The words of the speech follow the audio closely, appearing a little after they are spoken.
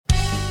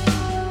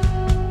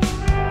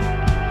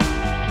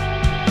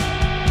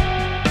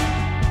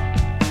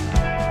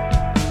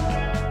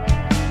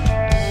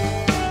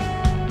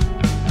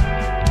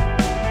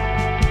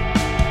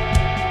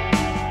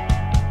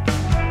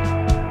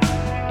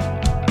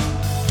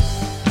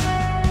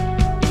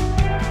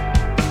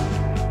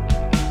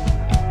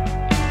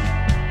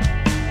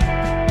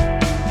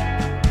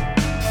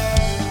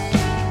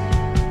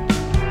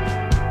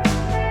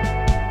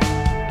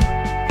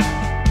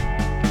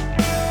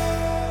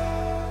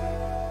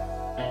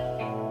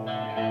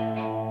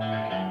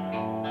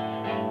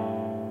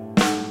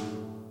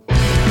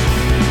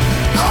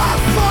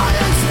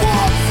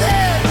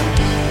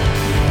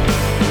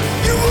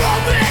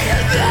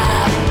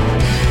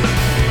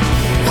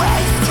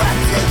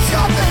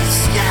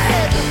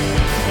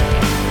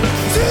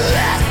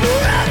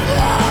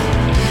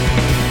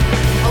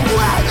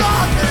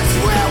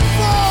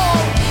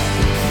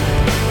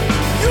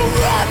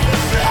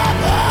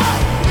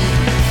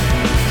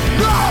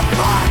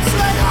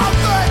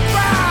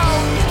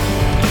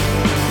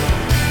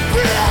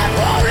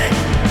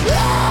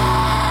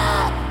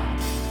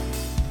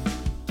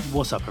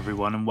What's up,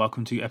 everyone, and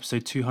welcome to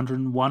episode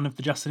 201 of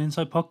the Justin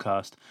Insight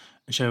podcast,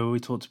 a show where we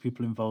talk to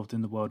people involved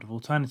in the world of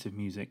alternative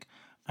music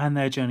and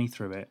their journey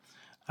through it.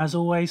 As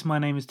always, my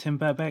name is Tim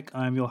Birkbeck.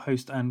 I am your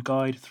host and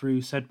guide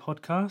through said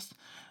podcast.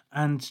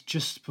 And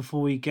just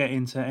before we get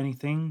into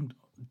anything,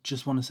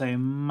 just want to say a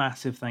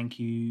massive thank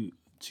you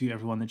to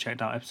everyone that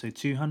checked out episode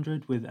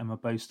 200 with Emma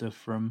Boaster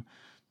from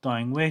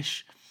Dying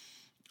Wish.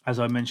 As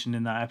I mentioned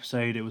in that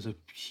episode, it was a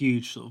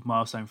huge sort of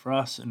milestone for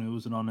us, and it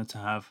was an honour to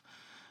have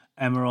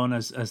Emma on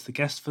as the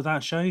guest for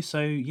that show.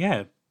 So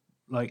yeah,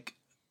 like,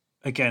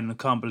 again, I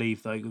can't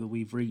believe that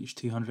we've reached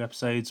 200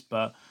 episodes,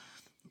 but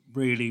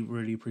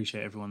really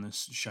appreciate everyone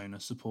that's shown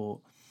us support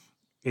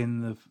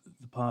in the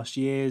past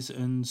years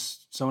and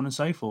so on and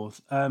so forth.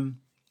 Going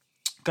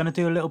to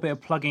do a little bit of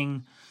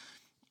plugging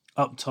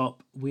up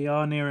top. We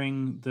are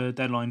nearing the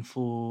deadline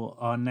for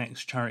our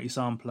next charity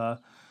sampler.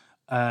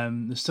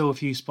 There's still a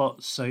few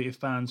spots, so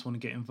if bands want to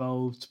get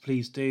involved,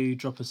 please do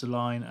drop us a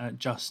line at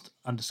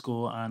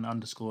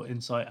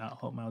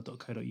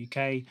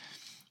just_and_insight@hotmail.co.uk,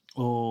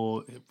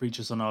 or reach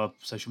us on our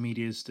social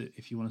medias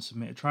if you want to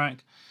submit a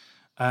track.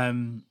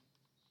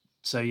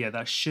 So yeah,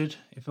 that should,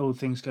 if all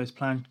things go as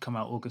planned, come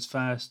out August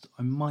 1st.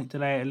 I might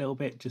delay it a little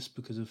bit just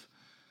because of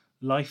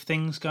life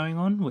things going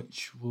on,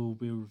 which will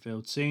be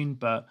revealed soon,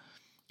 but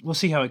we'll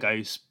see how it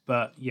goes.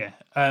 But yeah,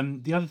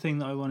 the other thing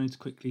that I wanted to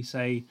quickly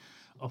say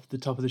off the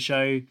top of the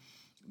show,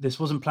 this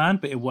wasn't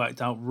planned, but it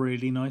worked out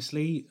really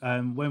nicely.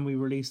 When we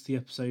released the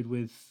episode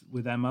with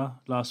Emma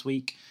last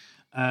week,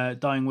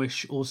 Dying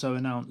Wish also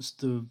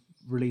announced the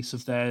release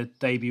of their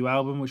debut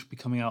album, which will be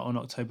coming out on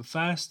October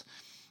 1st.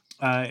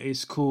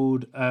 It's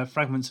called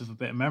Fragments of a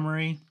Bit of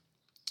Memory.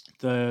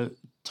 The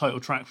title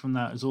track from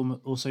that has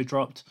also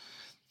dropped.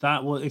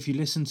 That was, if you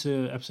listen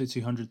to episode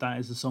 200, that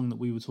is the song that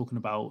we were talking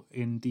about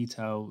in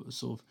detail,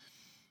 sort of,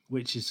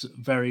 which is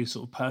very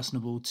sort of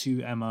personable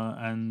to Emma,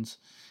 and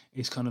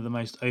it's kind of the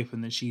most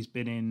open that she's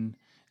been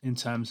in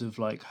terms of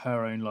like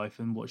her own life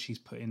and what she's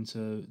put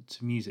into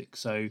music.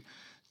 So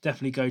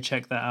definitely go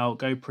check that out.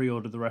 Go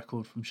pre-order the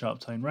record from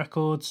Sharp Tone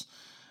Records.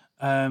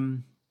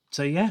 So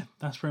yeah,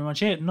 that's pretty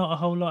much it. Not a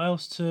whole lot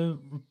else to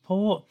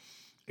report.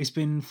 It's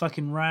been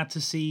fucking rad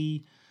to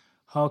see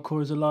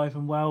hardcore is alive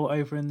and well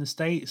over in the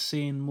States,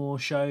 seeing more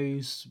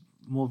shows,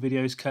 more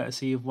videos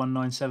courtesy of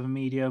 197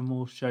 Media,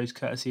 more shows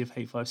courtesy of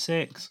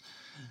 856.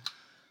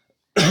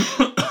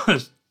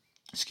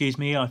 Excuse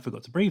me, I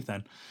forgot to breathe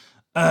then.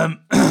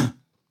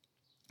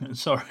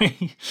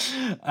 Sorry.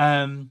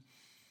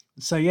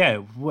 So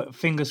yeah,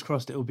 fingers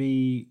crossed it'll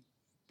be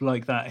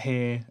like that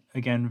here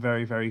again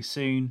very, very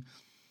soon.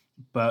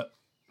 But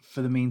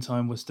for the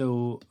meantime, we're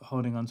still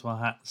holding onto our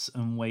hats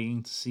and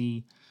waiting to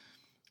see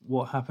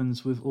what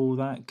happens with all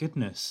that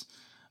goodness.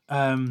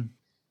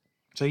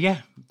 So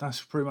yeah,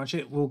 that's pretty much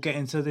it. We'll get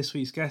into this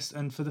week's guest,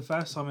 and for the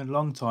first time in a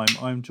long time,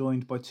 I'm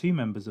joined by two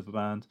members of a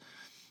band.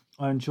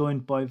 I'm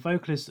joined by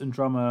vocalist and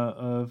drummer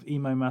of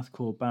emo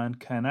mathcore band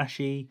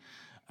Kanashi,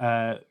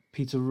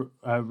 Peter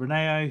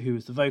Reneo, who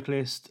is the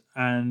vocalist,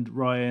 and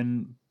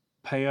Ryan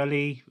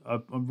Paoli.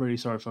 I'm really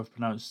sorry if I've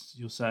pronounced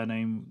your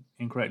surname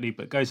incorrectly,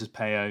 but goes as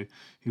Peo,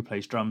 who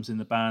plays drums in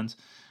the band.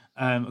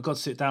 I got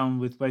to sit down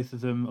with both of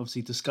them,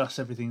 obviously discuss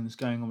everything that's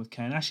going on with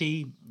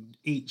Kanashi,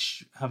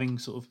 each having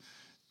sort of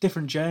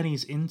different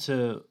journeys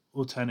into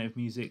alternative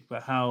music,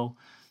 but how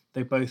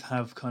they both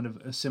have kind of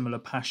a similar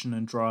passion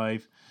and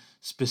drive,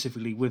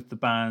 specifically with the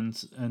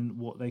band and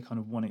what they kind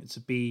of want it to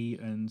be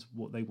and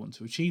what they want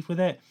to achieve with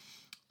it.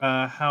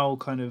 How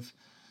kind of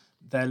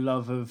their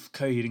love of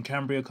Coheed and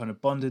Cambria kind of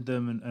bonded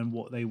them, and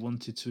what they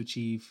wanted to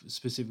achieve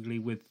specifically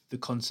with the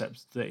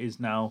concept that is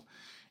now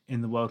in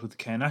the world with the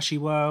Kanashi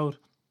world.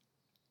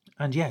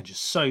 And yeah,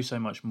 just so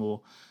much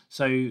more.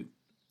 So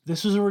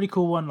this was a really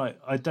cool one. Like,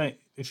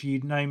 if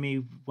you know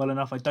me well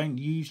enough, I don't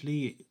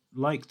usually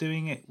like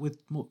doing it with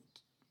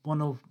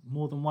one or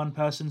more than one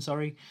person,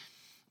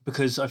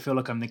 because I feel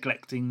like I'm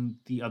neglecting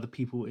the other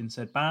people in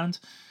said band.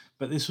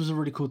 But this was a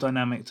really cool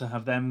dynamic to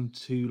have them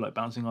two like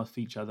bouncing off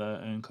each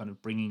other and kind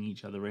of bringing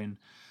each other in.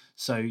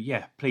 So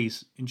yeah,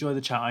 please enjoy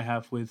the chat I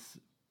have with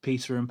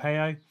Peter and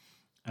Peo,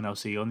 and I'll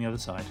see you on the other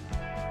side.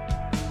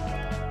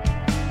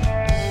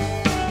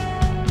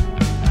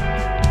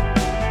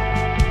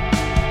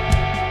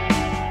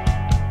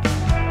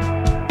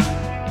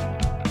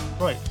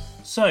 Right,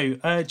 so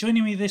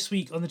joining me this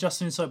week on the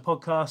Justin Insight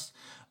podcast,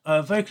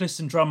 vocalist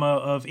and drummer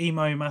of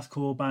emo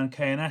mathcore band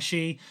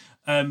Kanashi.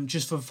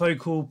 Just for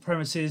vocal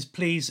premises,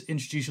 please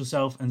introduce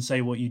yourself and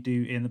say what you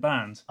do in the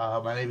band.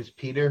 My name is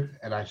Peter,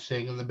 and I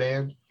sing in the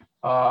band.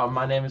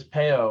 My name is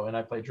Peo, and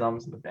I play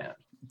drums in the band.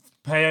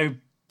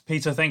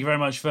 Peter, thank you very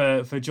much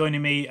for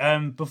joining me.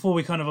 Before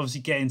we kind of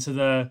obviously get into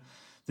the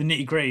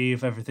nitty gritty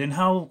of everything,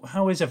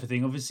 how is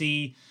everything?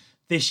 Obviously,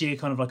 this year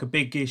kind of like a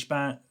big-ish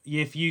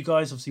year for you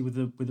guys, obviously with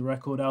the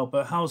record out.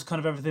 But how's kind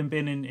of everything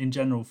been in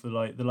general for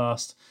like the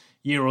last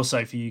year or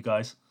so for you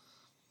guys?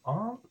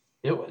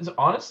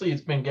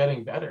 It's been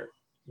getting better.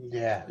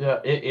 Yeah.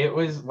 It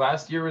was,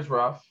 last year was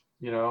rough,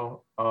 it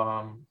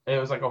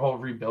was like a whole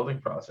rebuilding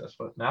process,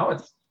 but now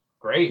it's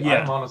great.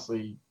 Yeah. I'm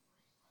honestly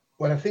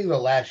when I think of the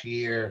last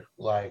year,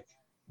 like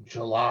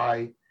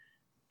July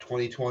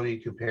 2020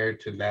 compared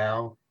to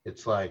now,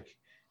 it's like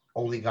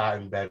only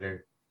gotten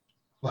better.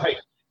 Like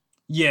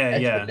Yeah.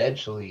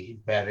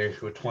 exponentially better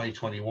with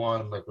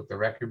 2021, like with the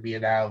record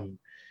being out and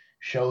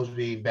shows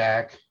being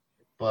back.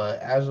 But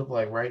as of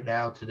like right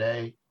now,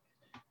 today,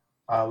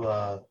 I'm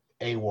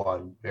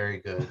A1,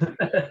 very good.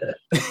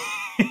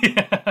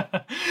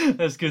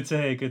 That's good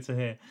to hear. Good to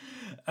hear.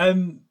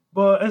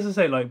 Well, as I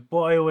say, like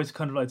what I always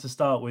kind of like to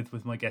start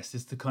with my guests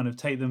is to kind of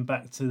take them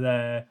back to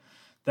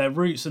their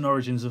roots and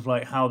origins of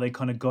like how they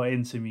kind of got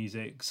into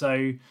music.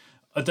 So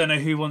I don't know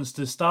who wants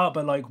to start,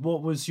 but like,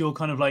 what was your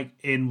kind of like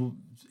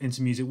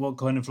into music? What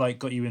kind of like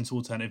got you into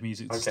alternative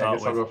music to Okay, I start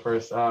guess I'll with? go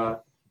first.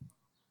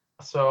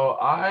 So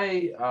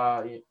I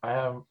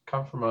have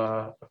come from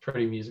a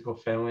pretty musical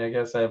family, I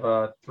guess. I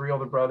have three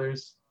older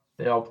brothers.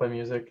 They all play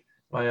music.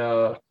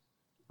 My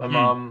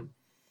mom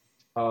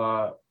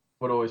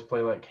would always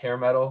play like hair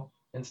metal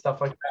and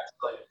stuff like that.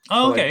 So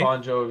Oh, like okay.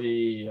 Bon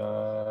Jovi,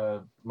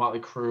 Motley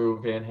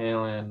Crue, Van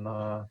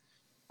Halen,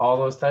 all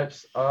those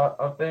types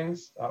of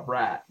things,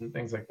 Rat and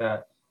things like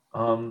that.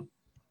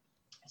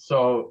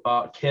 So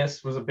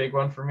Kiss was a big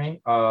one for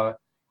me.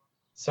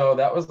 So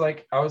that was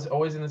like I was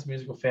always in this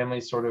musical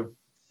family sort of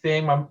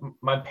thing.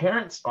 My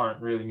parents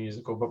aren't really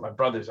musical, but my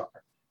brothers are,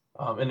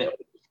 and they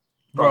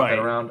brought that Right.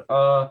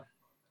 around.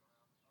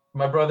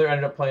 My brother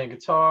ended up playing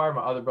guitar.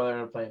 My other brother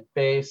ended up playing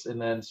bass,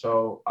 and then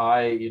so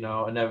I,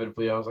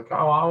 inevitably I was like,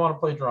 oh, I want to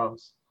play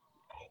drums.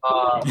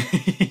 So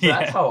that's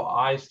Yeah. how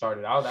I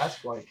started out.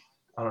 That's like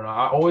I don't know.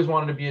 I always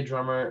wanted to be a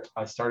drummer.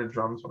 I started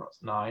drums when I was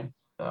 9.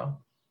 So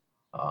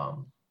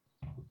um,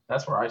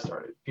 that's where I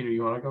started. Peter,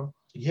 you want to go?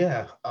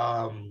 Yeah.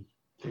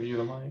 Give you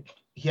the mic.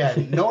 Yeah,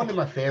 no one in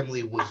my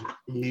family was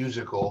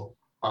musical.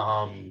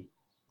 And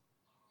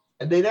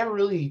they never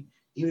really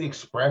even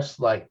expressed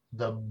like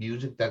the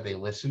music that they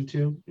listened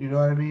to. You know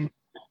what I mean?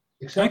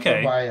 Except for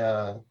Okay.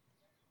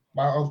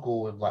 my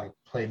uncle would like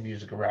play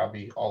music around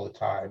me all the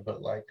time.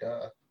 But like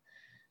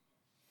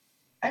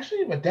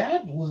actually my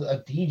dad was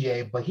a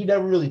DJ, but he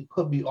never really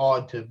put me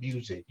on to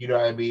music. You know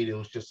what I mean? It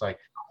was just like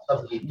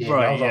stuff he did. And I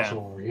Right. was Yeah. also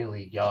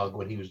really young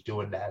when he was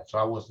doing that. So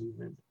I wasn't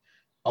even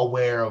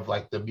aware of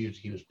like the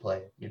music he was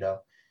playing, you know.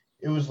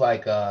 It was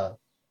like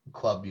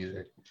club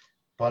music.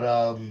 But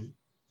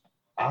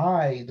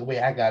I the way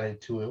I got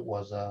into it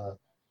was I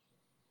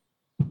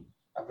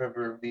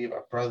remember me and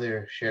my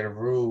brother shared a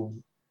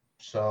room,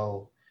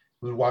 so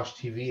we would watch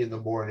TV in the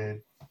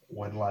morning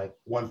when like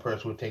one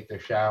person would take their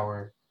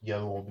shower, the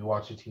other one would be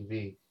watching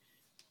TV.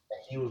 And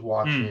he was Mm.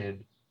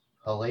 watching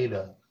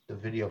Helena, the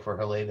video for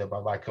Helena by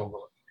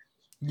Michael.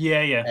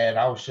 Yeah. Yeah. And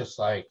I was just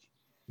like,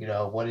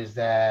 what is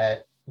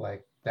that?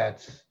 Like,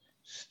 that's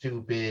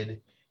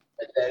stupid.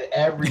 And then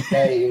every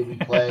day it would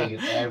be playing,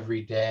 and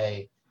every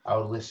day I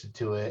would listen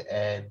to it.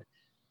 And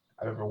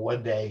I remember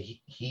one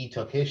day he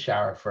took his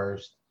shower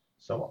first.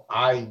 So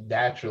I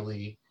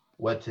naturally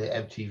went to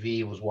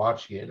MTV, was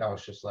watching it, and I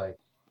was just like,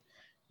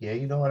 yeah,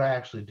 you know what? I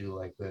actually do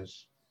like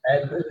this.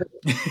 And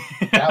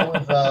that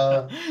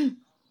was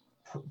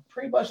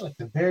pretty much like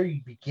the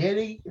very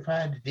beginning. If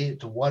I had to date it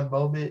to one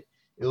moment,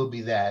 it would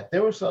be that.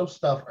 There was some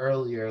stuff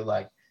earlier,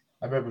 like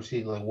I remember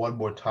seeing like One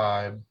More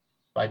Time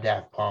by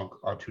Daft Punk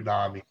on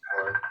Toonami,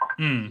 or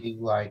Mm.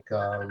 seeing like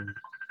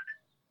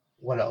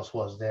what else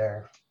was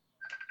there?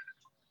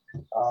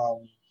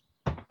 Um,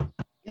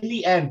 in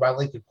the End by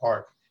Linkin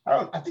Park.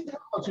 I think that's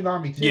on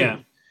Toonami Yeah.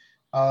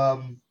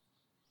 too.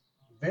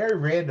 Very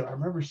random. I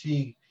remember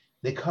seeing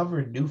they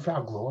covered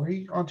Newfound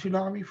Glory on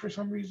Toonami for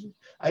some reason.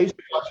 I used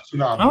to watch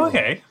Toonami Oh, a lot.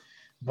 okay.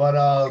 But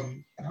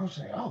and I was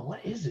like, oh,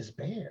 what is this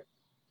band?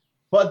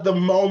 But the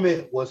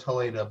moment was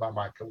Helena by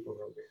My Chemical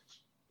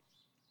Romance.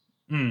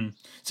 Mm.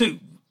 So,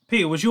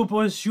 Peter, was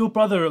your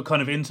brother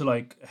kind of into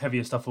like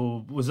heavier stuff,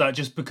 or was that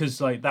just because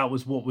like that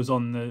was what was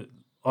on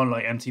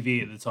like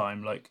MTV at the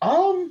time? Like,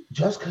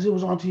 Just because it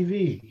was on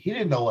TV. He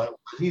didn't know what it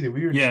was either.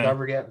 We were yeah.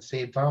 discovering it at the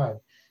same time.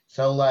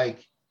 So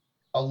like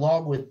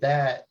along with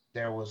that,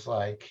 there was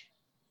like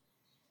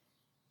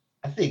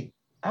I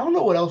don't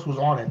know what else was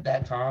on at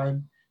that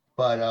time,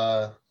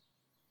 but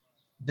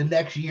the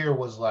next year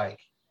was like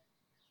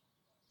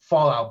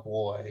Fall Out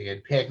Boy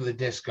and Panic at the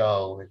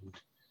Disco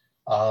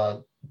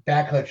and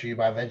Backcountry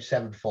by Avenged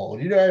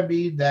Sevenfold. You know what I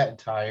mean? That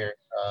entire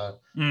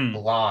Mm.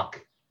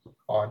 block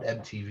on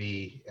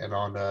MTV and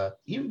on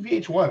even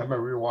VH1. I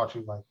remember we were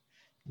watching like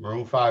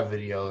Maroon 5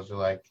 videos or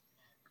like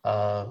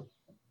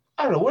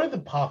I don't know, what are the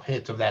pop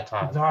hits of that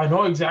time? I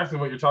know exactly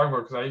what you're talking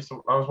about because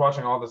I was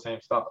watching all the same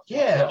stuff.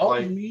 Yeah, all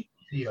like these music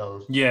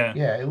videos. Yeah.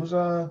 Yeah, it was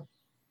that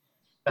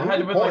it was had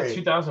to be like important.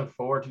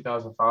 2004,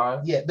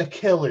 2005. Yeah, the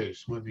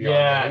Killers would be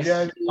Yeah, on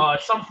there. You know what I mean?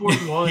 some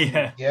 41.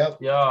 Yeah. Yep.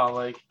 Yeah,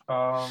 like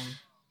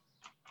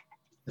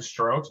the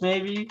Strokes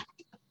maybe.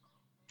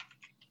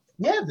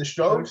 Yeah, the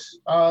Strokes.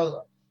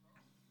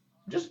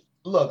 Just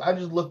look, I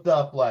just looked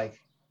up like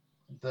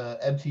the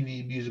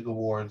MTV Music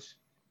Awards,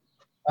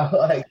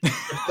 like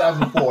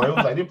 2004. It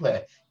was like they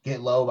play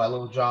 "Get Low" by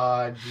Lil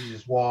Jon,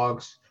 Jesus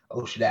Walks,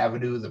 Ocean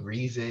Avenue, The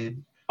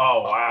Reason.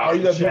 Oh wow! Are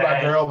You Gonna Be My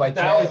Chad. Girl by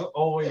That Chad. was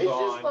always It's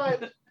on. just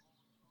like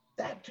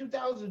that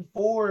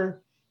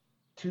 2004,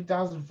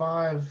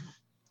 2005.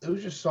 It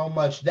was just so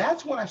much.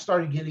 That's when I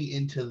started getting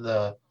into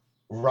the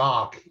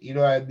rock. You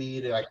know what I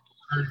mean? Like,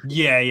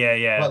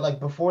 Yeah. but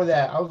like before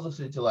that, I was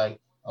listening to like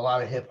a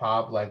lot of hip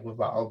hop, like with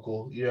my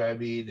uncle. You know what I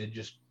mean? And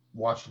just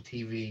watching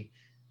TV.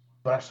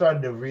 But I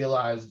started to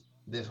realize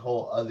this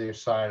whole other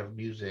side of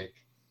music,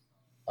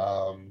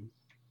 um,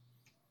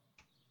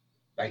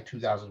 like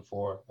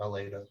 2004,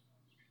 Elena.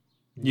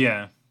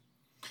 Yeah.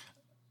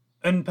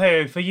 And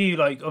Peo, for you,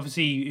 like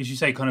obviously, as you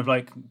say, kind of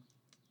like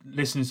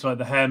listening to like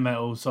the hair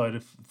metal side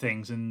of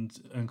things and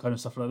kind of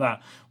stuff like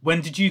that.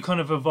 When did you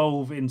kind of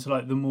evolve into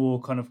like the more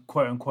kind of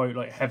quote unquote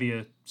like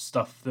heavier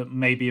stuff that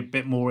may be a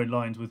bit more in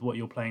line with what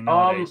you're playing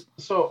nowadays?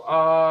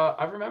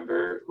 I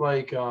remember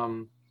like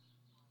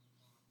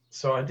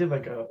so I did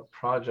like a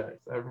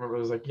project. I remember it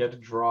was like you had to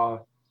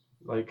draw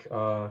like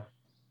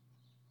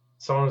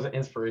someone was an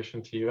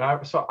inspiration to you. I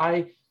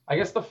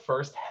guess the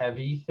first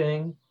heavy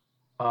thing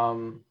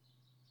um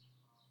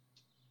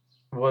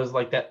was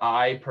like that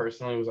I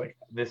personally was like,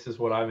 this is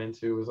what I'm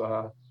into was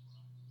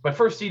my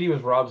first CD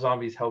was Rob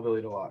Zombie's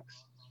Hellbilly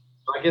Deluxe.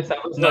 So I guess that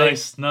was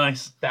nice.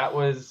 That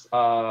was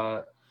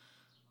that,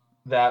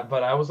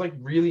 but I was like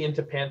really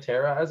into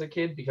Pantera as a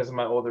kid because of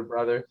my older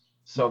brother.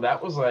 So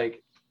that was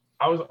like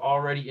I was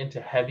already into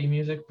heavy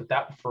music, but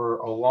that for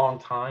a long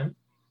time,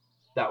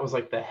 that was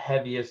like the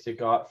heaviest it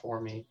got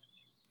for me.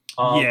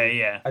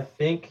 Yeah. I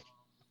think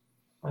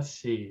let's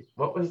see,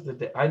 what was the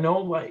day? I know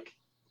like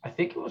I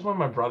think it was when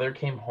my brother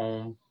came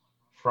home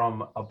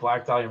from a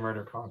Black Dahlia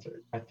Murder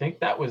concert. I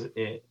think that was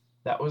it.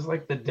 That was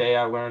like the day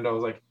I learned I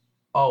was like,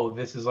 oh,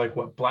 this is like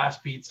what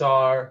blast beats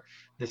are.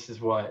 This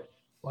is what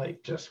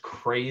like just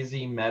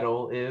crazy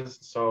metal is.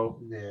 So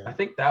Yeah. I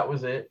think that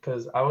was it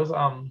because I was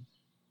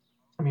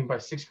I mean by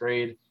sixth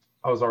grade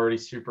I was already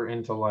super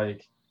into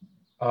like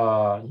you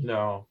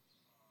know,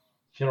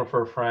 Funeral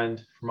for a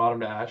Friend, From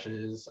Autumn to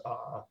Ashes,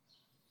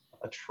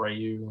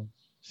 Atreyu,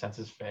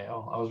 Senses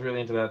Fail. I was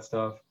really into that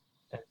stuff.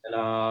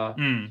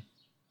 And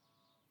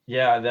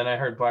yeah, then I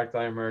heard Black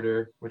Dahlia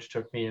Murder, which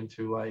took me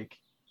into like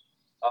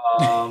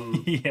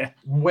Yeah.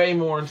 way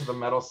more into the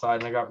metal side,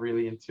 and I got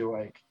really into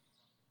like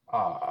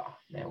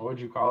man, what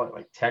would you call it?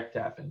 Like tech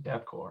death and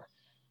deathcore.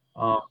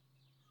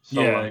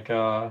 Like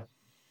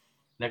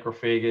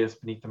Necrophagus,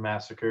 Beneath the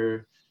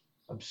Massacre,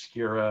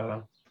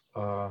 Obscura,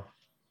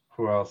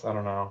 who else? I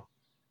don't know.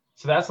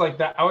 So that's like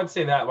that. I would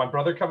say that my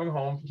brother coming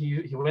home,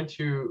 he went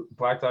to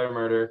Black Dahlia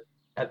Murder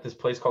at this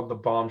place called the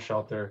Bomb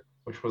Shelter,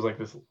 which was like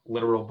this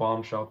literal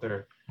bomb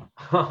shelter.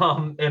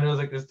 And it was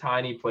like this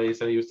tiny place.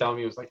 And he was telling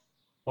me it was like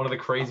one of the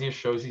craziest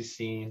shows he's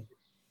seen.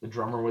 The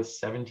drummer was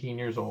 17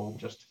 years old,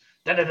 just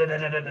da da da da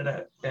da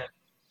da da.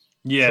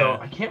 Yeah. So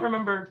I can't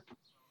remember.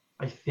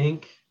 I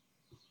think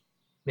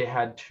they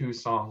had 2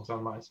 songs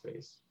on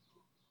MySpace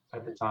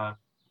at the time.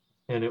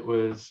 And it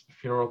was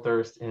Funeral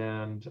Thirst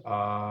and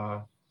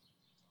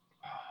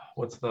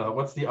what's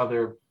the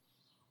other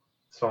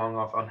song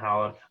off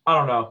Unhallowed? I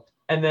don't know.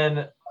 And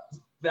then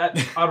that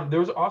there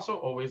was also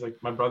always like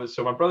my brother.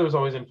 So my brother was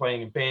always in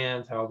playing in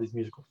bands, had all these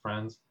musical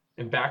friends.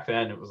 And back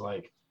then it was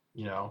like,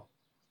 you know,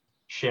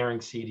 sharing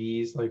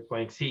CDs, like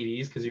playing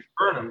CDs because you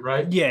burn them,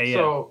 right? Yeah.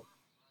 So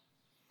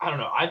I don't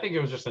know. I think it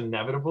was just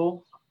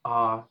inevitable.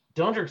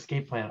 Dillinger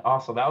Escape Plan.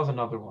 Also, that was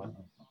another one.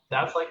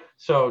 That's like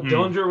so.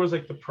 Dillinger was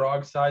like the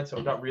prog side, so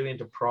I got really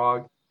into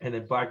prog, and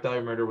then Black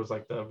Dahlia Murder was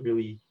like the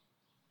really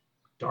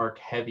dark,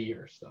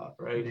 heavier stuff,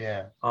 right?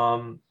 Yeah.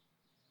 I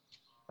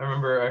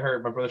remember I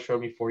heard my brother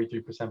showed me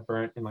 43%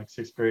 Burnt in like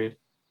 6th grade.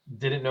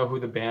 Didn't know who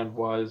the band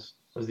was.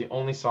 It was the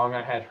only song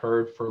I had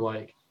heard for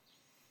like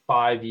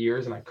 5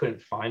 years, and I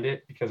couldn't find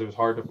it because it was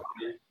hard to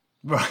find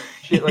Right.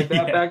 shit like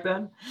that back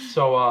then.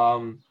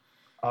 So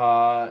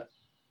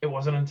it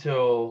wasn't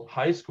until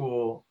high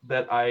school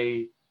that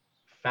I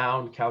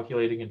found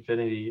Calculating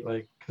Infinity,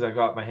 like because I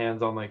got my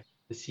hands on like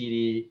the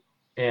CD,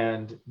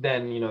 and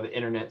then you know the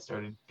internet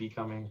started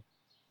becoming,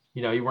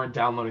 you know, you weren't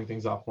downloading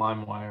things off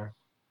LimeWire.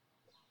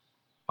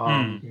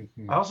 I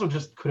also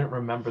just couldn't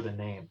remember the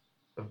name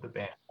of the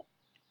band.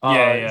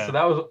 Yeah.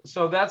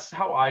 So that's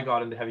how I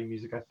got into heavy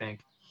music, I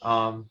think.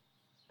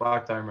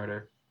 Black Dahlia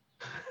Murder.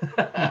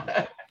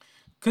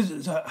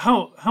 Because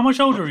how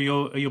much older are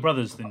your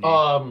brothers than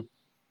you?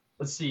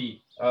 Let's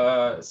see.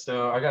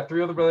 So I got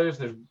 3 older brothers.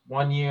 There's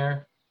 1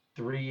 year,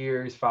 3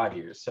 years, 5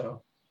 years.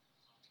 So.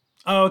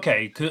 Oh,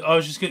 okay. Cause I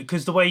was just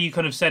because the way you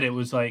kind of said it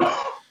was like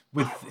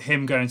with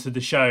him going to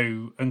the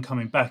show and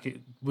coming back. It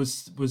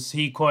was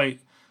he quite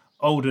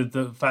older?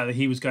 The fact that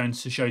he was going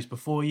to shows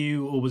before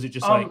you, or was it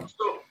just like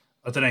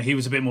I don't know? He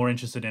was a bit more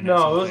interested in it.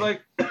 No, it was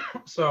like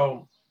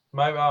so.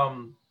 My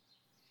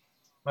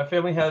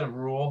family had a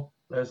rule.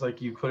 There's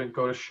like you couldn't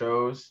go to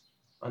shows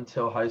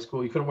until high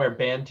school. You couldn't wear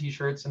band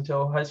T-shirts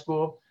until high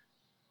school.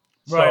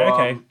 Right.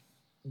 Okay.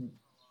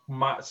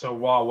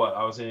 While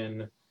I was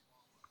in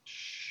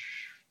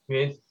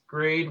 5th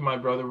grade, my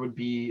brother would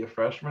be a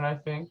freshman, I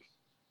think,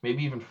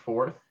 maybe even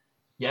 4th.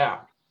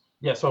 Yeah.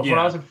 So when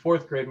I was in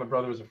 4th grade, my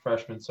brother was a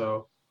freshman.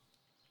 So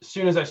as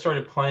soon as I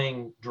started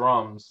playing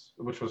drums,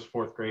 which was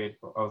fourth grade,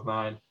 I was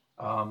 9.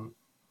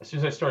 As soon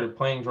as I started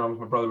playing drums,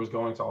 my brother was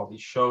going to all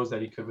these shows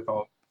that he could with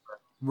all.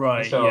 And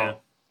Right. so Yeah.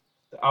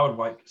 I would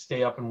like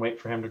stay up and wait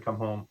for him to come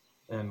home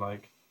and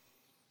like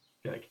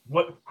be like,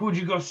 who'd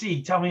you go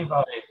see? Tell me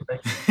about it.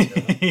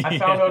 Like, I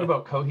found out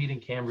about Coheed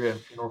and Cambria and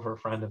Funeral for a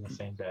Friend in the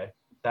same day.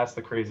 That's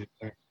the crazy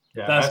thing.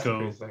 Yeah, That's the cool.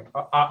 crazy thing.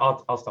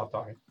 I'll stop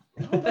talking.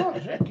 Oh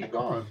gosh, yeah, keep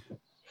going.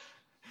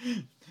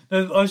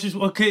 I was just,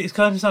 well, it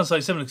kind of sounds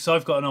like similar because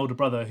I've got an older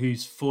brother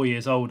who's 4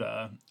 years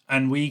older,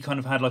 and we kind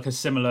of had like a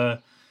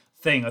similar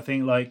thing. I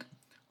think like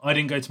I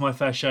didn't go to my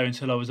first show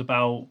until I was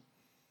about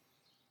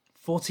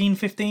 14,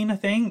 15, I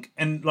think.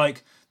 And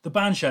like the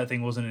band shirt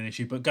thing wasn't an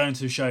issue, but going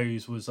to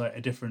shows was like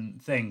a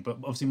different thing. But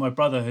obviously my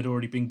brother had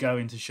already been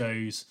going to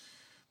shows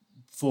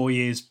 4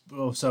 years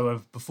or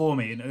so before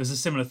me, and it was a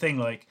similar thing.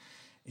 Like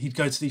he'd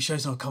go to these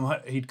shows and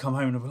he'd come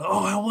home and I'd be like,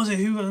 oh, how was it?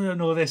 Who?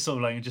 And all this sort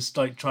of like, and just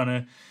like trying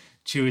to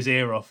chew his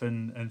ear off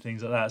and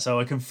things like that. So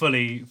I can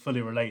fully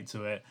relate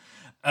to it.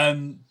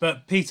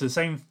 But Peter,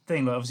 same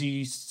thing. Like obviously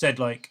you said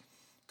like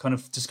kind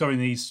of discovering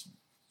these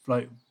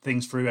like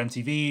things through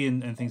MTV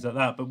and things like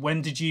that. But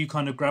when did you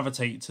kind of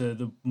gravitate to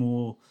the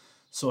more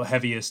sort of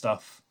heavier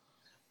stuff?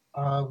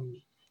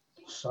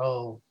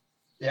 So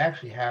it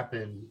actually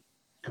happened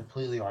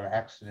completely on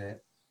accident.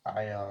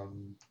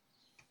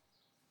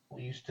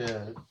 We used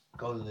to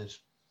go to this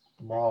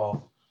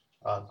mall,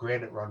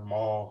 Granite Run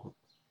Mall,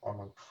 on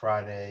like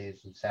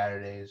Fridays and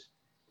Saturdays,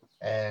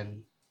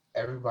 and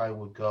everybody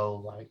would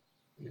go like,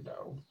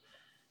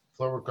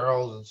 flirt with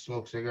girls and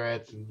smoke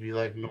cigarettes and be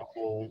like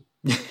normal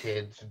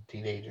kids and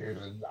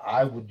teenagers, and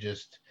I would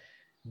just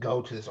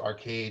go to this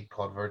arcade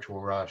called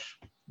Virtual Rush,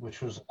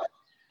 which was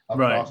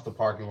across the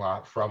parking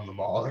lot from the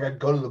mall. Like I'd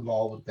go to the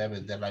mall with them,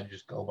 and then I'd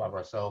just go by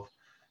myself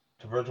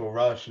to Virtual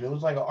Rush, and it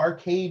was like an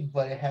arcade,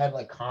 but it had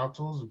like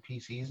consoles and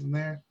PCs in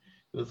there.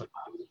 It was like,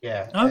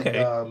 yeah,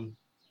 okay. And,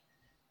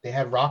 they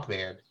had Rock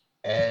Band,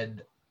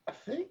 and I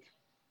think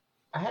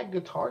I had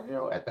Guitar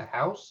Hero at the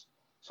house,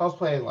 so I was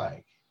playing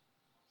like,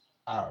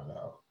 I don't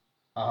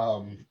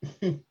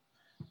know,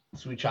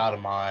 Sweet Child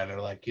of Mine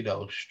or like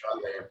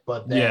Strutter,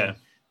 but then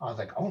I was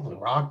like, I want to play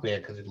Rock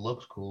Band because it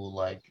looks cool,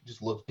 like it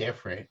just looks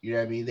different. You know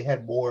what I mean? They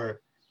had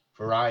more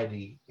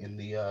variety in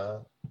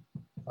the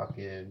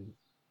fucking.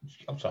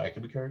 I'm sorry,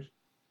 can we curse?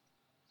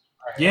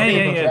 Right,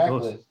 yeah,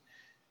 of course.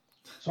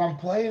 So I'm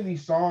playing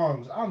these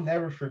songs. I'll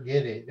never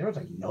forget it. There was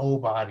like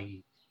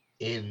nobody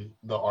in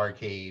the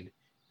arcade.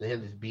 They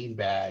had this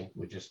beanbag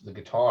with just the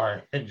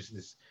guitar and just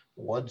this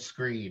one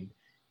screen.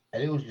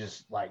 And it was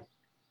just like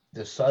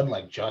the sun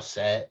like just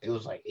set. It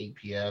was like 8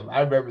 p.m.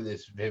 I remember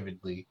this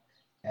vividly.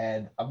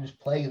 And I'm just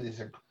playing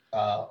this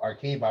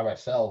arcade by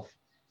myself.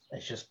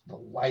 It's just the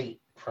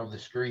light from the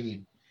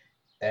screen.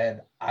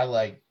 And I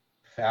like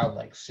found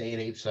like Say It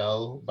Ain't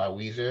So by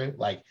Weezer.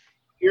 Like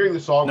hearing the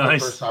song for the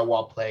first time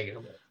while playing it,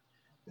 I'm like,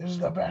 this is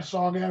the best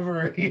song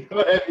ever. You know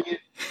what I mean?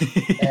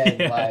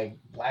 And like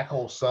Black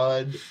Hole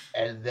Sun,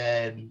 and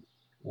then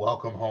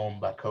Welcome Home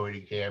by Coheed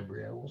and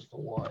Cambria was the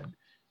one.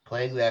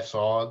 Playing that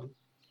song,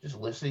 just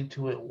listening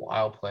to it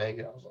while playing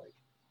it, I was like,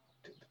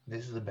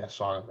 this is the best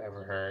song I've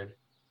ever heard.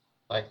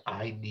 Like,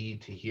 I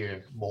need to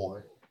hear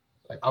more.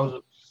 Like, I was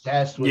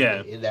obsessed with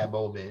it in that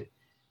moment.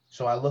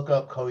 So I look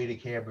up Coheed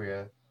and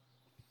Cambria,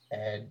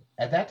 and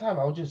at that time,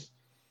 I would just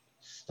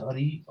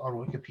study on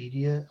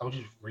Wikipedia. I would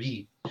just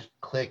read, just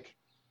click.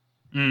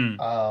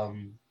 And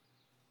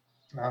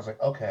I was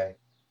like, okay,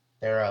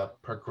 they're a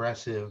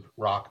progressive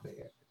rock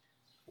band.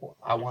 Well,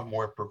 I want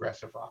more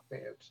progressive rock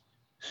bands.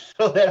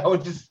 So then I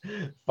would just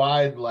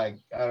find like,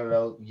 I don't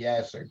know,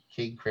 Yes or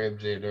King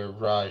Crimson or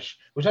Rush,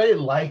 which I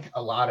didn't like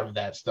a lot of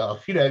that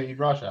stuff. You know what I mean?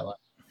 Rush I like.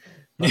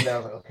 But then I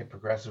was like, okay,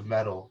 progressive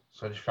metal.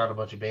 So I just found a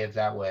bunch of bands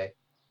that way.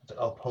 It's like,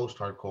 oh,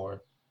 post-hardcore.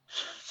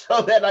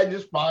 So then I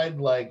just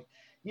find like,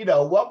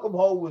 Welcome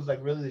Home was like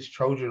really this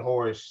Trojan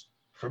horse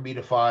for me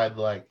to find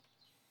like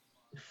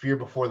Fear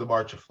Before the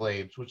March of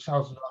Flames, which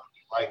sounds nothing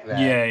like that.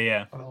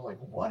 Yeah. But I'm like,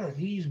 what are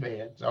these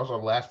bands? I was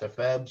on Last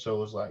FM, so it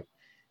was like,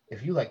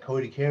 if you like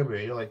Coheed and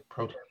Cambria, you're like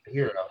Protest the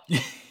Hero.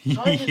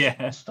 So I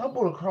just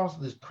stumbled across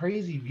this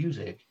crazy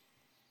music,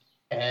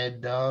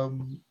 and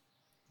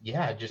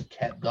I just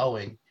kept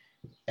going.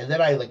 And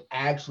then I like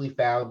actually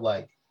found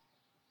like,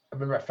 I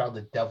remember I found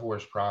the Devil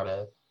Wears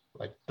Prada,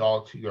 like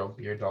Dog 2-Year-Old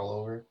Beard all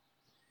over.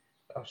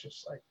 I was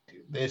just like,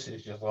 dude, this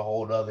is just a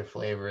whole other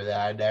flavor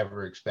that I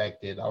never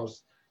expected. I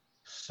was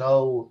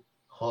so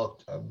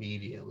hooked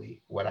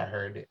immediately when I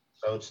heard it.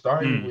 So it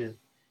started with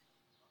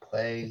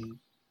playing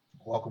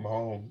Welcome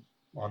Home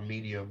on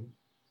Medium.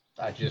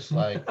 I just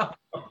like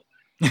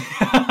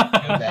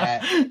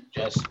that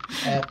just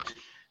kept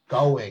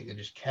going and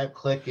just kept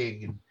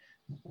clicking and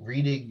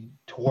reading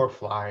tour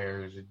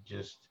flyers and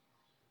just,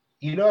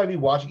 I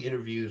mean, watching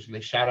interviews and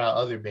they shout out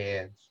other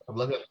bands. I'm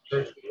looking at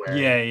the church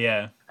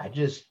Yeah. I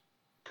just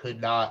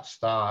could not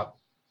stop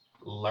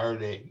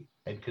learning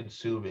and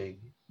consuming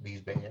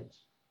these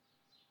bands.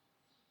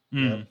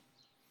 And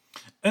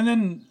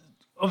then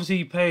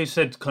obviously Peo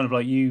said kind of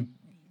like you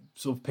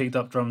sort of picked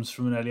up drums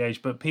from an early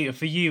age. But Peter,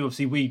 for you,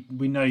 obviously,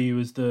 we know you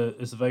as the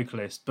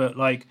vocalist, but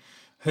like,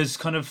 has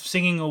kind of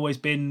singing always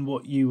been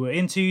what you were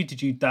into?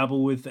 Did you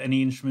dabble with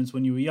any instruments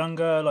when you were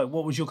younger? Like,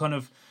 what was your kind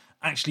of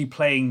actually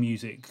playing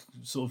music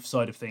sort of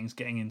side of things,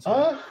 getting into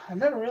it? I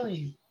never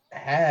really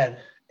had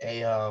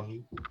a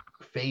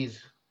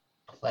phase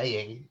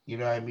playing. You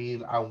know what I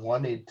mean? I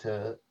wanted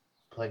to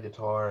play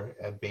guitar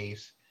and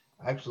bass.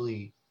 I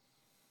actually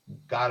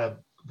got a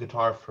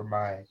guitar for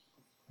my, I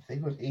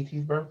think it was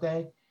 18th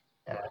birthday,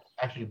 and I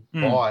actually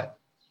bought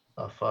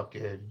a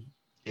fucking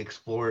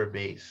Explorer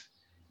bass.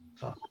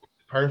 So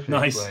perfect.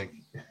 Nice. Like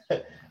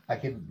I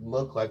could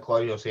look like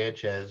Claudio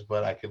Sanchez,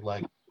 but I could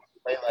like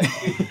play like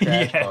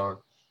Trash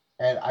Talk.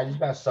 And I just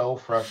got so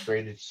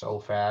frustrated so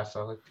fast.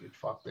 I was like, dude,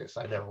 fuck this.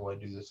 I never want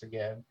to do this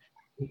again.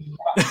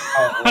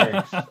 How it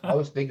works. I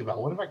was thinking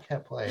about what if I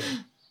kept playing?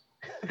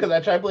 Because I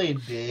tried playing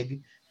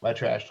Dig by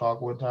Trash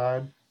Talk one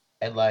time,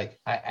 and like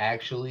I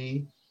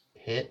actually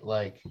hit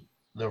like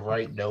the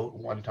right note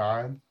one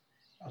time.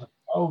 I was like,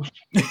 oh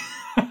shit.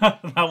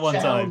 That one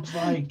sounds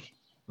time. like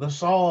the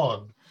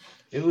song.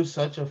 It was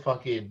such a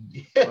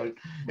fucking it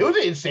was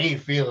an insane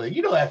feeling.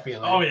 You know that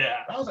feeling. Oh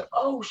yeah. I was like,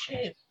 oh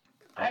shit.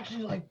 I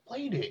actually like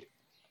played it.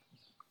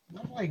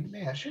 I'm like,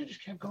 man, I should have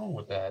just kept going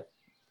with that.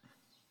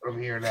 But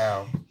I'm here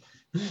now.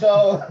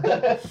 So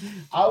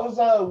I was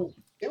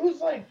it was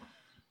like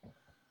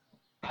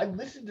I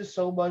listened to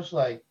so much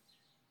like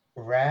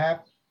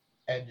rap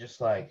and just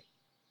like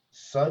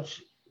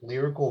such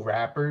lyrical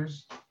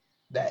rappers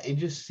that it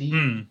just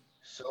seemed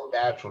so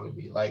natural to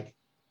me. Like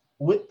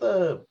with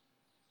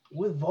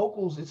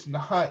vocals, it's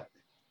not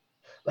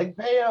like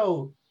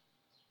Peo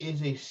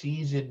is a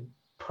seasoned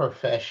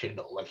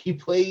professional. Like he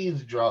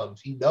plays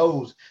drums, he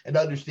knows and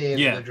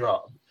understands the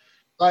drum.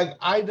 Like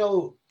I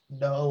don't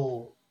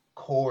know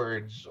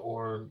chords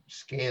or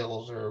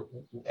scales or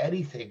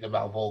anything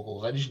about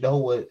vocals. I just know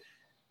what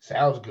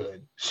sounds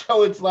good.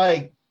 So it's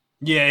like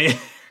it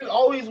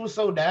always was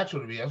so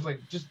natural to me. I was like,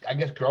 just I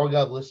guess growing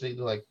up listening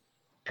to like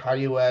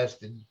Kanye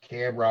West and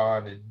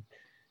Cameron and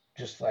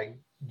just like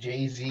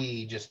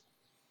Jay-Z, just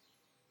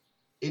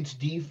it's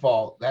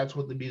default. That's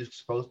what the music's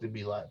supposed to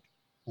be like,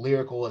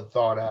 lyrical and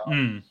thought out.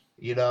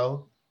 You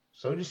know,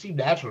 so it just seemed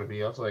natural to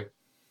me. I was like,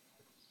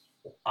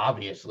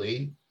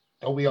 obviously,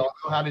 don't we all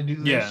know how to do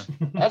this?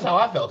 That's how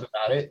I felt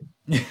about it.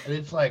 And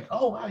it's like,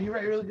 oh wow, you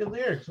write really good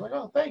lyrics. I'm like,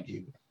 oh, thank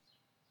you.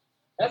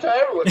 That's how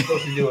everyone's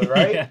supposed to do it,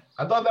 right?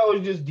 I thought that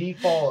was just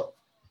default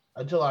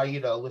until I,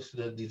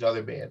 listened to these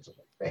other bands. I'm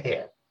like,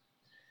 man,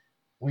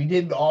 we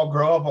didn't all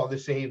grow up on the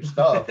same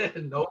stuff.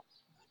 Nope.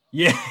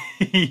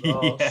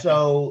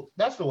 So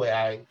that's the way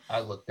I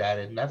looked at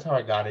it, and that's how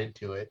I got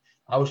into it.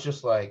 I was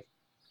just like,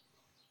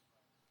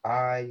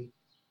 I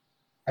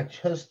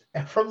just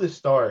from the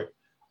start,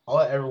 all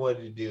I ever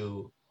wanted to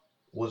do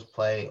was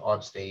play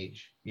on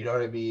stage. You know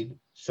what I mean?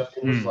 So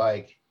it was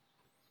like,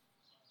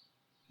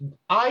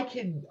 I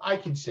can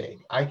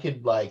sing. I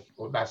can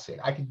not sing.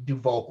 I can do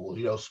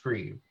vocals.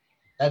 Scream.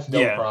 That's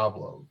no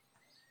problem.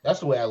 That's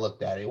the way I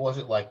looked at it. It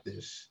wasn't like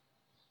this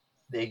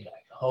thing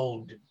like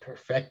honed and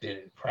perfected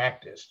and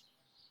practiced.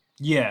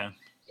 I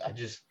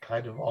just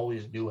kind of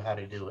always knew how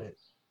to do it.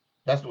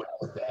 That's the way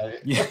I looked at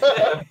it.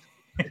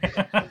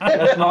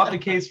 That's not the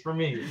case for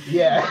me.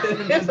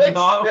 It's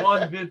not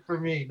one bit for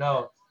me.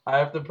 No, I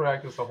have to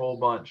practice a whole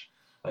bunch.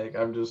 Like I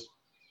don't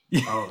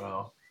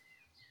know.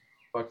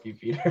 Fuck you,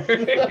 Peter. That's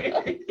really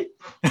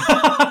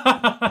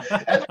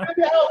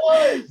how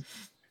it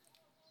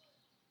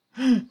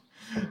was.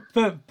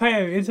 But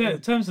Peo,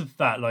 in terms of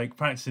that, like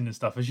practicing and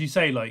stuff, as you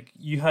say, like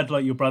you had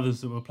like your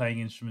brothers that were playing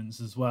instruments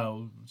as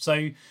well.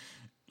 So,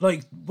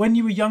 like when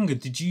you were younger,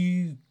 did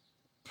you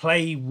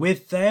play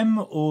with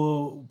them,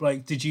 or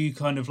like did you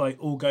kind of like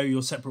all go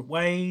your separate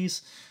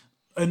ways?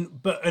 And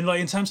like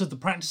in terms of the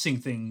practicing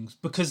things,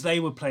 because they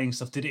were playing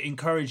stuff, did it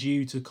encourage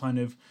you to kind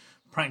of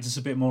practice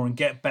a bit more and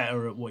get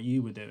better at what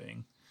you were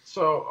doing?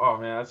 So, oh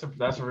man,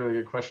 that's a really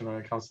good question when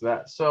it comes to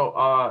that.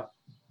 So,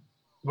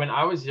 when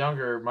I was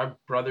younger, my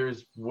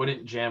brothers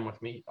wouldn't jam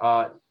with me.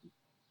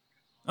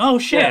 Oh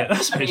shit,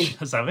 that's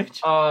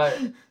savage.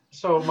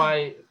 So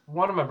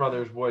one of my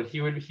brothers would.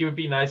 He would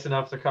be nice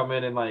enough to come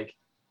in and like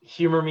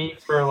humor me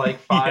for like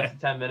 5 to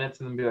 10 minutes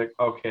and then be like,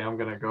 okay, I'm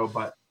gonna go.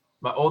 But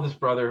my oldest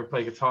brother who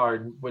played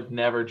guitar would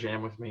never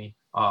jam with me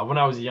when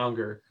I was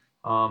younger.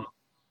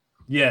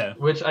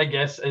 Which I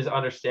guess is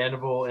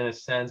understandable in a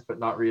sense, but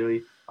not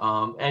really.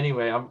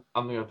 Anyway, I'm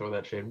gonna throw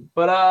that shade.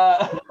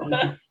 But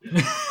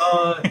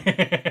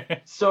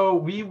so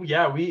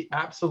we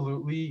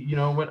absolutely,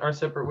 went our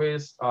separate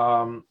ways.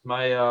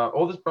 My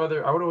oldest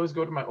brother, I would always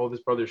go to my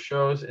oldest brother's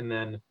shows, and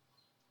then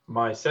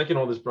my second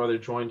oldest brother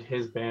joined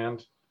his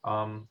band.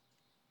 And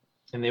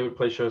they would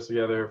play shows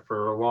together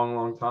for a long,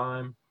 long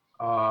time.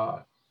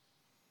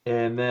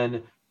 And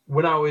then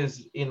when I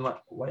was in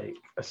like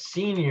a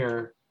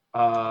senior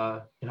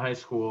in high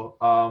school,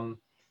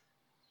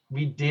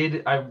 me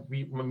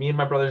and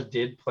my brothers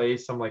did play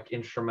some like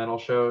instrumental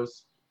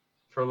shows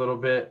for a little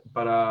bit,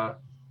 but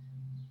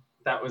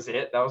that was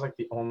it. That was like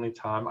the only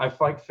time I've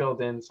like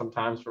filled in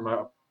sometimes for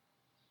my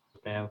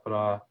band,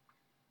 but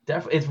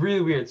definitely it's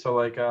really weird. So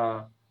like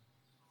I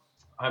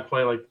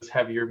play like this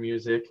heavier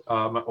music.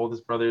 My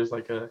oldest brother is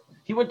like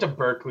he went to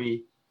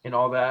Berkeley and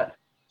all that.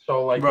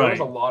 So like there was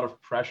a Right. lot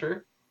of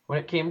pressure when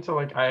it came to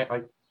like I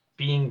like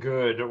being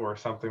good or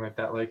something like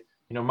that. Like,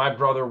 my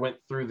brother went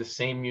through the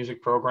same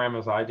music program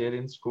as I did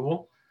in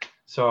school.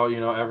 So,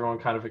 everyone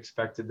kind of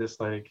expected this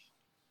like,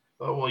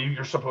 oh well,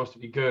 you're supposed to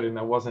be good. And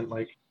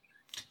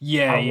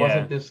Yeah, I yeah.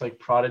 wasn't this like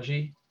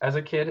prodigy as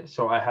a kid.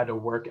 So I had to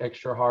work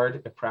extra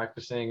hard at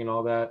practicing and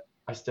all that.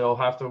 I still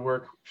have to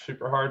work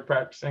super hard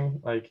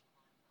practicing. Like,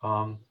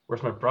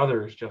 whereas my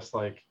brother is just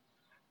like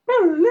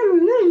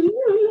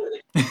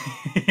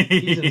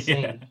he's Yeah.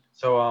 insane.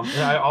 So and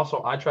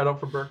I tried out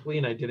for Berkeley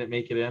and I didn't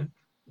make it in.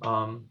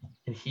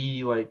 And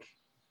he like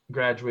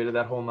graduated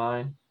that whole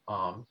nine.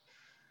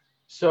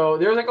 So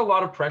there was like a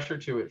lot of pressure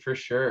to it for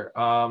sure.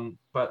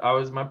 But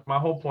my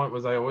whole point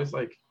was I always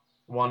like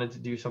wanted to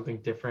do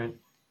something different.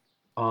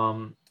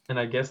 And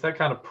I guess that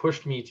kind of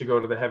pushed me to go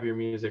to the heavier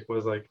music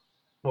was like,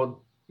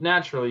 well,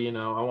 naturally,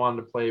 I wanted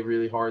to play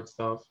really hard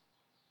stuff.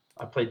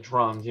 I played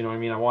drums, you know what I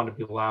mean? I wanted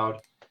to be loud.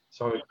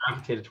 So I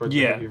gravitated towards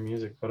the Yeah. heavier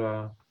music.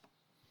 But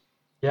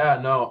yeah,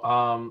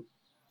 no,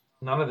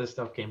 none of this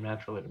stuff came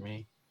naturally to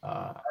me.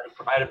 I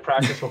had to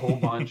practice a whole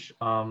bunch.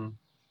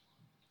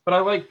 But I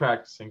like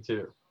practicing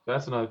too.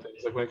 That's another thing.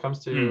 It's like when it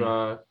comes to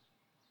Mm.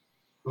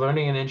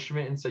 learning an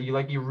instrument, and so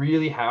you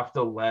really have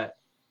to let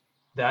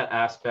that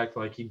aspect,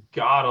 like you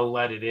gotta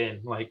let it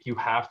in. Like you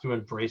have to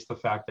embrace the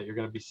fact that you're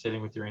gonna be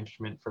sitting with your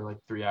instrument for like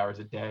 3 hours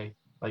a day,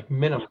 like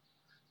minimum.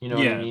 You know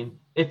what I Yeah. mean?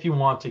 If you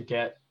want to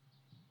get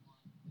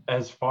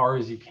as far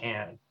as you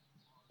can,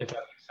 if that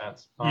makes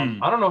sense. Mm.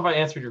 I don't know if I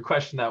answered your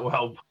question that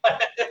well.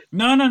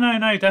 No, no, no,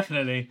 no,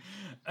 definitely.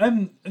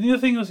 And the other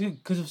thing was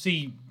because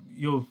obviously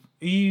you're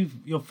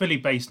Philly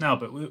based now,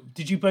 but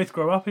did you both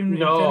grow up in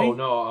No, Philly?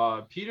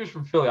 no. Peter's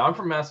from Philly. I'm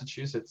from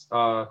Massachusetts.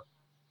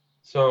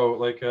 So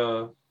like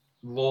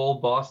Lowell,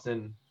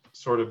 Boston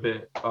sort of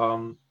bit,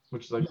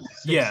 which is like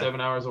six, Yeah.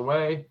 7 hours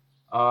away.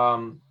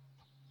 Um,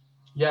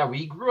 yeah,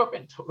 we grew up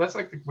that's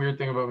like the weird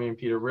thing about me and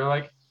Peter.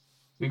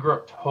 We grew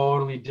up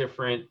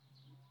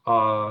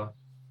uh,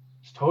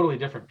 totally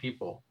different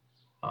people.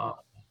 Uh,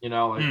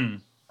 like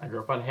Mm. I grew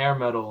up on hair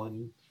metal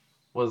and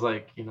was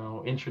like,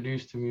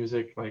 introduced to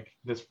music, like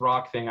this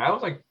rock thing. I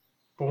was like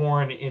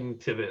born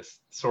into this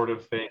sort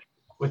of thing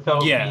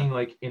without Yeah. being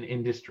like an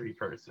industry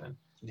person,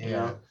 you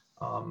Yeah.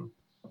 know? Um,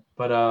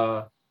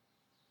 but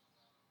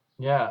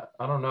yeah,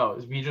 I don't know.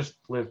 We just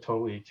live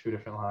totally two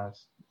different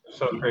lives.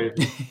 So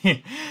crazy.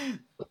 A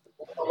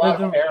the,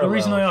 lot of the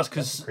reason I parallels. ask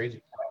That's the because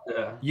crazy.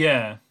 Yeah.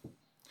 yeah,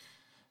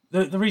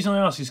 the reason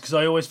I ask is because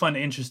I always find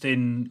it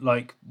interesting,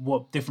 like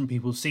what different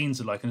people's scenes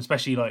are like, and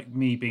especially like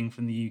me being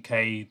from the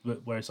UK,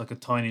 where it's like a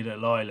tiny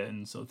little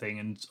island sort of thing,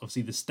 and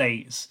obviously the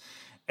states,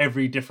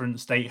 every different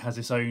state has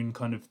its own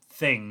kind of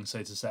thing,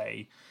 so to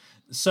say.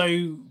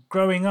 So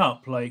growing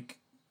up, like,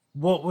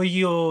 what were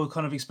your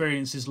kind of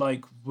experiences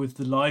like with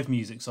the live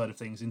music side of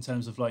things in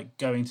terms of like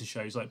going to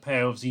shows? Like,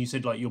 Pear, obviously you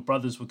said like your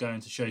brothers were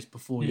going to shows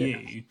before Yeah.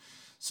 you,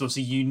 so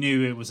obviously you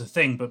knew it was a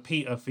thing. But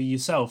Peter, for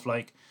yourself,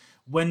 like,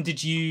 when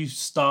did you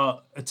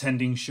start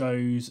attending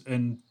shows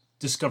and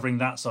discovering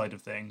that side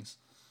of things?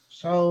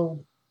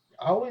 So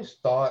I always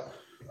thought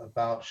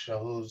about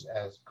shows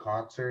as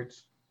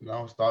concerts. I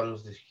always thought it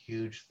was this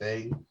huge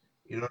thing.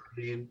 You know what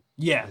I mean?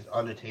 Yeah. This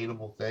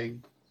unattainable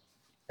thing.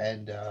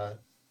 And I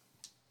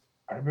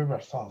remember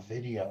I saw a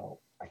video.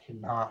 I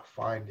cannot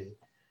find it,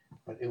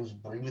 but it was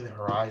Bring Me the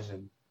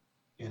Horizon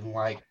in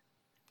like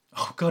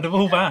Oh God, of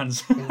all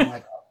bands. in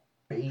like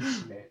a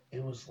basement.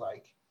 It was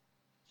like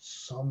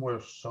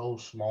somewhere so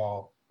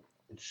small,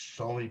 and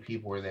so many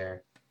people were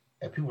there,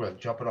 and people were like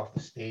jumping off the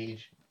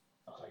stage.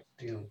 I was like,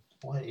 dude,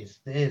 what is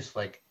this?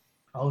 Like,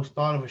 I always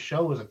thought of a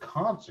show as a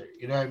concert.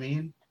 You know what I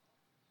mean?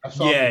 I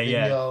saw the Yeah,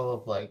 yeah. video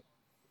of like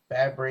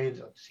Bad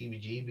Brains, like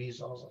CBGB.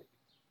 So I was like,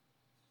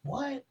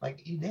 what?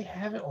 Like, they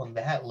have it on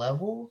that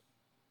level?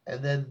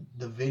 And then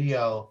the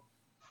video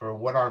for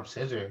One Arm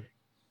Scissor,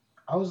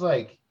 I was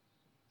like,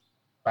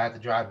 I had to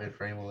drive in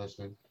for anyone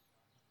listening.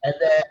 And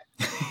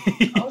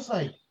then I was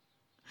like,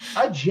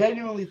 I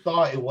genuinely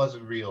thought it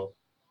wasn't real.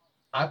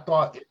 I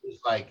thought it was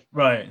like,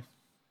 Right.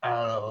 I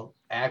don't know,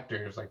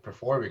 actors like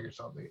performing or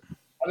something.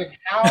 Like,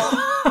 how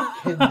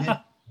can this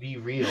be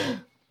real?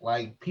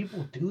 Like,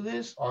 people do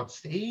this on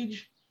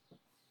stage?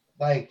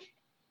 Like,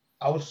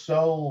 I was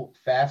so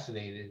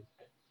fascinated.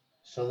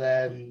 So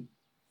then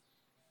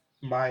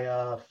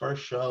my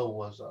first show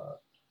was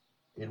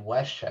in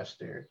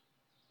Westchester.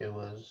 It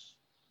was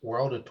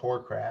World of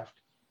Tourcraft.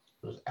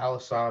 It was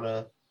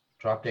Alisana,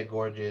 Drop Dead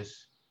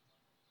Gorgeous,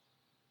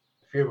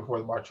 Fear Before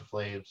the March of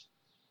Flames,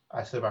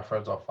 I Set My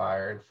Friends on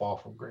Fire, and Fall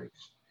from Grace.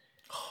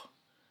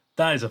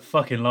 That is a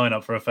fucking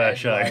lineup for a fair And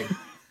show. like,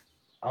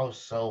 I was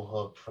so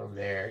hooked from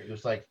there. It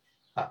was like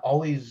I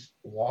always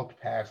walked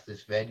past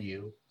this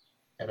venue,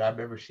 and I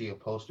remember seeing a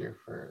poster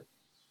for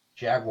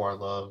Jaguar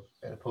Love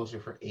and a poster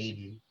for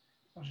Aiden.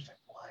 I was just like,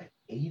 "What?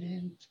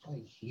 Aiden's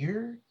playing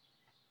here?"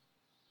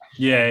 I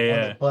Yeah, love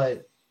yeah. it,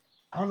 but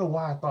I don't know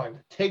why I thought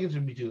the tickets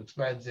would be too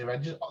expensive. I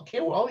just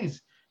came with all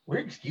these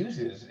weird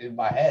excuses in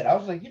my head. I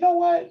was like, you know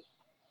what?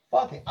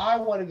 Fuck it. I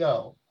want to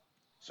go.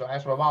 So I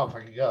asked my mom if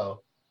I could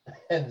go.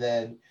 And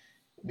then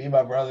me and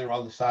my brother were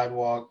on the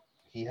sidewalk.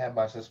 He had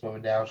my System of a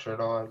Down shirt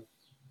on.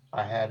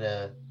 I had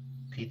a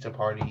Pizza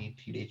Party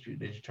Teenage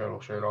Mutant Ninja Turtle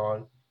shirt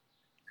on.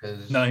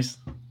 Because Nice.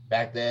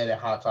 back then at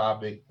Hot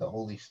Topic, the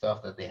only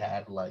stuff that they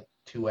had like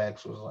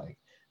 2X was like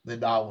the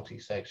novelty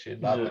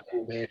section, not the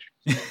cool man.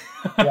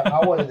 Yeah,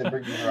 I wanted the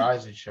Bring Me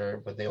Horizon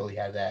shirt, but they only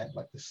had that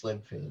like the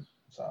slim fit.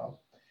 So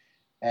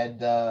and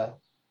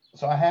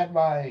so I had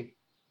my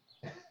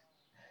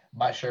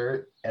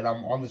shirt and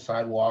I'm on the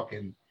sidewalk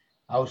and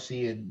I was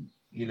seeing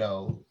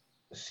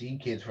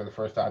kids for the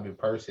first time in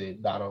person,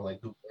 not on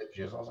like Google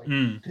Images. I was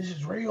like, this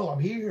is real, I'm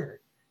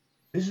here.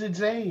 This is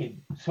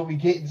insane. So we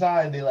get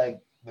inside, they like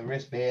the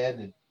wristband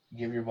and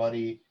give your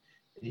money.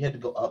 You had to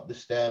go up the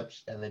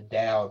steps and then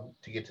down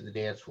to get to the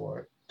dance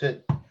floor.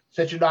 So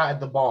you're not at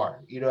the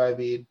bar. You know what I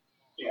mean?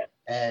 Yeah.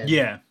 And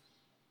Yeah.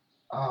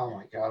 oh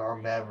my God,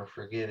 I'll never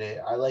forget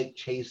it. I like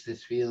chase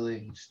this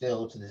feeling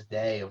still to this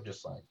day of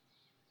just like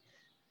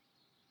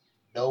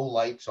no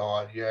lights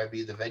on. You know what I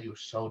mean? The venue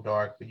was so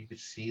dark, but you could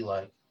see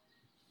like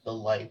the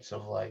lights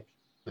of like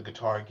the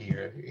guitar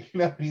gear. You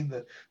know what I mean?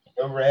 The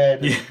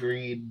red and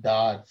green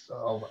dots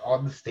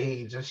on the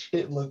stage. That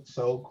shit looked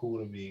so cool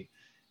to me.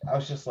 I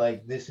was just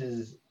like, this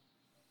is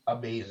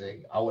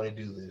amazing. I want to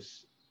do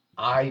this.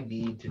 I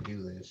need to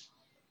do this.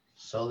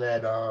 So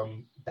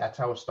that's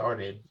how it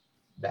started,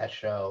 that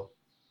show.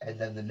 And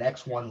then the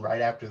next one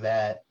right after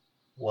that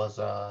was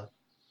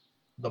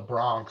the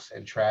Bronx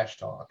and Trash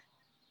Talk.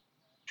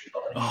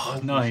 Oh,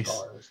 nice.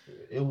 Stars,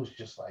 it was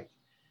just like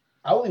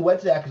I only went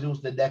to that because it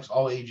was the next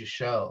all ages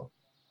show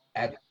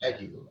at the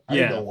venue. I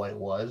didn't know what it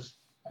was.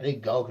 I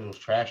didn't go because it was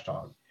Trash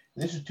Talk.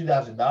 This is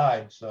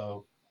 2009,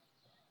 so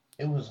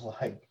it was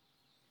like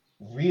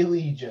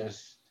really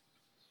just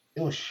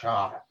it was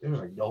shot. There was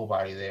like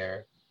nobody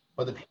there,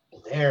 but the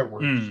people there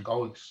were just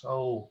going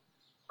so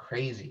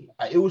crazy.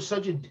 It was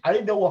such a I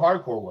didn't know what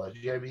hardcore was.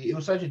 You know what I mean? It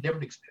was such a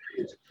different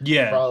experience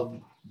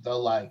from the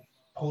like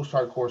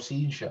post-hardcore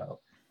scene show,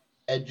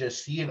 and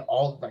just seeing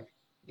all like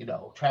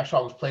Trash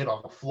Talk was played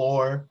on the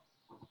floor.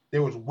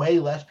 There was way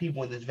less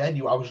people in this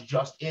venue I was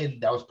just in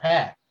that was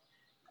packed.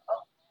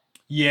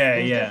 Yeah.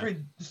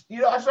 Different,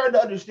 I started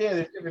to understand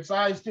there's different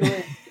sides to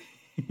it.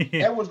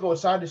 Everyone's going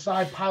side to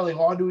side, piling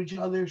onto each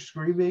other,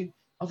 screaming.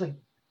 I was like,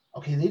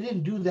 okay, they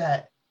didn't do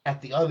that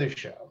at the other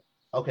show.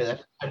 Okay,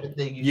 that's the type of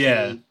thing you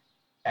see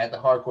at the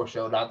hardcore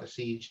show, not the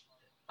Siege.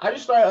 I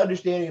just started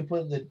understanding and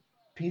putting the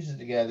pieces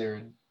together.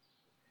 And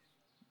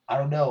I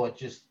don't know, it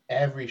just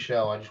every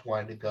show I just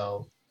wanted to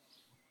go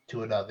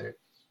to another.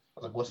 I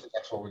was like, what's the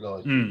next one we're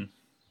going to?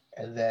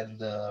 And then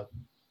I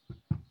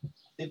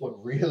think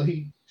what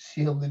really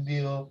sealed the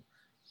deal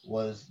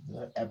was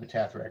the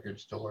Epitaph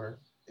Records tour.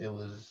 It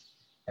was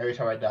Every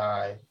Time I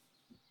Die,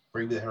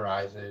 Bring Me the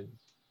Horizon,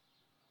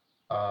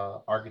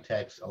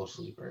 Architects, Oh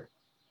Sleeper.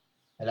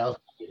 And that was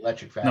the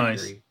Electric Factory.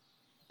 Nice.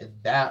 And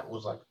that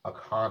was like a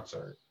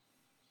concert.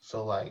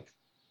 So like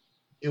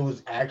it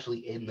was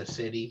actually in the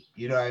city,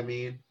 you know what I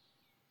mean?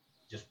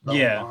 Just the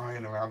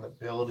line around the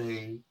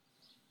building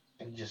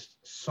and just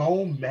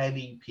so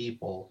many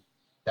people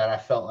that I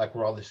felt like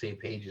were on the same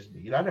page as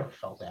me. I never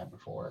felt that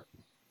before.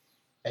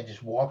 And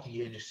just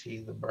walking in, just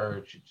seeing the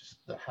merch, and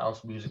just the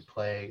house music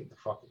playing, the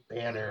fucking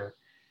banner.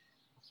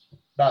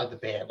 Not the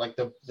band, like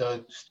the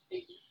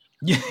stage.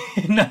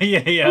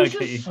 It was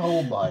just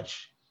so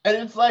much. And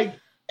it's like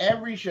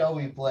every show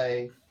we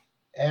play,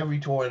 every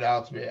tour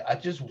announcement, I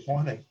just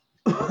want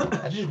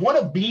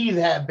to be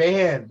that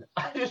band.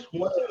 I just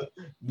want to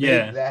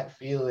make that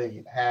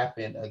feeling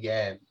happen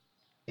again.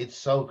 It's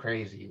so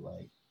crazy.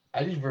 Like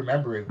I just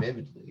remember it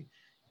vividly.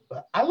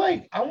 But I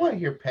want to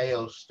hear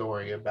Peyo's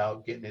story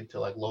about getting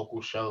into like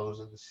local shows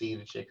and the scene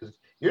and shit, because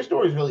your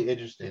story is really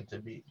interesting to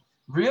me.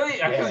 Really?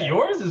 Because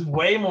yours is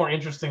way more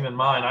interesting than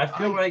mine. I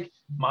feel like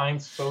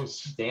mine's so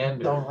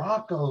standard. The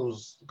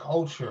Rocco's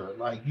culture,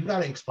 like you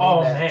gotta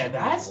explain that. Oh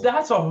man,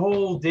 that's a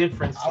whole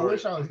different story. I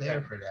wish I was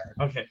there for that.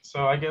 Okay,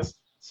 so I guess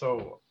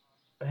we'll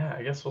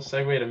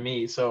segue to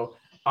me. So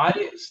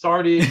I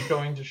started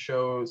going to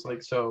shows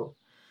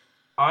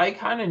I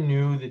kind of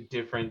knew the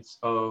difference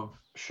of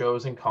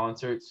shows and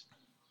concerts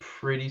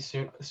pretty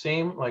soon.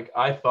 Same, like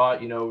I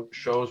thought,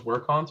 shows were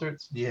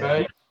concerts.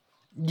 Right?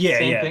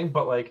 Same thing,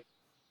 but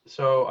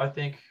so I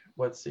think,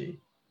 let's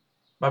see.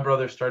 My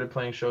brother started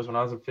playing shows when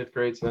I was in 5th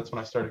grade, so that's when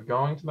I started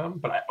going to them.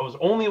 But I was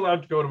only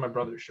allowed to go to my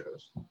brother's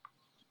shows,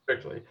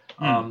 strictly.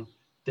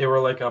 They were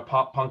like a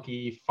pop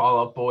punky,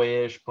 Fall Out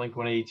Boy-ish,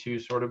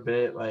 Blink-182 sort of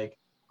bit. Right.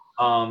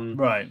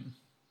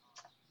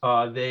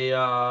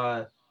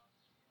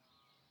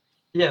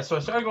 So I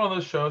started going to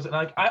those shows, and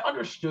I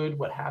understood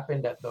what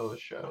happened at those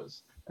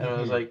shows, and I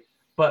was like,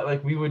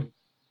 but we would,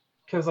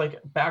 because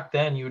back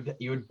then you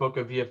would book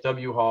a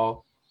VFW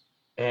hall,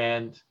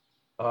 and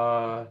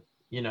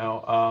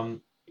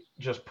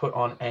just put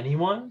on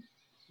anyone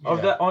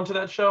of that onto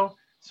that show,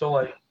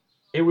 so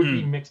it would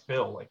be mixed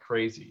bill like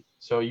crazy.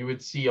 So you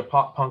would see a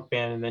pop punk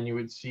band, and then you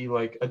would see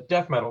like a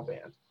death metal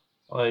band,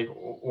 like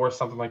or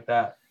something like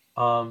that.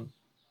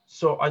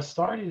 So I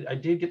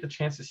did get the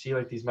chance to see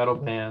like these metal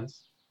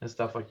bands and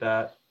stuff like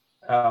that.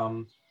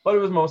 But it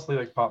was mostly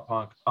like pop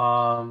punk.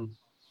 So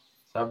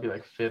that would be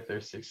like fifth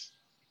or sixth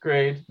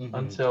grade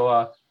until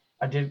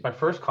I did my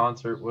first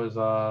concert was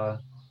I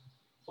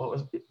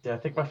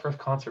think my first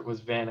concert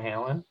was Van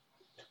Halen.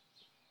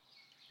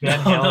 Van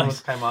Halen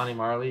was Kaimani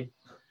Marley.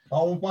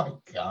 Oh my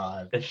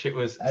god. That shit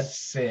was That's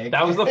sick.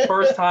 That was the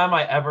first time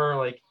I ever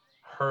like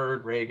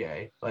heard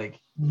reggae. Like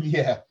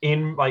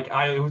in like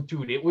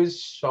it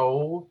was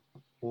so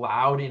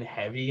loud and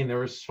heavy and there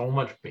was so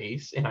much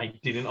bass and I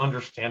didn't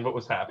understand what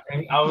was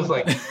happening. I was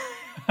like,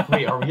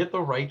 wait, are we at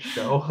the right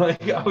show?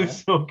 Like I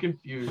was so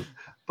confused.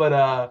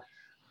 But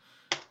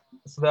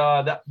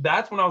so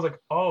that's when I was like,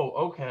 oh,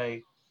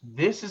 okay,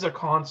 this is a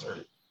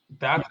concert.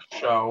 That's a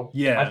show.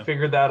 Yeah. I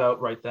figured that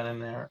out right then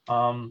and there.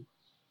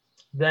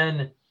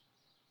 Then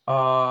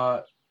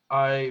I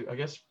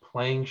guess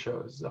playing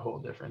shows is a whole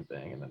different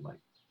thing. And then like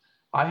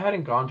I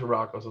hadn't gone to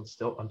Rocco's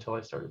until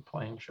I started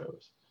playing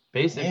shows.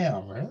 Basically.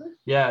 Damn, really?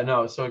 Yeah,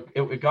 no. So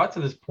it got to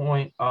this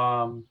point.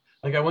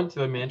 Like I went to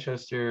the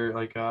Manchester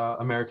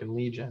American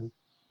Legion.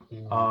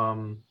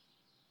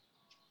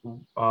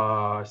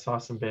 I saw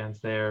some bands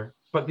there,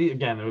 but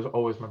again, there was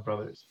always my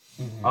brothers.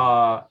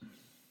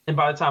 And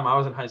by the time I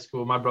was in high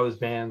school, my brothers'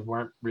 bands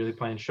weren't really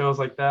playing shows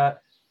like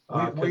that.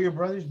 Were your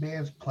brothers'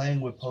 bands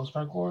playing with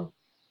post-hardcore?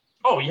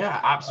 Oh yeah,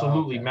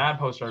 absolutely. Okay. Mad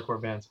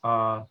post-hardcore bands.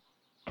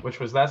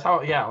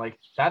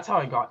 That's how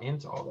I got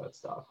into all that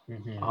stuff.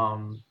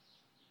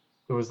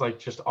 It was like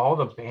just all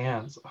the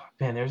bands. Oh,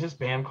 man, there's this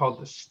band called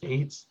The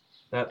States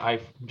that I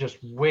just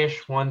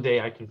wish one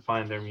day I can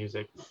find their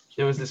music.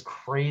 There was this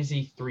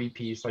crazy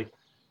 3-piece, like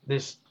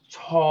this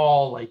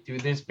tall, like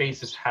dude, this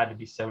bassist had to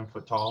be 7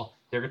 foot tall.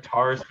 Their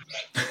guitars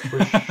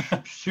were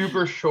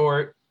super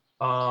short.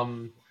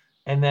 And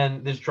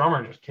then this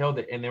drummer just killed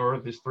it. And they were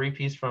this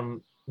 3-piece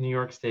from New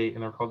York State,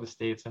 and they're called The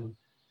States, and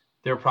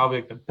they're probably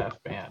like the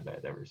best band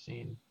I'd ever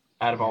seen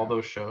out of all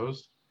those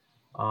shows.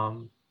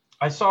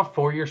 I saw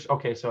 4 years.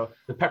 Okay, so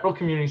the Pepperell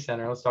Community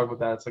Center. Let's talk about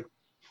that. It's like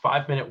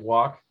 5-minute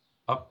walk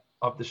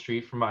up the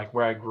street from like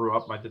where I grew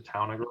up, the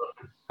town I grew up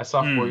in. I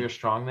saw 4 Year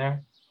Strong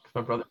there because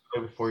my brother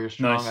played with 4 Year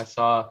Strong. Nice. I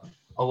saw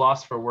A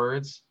Loss for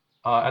Words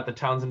at the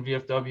Townsend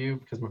VFW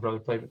because my brother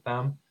played with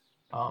them.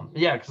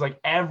 Because like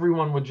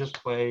everyone would just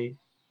play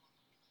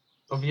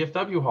a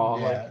VFW hall.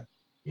 Like,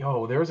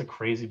 yo, there was a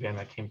crazy band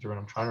that came through, and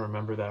I'm trying to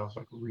remember that. I was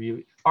like,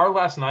 really. Our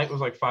Last Night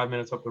was like 5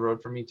 minutes up the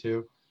road for me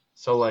too.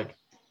 So like,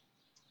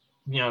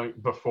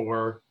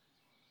 before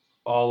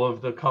all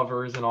of the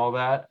covers and all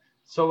that.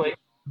 So like,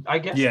 I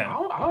guess I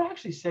would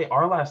actually say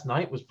Our Last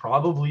Night was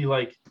probably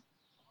like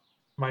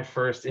my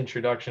first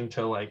introduction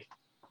to like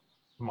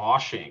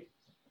moshing.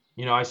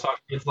 I saw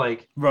kids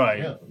like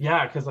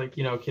because like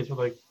kids would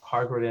like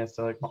hardcore dance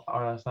to like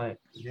Our Last Night.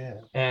 Yeah.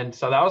 And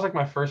so that was like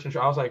my first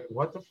intro. I was like,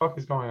 what the fuck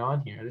is going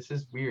on here? This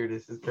is weird.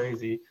 This is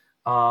crazy.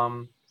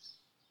 Pile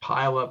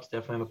Up's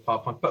definitely the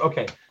pop punk. But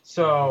okay,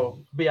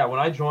 so when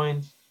I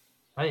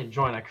didn't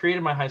join. I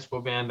created my high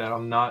school band that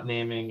I'm not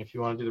naming. If you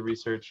want to do the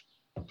research,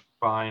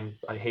 fine.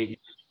 I hate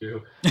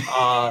you too.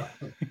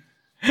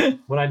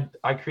 When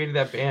I created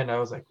that band, I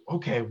was like,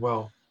 okay,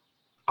 well,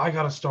 I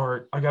gotta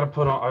start. I gotta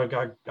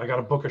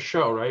book a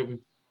show, right? We've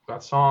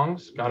got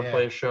songs. Gotta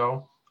play a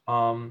show.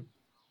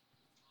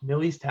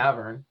 Millie's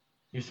Tavern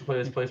used to play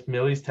this place.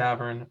 Millie's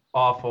Tavern,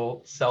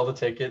 awful. Sell the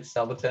 10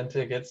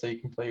 tickets so you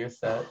can play your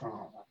set.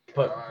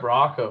 But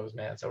Rocco's,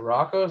 man. So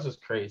Rocco's was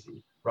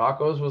crazy.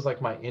 Rocco's was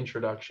like my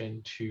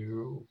introduction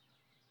to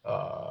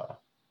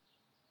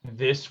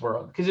this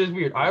world because it was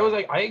weird.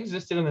 I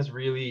existed in this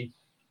really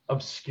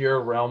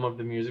obscure realm of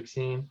the music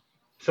scene.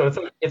 So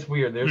it's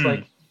weird. There's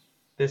like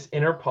this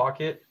inner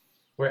pocket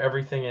where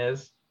everything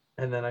is,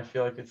 and then I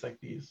feel like it's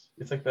like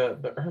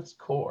the Earth's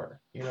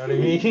core. You know what I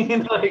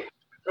mean? Like,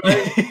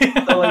 right?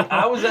 So like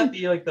I was at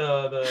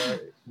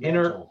the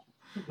inner.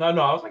 No,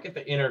 I was like at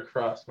the inner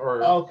crust, or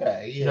not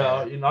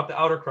the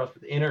outer crust,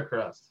 but the inner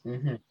crust.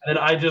 And then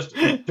I just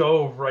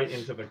dove right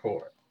into the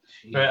core.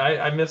 Jeez. Right,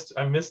 I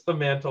missed the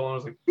mantle, and I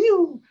was like,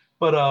 pew!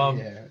 But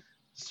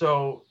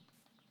so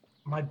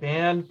my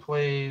band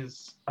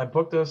plays. I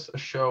booked us a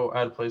show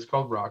at a place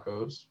called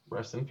Rocco's.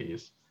 Rest in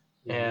peace.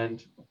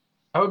 And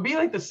I would be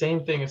like the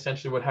same thing.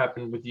 Essentially, what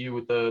happened with you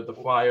with the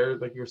flyer,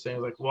 like you were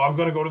saying, like, well, I'm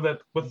gonna go to that.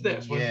 What's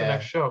this? What's the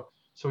next show?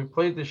 So we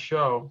played this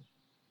show,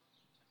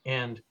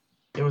 and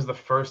it was the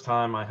first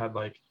time I had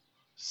like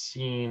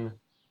seen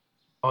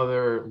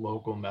other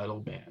local metal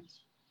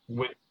bands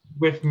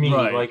with me,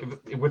 like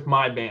with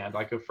my band.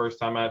 Like the first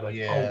time I had like,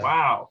 oh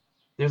wow,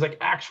 there's like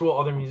actual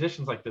other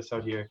musicians like this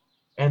out here.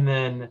 And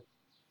then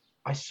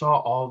I saw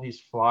all these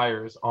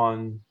flyers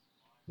on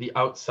the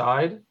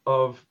outside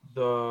of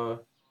the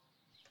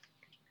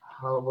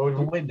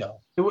window.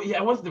 It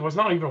was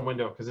not even a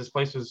window because this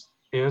place was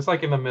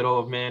like in the middle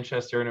of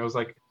Manchester, and it was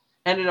like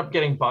ended up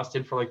getting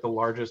busted for like the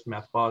largest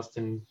meth bust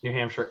in New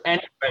Hampshire.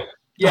 Anyway,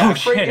 Yeah, Oh,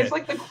 shit. it's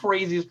like the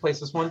craziest place.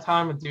 This one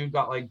time, a dude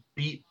got like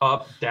beat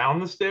up down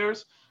the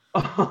stairs.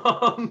 It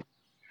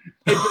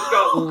just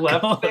got Oh,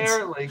 left God.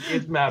 there. Like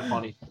it's mad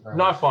funny.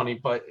 Not funny,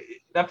 but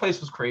that place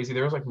was crazy.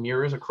 There was like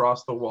mirrors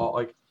across the wall,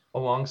 like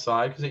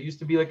alongside, because it used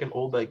to be like an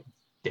old like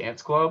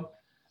dance club.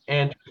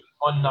 And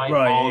one night,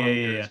 Right, all the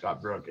yeah, mirrors yeah.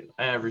 got broken,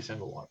 every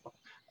single one of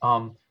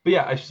them. But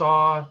yeah, I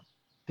saw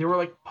they were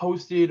like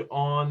posted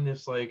on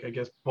this like I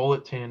guess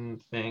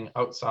bulletin thing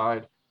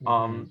outside.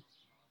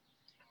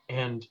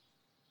 And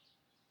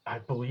I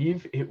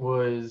believe it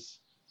was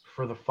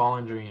for the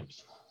Fallen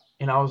Dreams.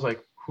 And I was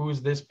like,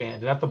 who's this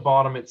band? And at the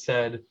bottom it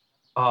said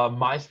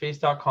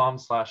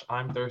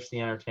myspace.com/I'm Thirsty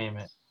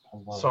Entertainment.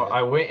 So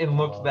I went and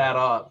looked that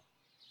up,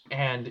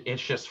 and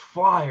it's just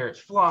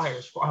flyers. I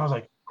was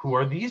like, who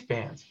are these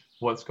bands?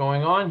 What's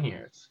going on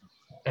here?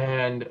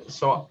 And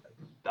so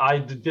I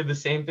did the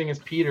same thing as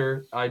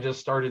Peter. I just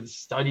started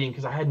studying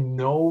because I had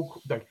no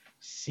like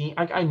scene.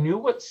 I knew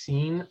what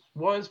scene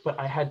was, but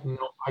I had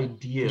no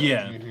idea.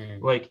 Yeah.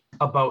 Like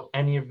about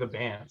any of the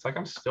bands. Like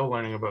I'm still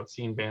learning about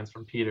scene bands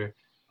from Peter.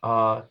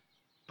 But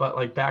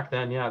like back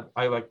then, yeah,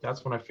 I like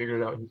that's when I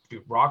figured it out.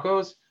 Dude,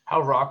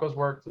 how Rocco's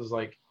worked is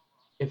like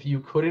if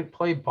you couldn't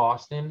play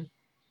Boston,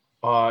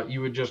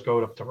 you would just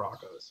go up to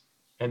Rocco's.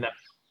 And that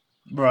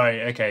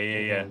Right.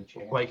 Okay. Yeah.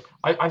 like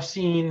I've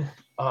seen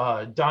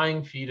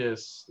Dying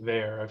Fetus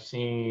there. I've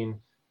seen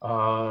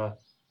A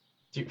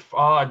Day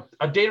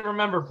to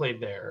Remember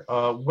played there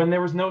when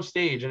there was no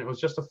stage and it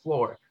was just a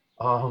floor.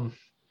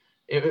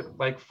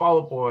 Like Fall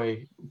Out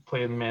Boy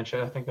played in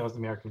Manchester. I think that was the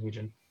American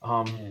Legion.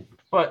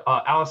 But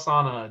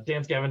Alisana,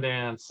 Dance Gavin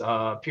Dance,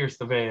 Pierce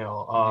the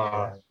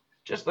Veil,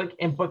 just like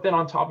but then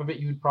on top of it,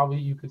 you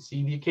could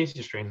see the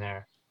Acacia Strain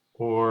there,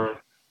 or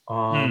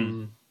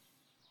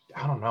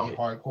I don't know.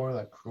 Hardcore,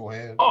 like Cruel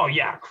Hand. Oh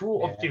yeah,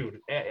 Cruel,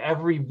 dude.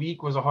 Every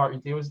week was a hard.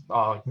 It was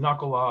like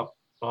Knuckle Up.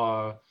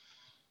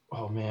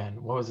 Oh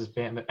man, what was this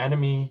band? The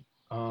Enemy.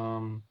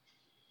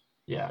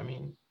 Yeah, I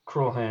mean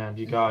Cruel Hand.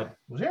 You got.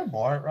 Was there a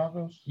bar at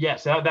Rocco's?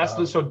 Yes, that's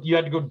so you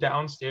had to go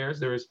downstairs.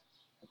 There's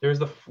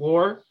the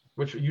floor,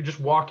 which you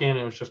just walk in.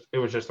 And it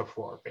was just a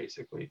floor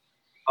basically.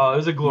 It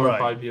was a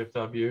glorified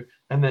VFW,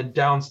 and then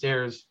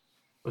downstairs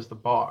was the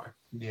bar.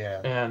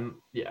 Yeah. And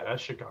yeah, that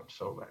shit got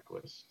so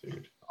reckless,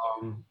 dude.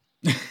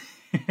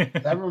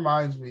 That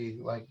reminds me,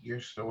 like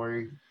your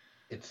story.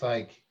 It's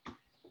like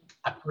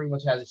I pretty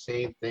much had the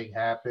same thing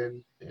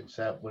happen,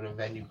 except with a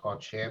venue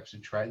called Champs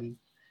in Trenton,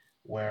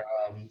 where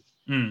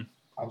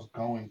I was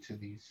going to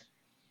these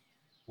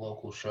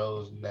local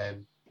shows, and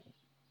then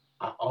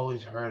I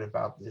always heard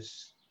about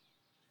this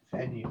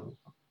venue.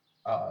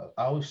 I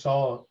always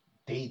saw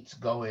dates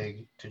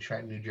going to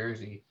Trenton, New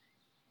Jersey,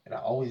 and I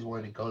always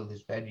wanted to go to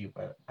this venue,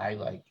 but I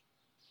like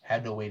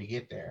had no way to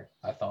get there.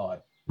 I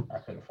thought I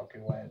could have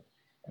fucking went.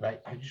 And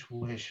I just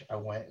wish I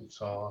went and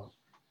saw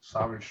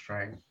Sovereign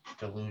Strength,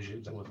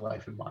 Delusions, and With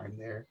Life in Mind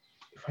there.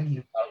 If I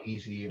knew how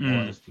easy it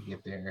was to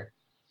get there,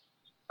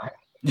 that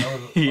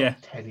was like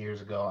 10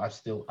 years ago.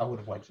 I would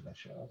have went to that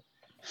show.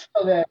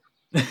 So then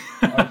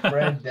our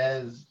friend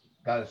Des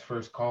got his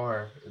first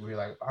car, and we were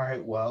like, all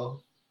right,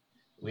 well,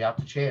 we out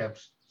to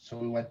Champs. So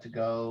we went to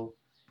go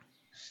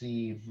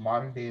see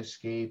Modern Day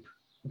Escape.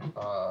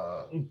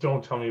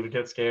 Don't tell me to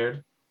get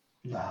scared.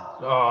 Nah.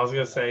 Oh, I was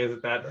gonna say, is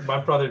it that my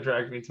brother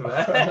dragged me to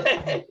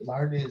that?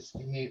 Modern Day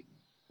Escape,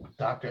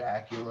 Dr.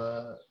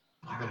 Acula,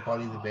 the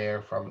Bunny the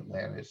Bear from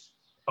Atlantis.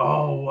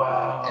 Oh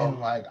wow! And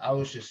like I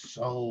was just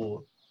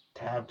so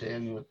tapped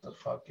in with the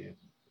fucking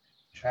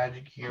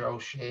tragic hero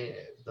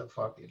shit, the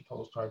fucking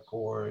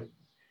post-hardcore,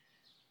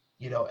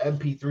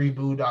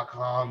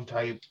 mp3boo.com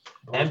type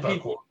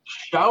MP4.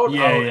 Shout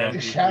out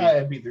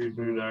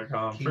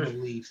MP3boo.com. King of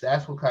Leaks.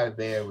 That's what kind of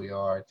band we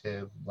are,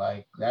 Tim.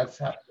 Like that's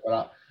how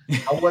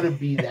I want to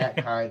be that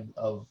kind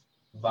of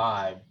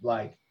vibe.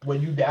 Like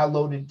when you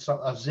downloaded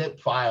a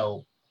zip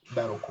file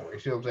metalcore, you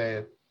see what I'm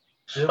saying?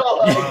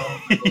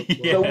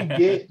 So we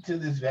get to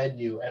this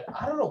venue, and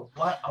I don't know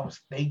what I was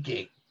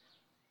thinking.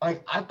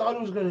 Like I thought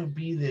it was gonna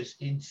be this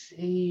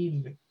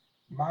insane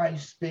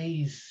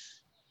MySpace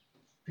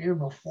Fear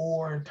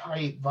Before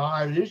type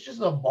vibe. It's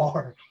just a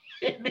bar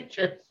in New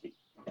Jersey,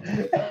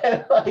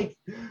 and like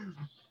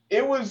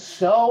it was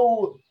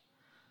so.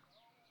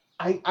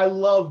 I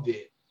loved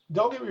it.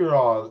 Don't get me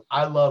wrong.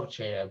 I love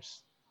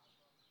Champs.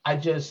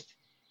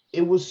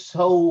 It was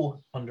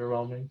so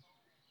underwhelming,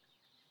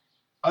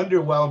 and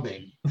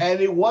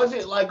it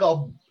wasn't like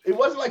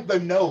the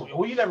Note.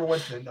 Well, you never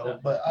went to the Note,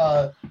 but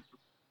I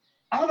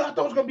don't know. I thought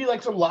it was gonna be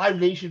like some Live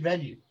Nation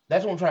venue.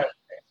 That's what I'm trying to say.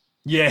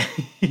 Yeah.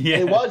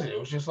 It wasn't. It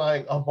was just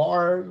like a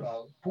bar,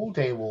 a pool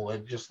table,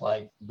 and just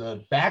like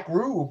the back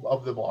room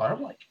of the bar.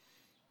 I'm like,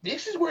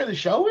 this is where the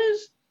show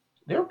is?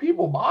 There are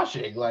people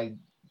moshing, like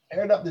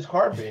tearing up this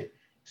carpet.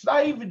 It's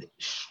not even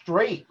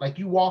straight. Like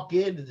you walk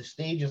into the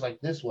stage is like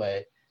this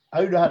way.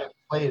 I don't know how to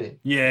explain it.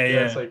 Yeah.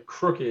 It's like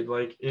crooked.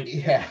 Like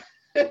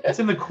it's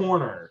in the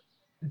corner.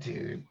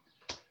 Dude,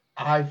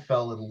 I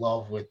fell in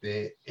love with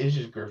it. It's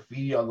just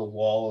graffiti on the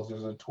walls.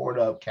 There's a torn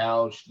up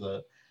couch.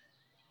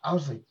 I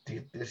was like,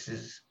 dude, this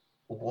is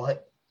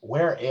what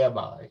where am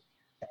I?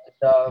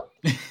 And,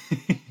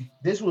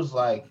 this was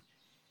right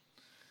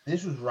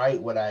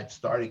when I had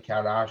started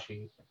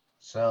Kanashi.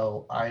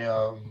 So I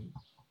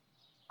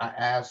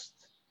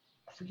asked,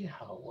 I forget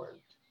how it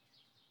worked.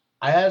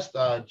 I asked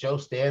Joe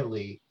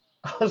Stanley.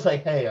 I was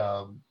like, hey,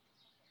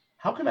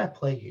 how can I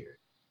play here?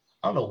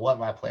 I don't know what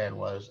my plan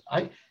was.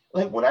 I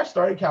like when I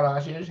started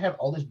Kalashi, I just had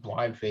all this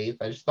blind faith.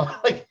 I just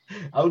thought like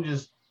I would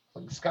just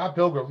like Scott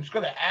Pilgrim, I'm just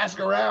gonna ask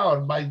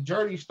around. My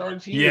journey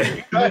starts here. Yeah.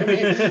 You know what I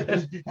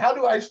mean? How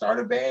do I start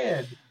a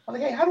band? I'm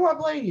like, hey, how do I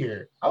play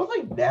here? I would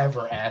like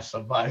never ask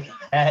somebody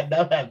that.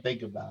 Now that I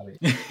think about it.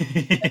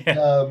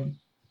 And,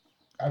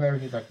 Yeah. I remember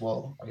he's like,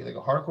 well, are you like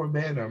a hardcore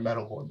band or a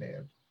metalcore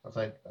band? I was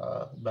like,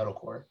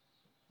 metalcore. I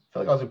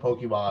feel like I was in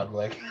Pokemon,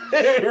 like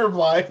you're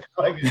blind,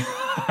 like you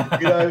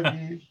know what I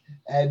mean?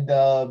 And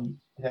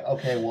like,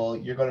 okay, well,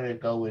 you're gonna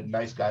go with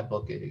Nice Guy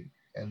Booking,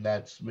 and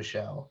that's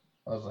Michelle.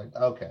 I was like,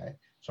 okay.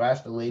 So I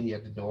asked the lady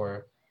at the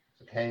door,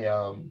 like, hey,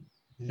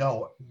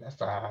 no, that's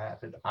not how it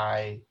happened.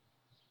 I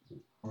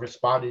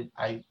messaged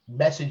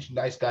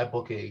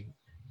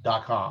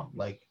niceguybooking.com,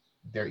 like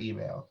their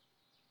email.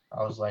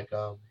 I was like,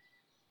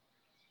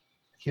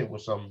 kid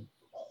with some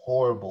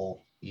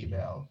horrible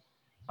email.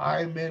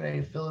 I'm in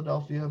a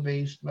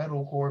Philadelphia-based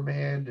metalcore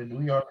band, and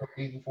we are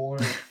looking for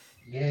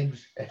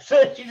gigs.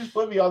 So she just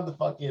put me on the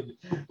fucking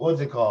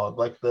what's it called,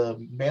 like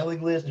the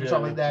mailing list or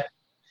something like that.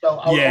 So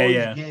I would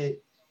always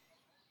get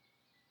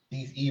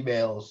these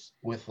emails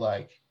with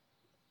like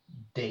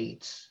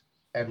dates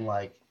and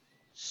like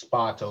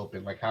spots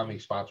open, like how many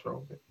spots were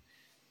open.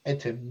 And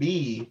to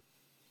me,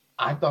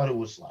 I thought it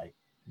was like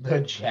the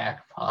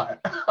jackpot.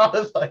 I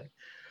was like,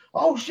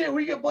 oh shit,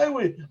 we can play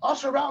with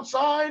Us From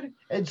Outside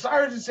and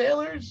Sirens and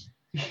Sailors.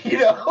 You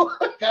know,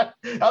 that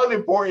was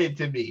important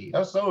to me. That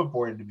was so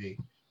important to me.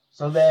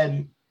 So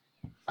then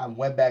I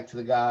went back to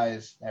the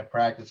guys at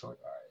practice, like,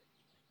 all right,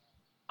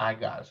 I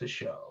got us a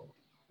show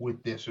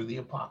with This or the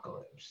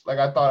Apocalypse. Like,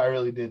 I thought I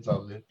really did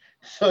something.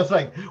 So it's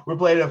like, we're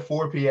playing at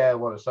 4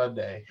 p.m. on a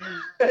Sunday.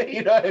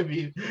 You know what I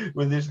mean?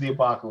 With This or the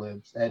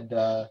Apocalypse. And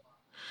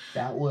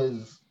that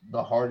was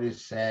the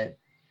hardest set.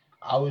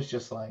 I was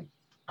just like,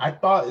 I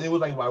thought it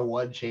was like my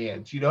one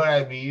chance. You know what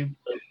I mean?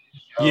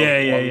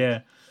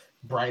 Yeah.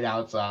 Bright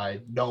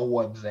outside, no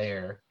one's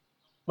there,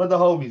 but the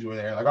homies were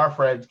there. Like our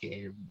friends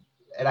came,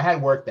 and I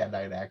had work that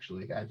night.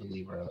 Actually, I had to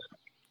leave early.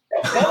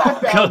 Then I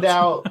found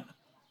out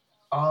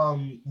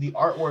the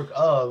artwork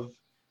of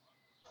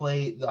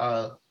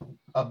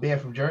a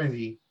band from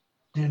Jersey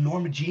did a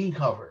Norma Jean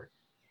cover.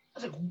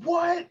 I was like,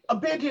 what? A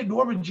band did a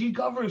Norma Jean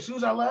cover as soon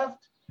as I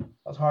left? I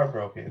was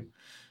heartbroken.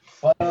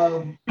 But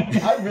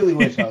I really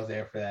wish I was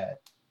there for that.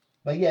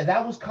 But yeah,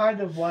 that was kind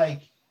of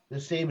like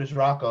the same as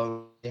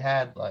Rocco. They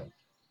had like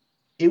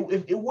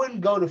it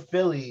wouldn't go to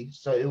Philly,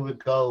 so it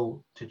would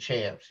go to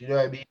Champs. You know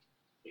what I mean?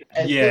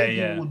 And Philly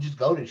people would just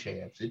go to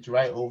Champs. It's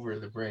right over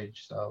the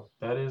bridge. So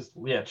that is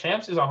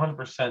Champs is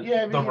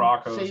 100% the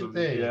Roccos. Same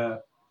thing. Yeah,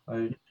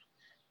 like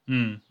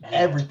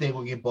everything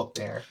will get booked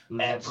there.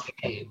 Like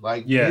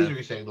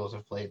Misery Signals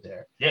have played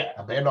there. Yeah,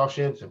 Abandoned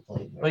Ships have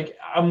played there. Like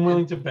I'm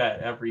willing to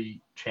bet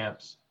every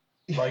Champs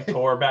like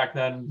tour back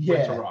then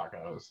went to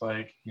Roccos.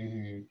 Like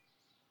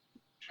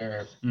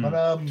sure.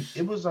 But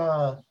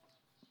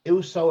it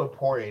was so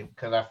important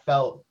because I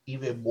felt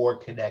even more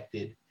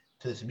connected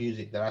to this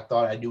music that I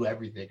thought I knew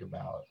everything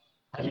about.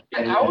 I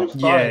always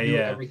thought I knew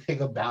everything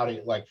about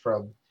it, like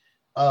from,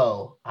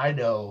 I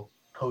know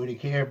Cody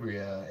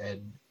Cambria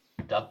and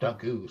Duck Duck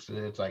Goose. And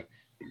it's like,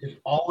 there's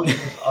always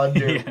this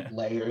under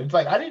layer. It's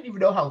like, I didn't even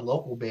know how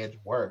local bands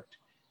worked.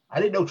 I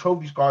didn't know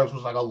Trophy Scars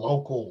was like a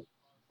local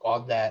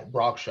on that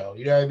Brock show.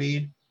 You know what I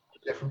mean?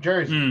 They're from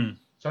Jersey.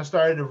 So I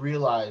started to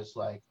realize,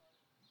 like,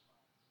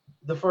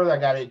 the further I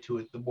got into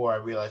it, the more I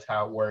realized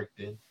how it worked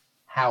and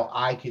how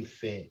I could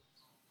fit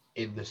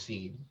in the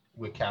scene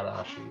with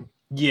Kanashi.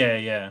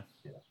 Yeah.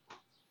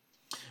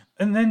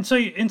 And then, so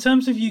in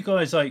terms of you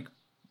guys, like,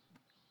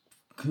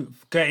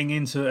 getting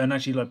into and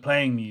actually, like,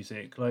 playing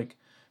music, like,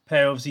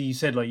 Pear, obviously you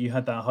said, like, you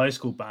had that high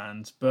school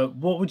band, but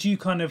what would you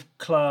kind of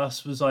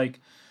class was,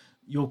 like,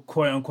 your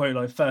quote-unquote,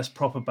 like, first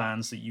proper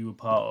bands that you were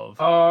part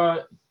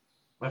of?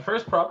 My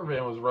first proper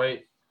band was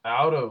right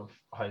out of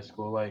high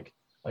school, like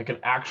an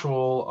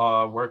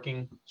actual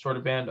working sort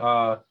of band.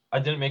 I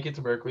didn't make it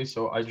to Berkeley,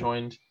 so I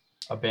joined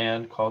a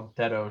band called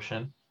Dead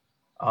Ocean.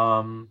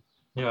 I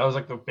was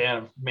like the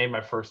band I made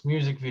my first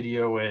music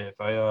video with.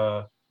 We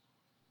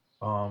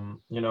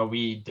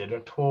did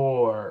a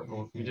tour.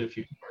 We did a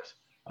few tours.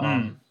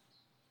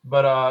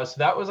 But so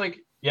that was like,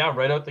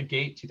 right out the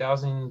gate,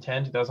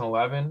 2010,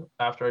 2011,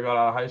 after I got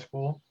out of high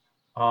school.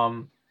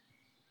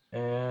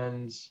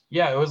 And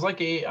it was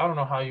like I don't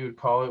know how you would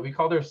call it. We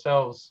called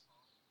ourselves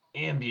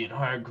ambient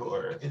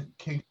hardcore. It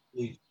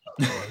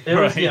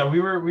was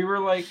we were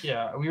like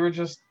we were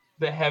just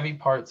the heavy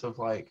parts of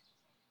like,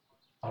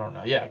 I don't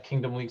know,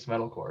 Kingdom Leaks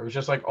metalcore. It was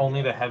just like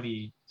only the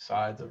heavy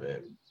sides of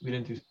it. We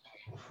didn't do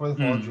For the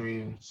Fall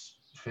Dreams,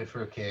 Fit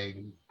for a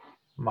King,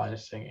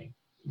 minus singing,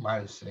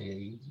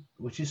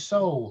 which is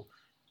so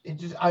it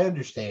just I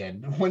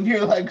understand when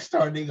you're like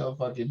starting a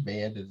fucking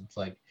band and it's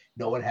like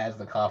no one has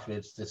the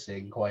confidence to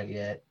sing quite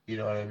yet. You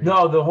know what I mean?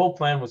 No, the whole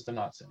plan was to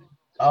not sing.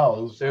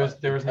 Oh,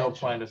 There was no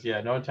plan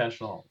to no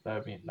intentional. I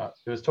mean, not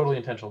it was totally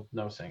intentional.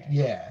 No singing.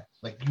 Yeah,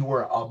 like you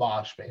were a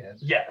mosh band.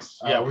 Yes.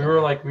 Yeah,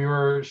 Okay. we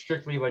were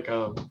strictly like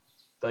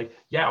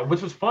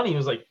which was funny. It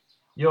was like,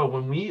 yo,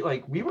 when we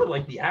were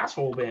like the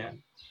asshole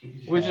band.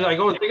 Which is I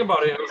go and think about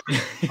it.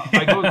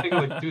 I go and think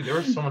like, dude, there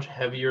were so much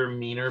heavier,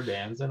 meaner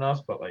bands than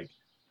us, but like,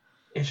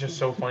 it's just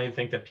so funny to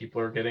think that people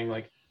are getting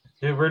like,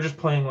 dude, we're just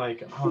playing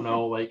like I don't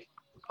know, like,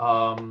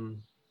 oh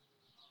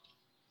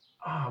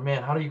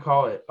man, how do you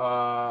call it?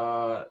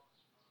 I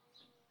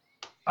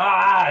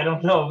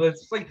don't know.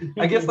 It's like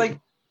I guess like,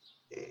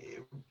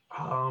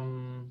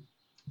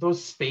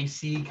 those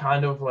spacey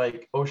kind of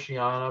like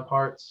Oceana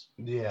parts.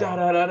 Yeah. Da,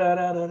 da, da, da,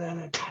 da, da, da,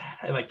 da,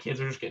 and like kids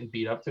are just getting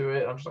beat up to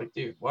it. I'm just like,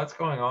 dude, what's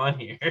going on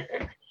here?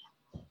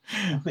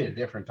 Definitely a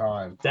different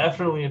time.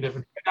 Definitely a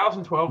different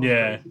 2012.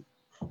 Yeah.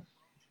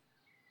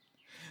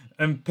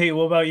 And Pete,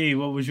 what about you?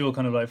 What was your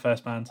kind of like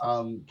first band?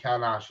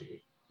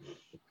 Kanashi.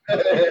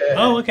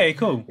 Oh, okay,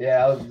 cool.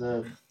 Yeah, that was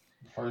the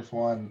first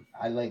one.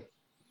 I like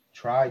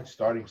tried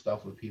starting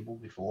stuff with people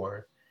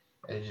before,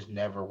 and it just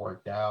never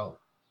worked out.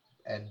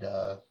 And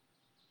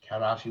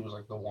Kanashi was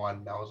like the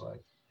one that was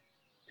like,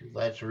 dude,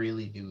 let's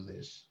really do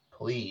this,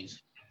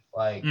 please.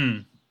 Like,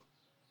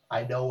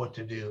 I know what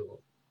to do.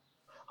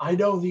 I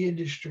know the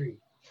industry.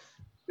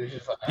 It's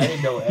just like I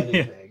didn't know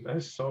anything.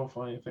 That's so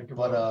funny to think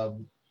about. But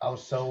I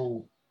was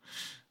so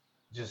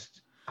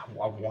just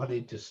I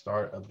wanted to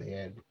start a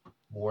band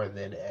more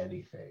than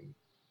anything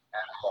at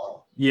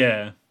all.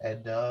 Yeah.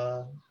 And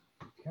yeah,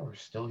 we're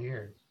still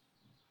here.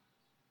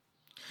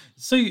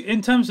 So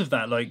in terms of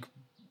that, like,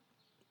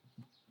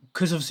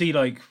 because obviously,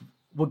 like,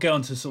 we'll get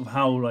onto sort of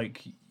how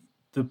like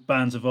the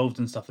band's evolved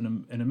and stuff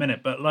in a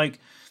minute, but like,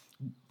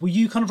 were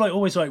you kind of like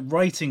always like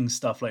writing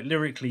stuff like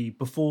lyrically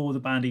before the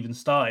band even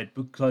started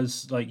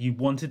because like you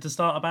wanted to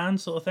start a band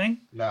sort of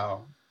thing?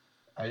 No,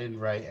 I didn't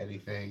write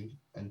anything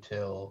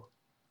until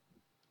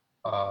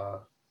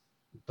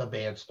the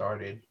band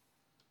started.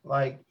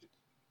 Like,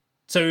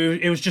 so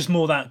it was just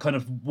more that kind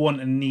of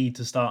want and need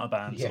to start a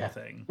band sort of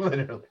thing.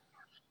 Literally.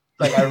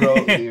 Like I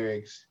wrote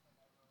lyrics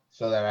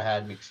so that I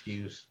had an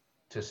excuse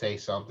to say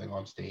something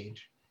on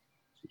stage.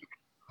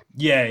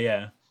 Yeah.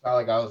 It's not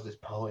like I was this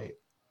poet.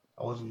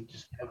 I wasn't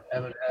just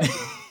Eminem,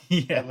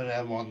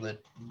 Eminem on the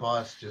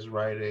bus just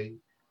writing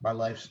my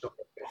life story.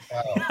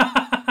 No.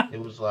 It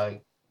was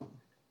like,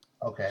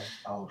 okay,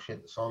 oh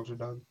shit, the songs are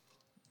done.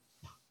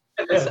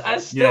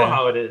 That's still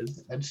how it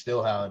is. That's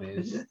still how it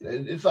is.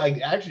 It's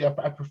like actually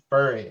I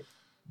prefer it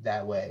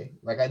that way.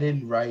 Like I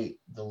didn't write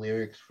the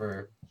lyrics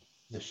for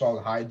the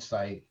song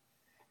Hindsight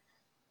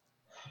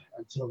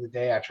until the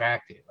day I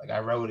tracked it. Like I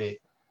wrote it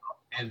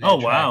and then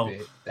tracked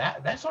it.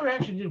 That song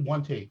actually did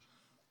one take.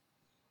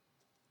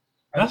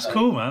 That's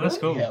cool, man. That's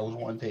cool. Yeah, it was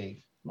one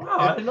take. Wow,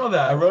 I didn't know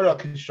that. I wrote on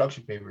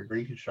construction paper,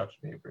 green construction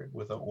paper,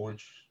 with an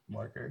orange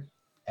marker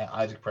at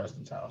Isaac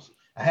Preston's house.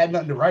 I had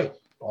nothing to write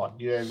on,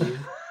 you know what I mean?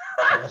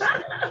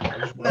 I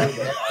just wrote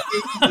that.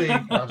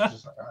 I was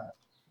just like,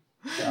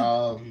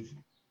 all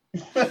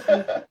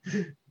right.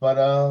 But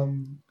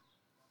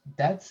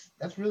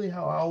that's really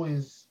how I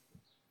always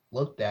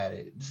looked at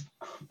it. It's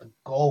the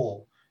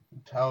goal.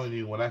 I'm telling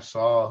you, when I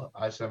saw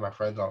I Set My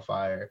Friends on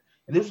Fire,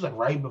 and this was like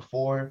right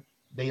before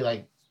they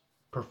like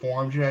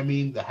performed, you know what I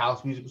mean? The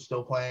house music was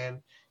still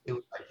playing. It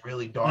was like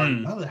really dark.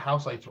 None of the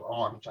house lights were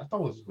on, which I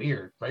thought was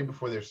weird, right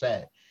before their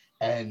set.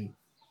 And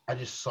I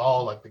just saw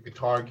like the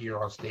guitar gear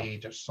on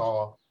stage. I just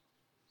fell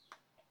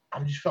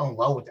in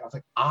love with it. I was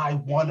like, I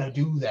want to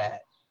do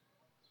that.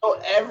 So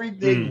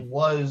everything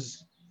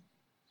was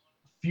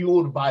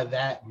fueled by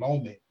that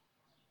moment.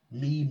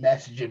 Me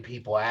messaging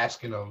people,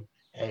 asking them,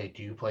 hey,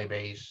 do you play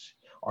bass?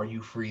 Are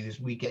you free this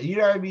weekend? You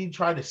know what I mean?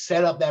 Trying to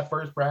set up that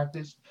first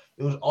practice.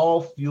 It was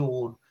all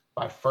fueled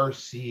by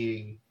first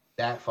seeing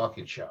that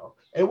fucking show.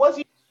 It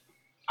wasn't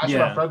I Set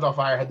My Friends on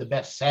Fire had the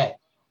best set.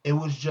 It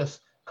was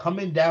just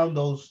coming down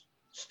those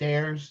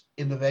stairs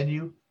in the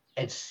venue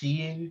and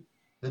seeing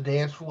the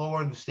dance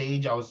floor and the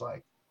stage. I was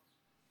like,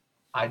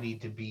 I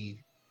need to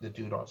be the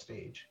dude on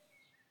stage.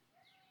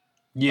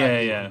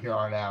 Yeah. From here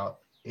on out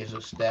is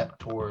a step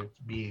towards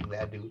being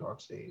that dude on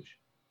stage.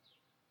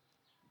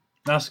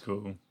 That's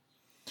cool.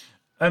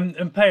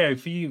 And Peo,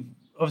 for you,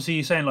 obviously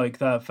you're saying like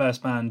that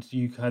first band,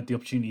 you had the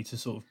opportunity to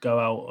sort of go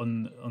out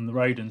on the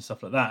road and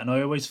stuff like that. And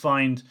I always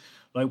find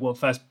like what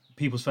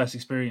people's first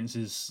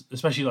experiences,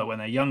 especially like when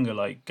they're younger,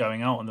 like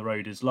going out on the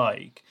road is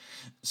like.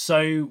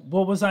 So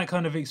what was that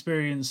kind of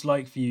experience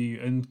like for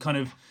you? And kind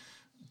of,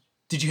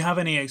 did you have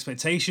any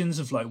expectations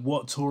of like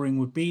what touring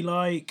would be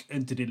like?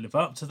 And did it live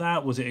up to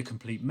that? Was it a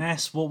complete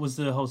mess? What was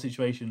the whole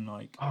situation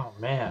like? Oh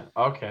man.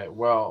 Okay.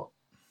 Well,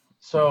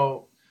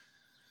 so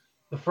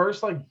the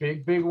first like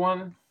big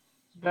one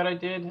that I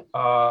did,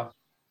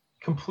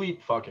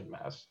 complete fucking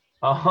mess.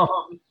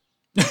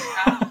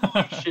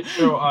 Shit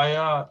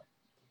show.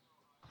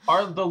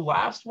 The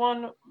last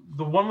one,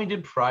 the one we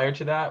did prior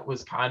to that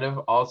was kind of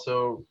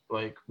also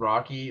like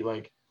rocky.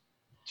 Like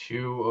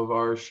 2 of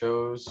our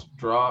shows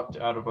dropped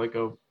out of like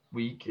a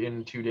week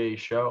and 2 day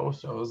show,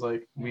 so it was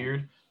like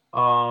weird.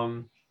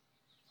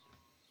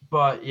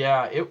 But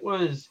yeah, it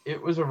was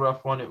a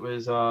rough one. It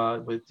was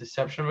with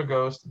Deception of a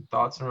Ghost and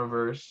Thoughts in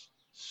Reverse,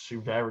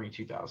 very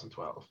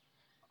 2012.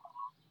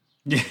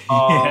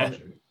 Yeah.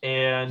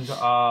 And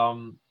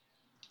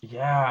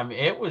yeah, I mean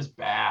it was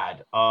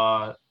bad.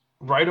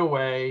 Right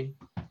away,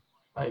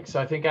 like,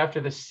 so I think after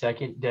the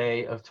second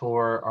day of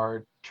tour,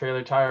 our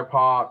trailer tire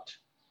popped.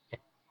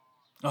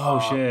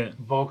 Oh shit.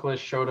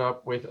 Vocalist showed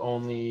up with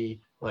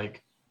only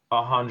like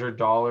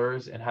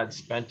 $100 and had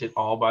spent it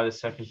all by the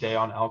second day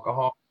on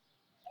alcohol.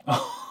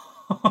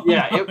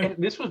 Yeah, and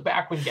this was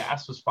back when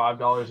gas was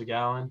 $5 a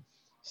gallon.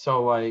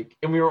 So like,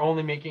 and we were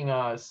only making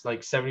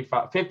like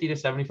 50 to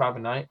 75 a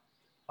night.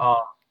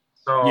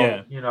 So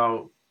Yeah.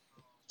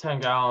 10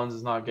 gallons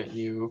is not getting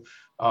you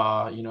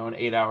an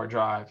 8-hour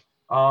drive.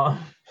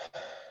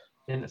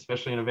 And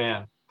especially in a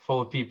van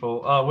full of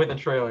people with a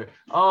trailer.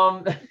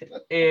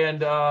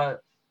 And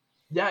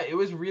yeah, it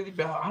was really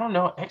bad. I don't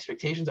know,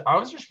 expectations. I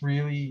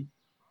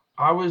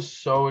was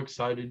so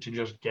excited to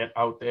just get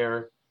out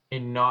there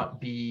and not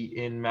be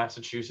in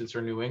Massachusetts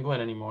or New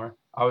England anymore.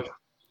 I was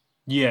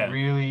Yeah.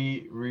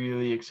 really,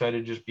 really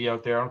excited to just be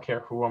out there. I don't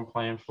care who I'm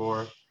playing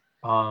for.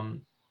 I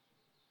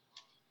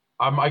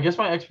guess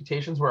my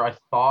expectations were, I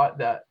thought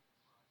that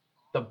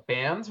the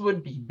bands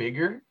would be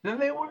bigger than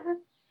they were.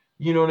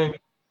 You know what I mean?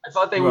 I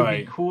thought they would be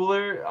Right.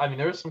 cooler. I mean,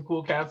 there were some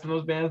cool cats in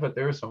those bands, but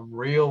there were some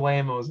real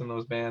lamos in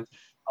those bands.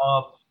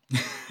 I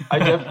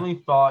definitely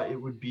thought it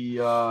would be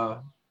yeah,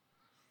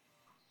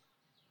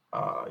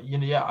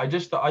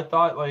 I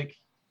thought like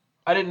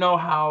I didn't know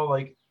how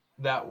like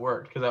that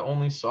worked because I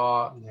only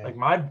saw like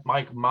my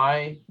my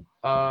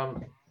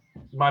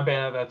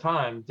band at that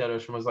time, Dead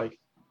Ocean, was like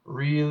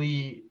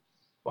really,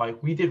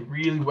 like, we did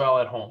really well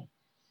at home.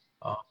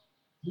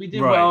 We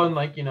did well Right. in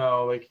like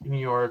like New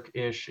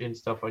York-ish and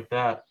stuff like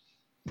that.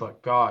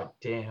 But god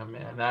damn,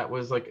 man, that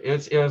was like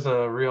it was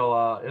a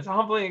real it's a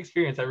humbling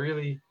experience.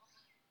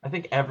 I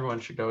think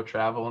everyone should go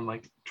travel and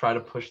like try to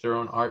push their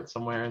own art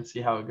somewhere and see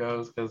how it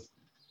goes, because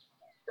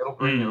it'll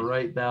bring you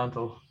right down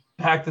to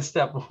back to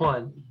step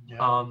one.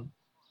 Yeah.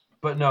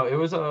 But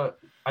no,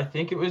 I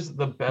think it was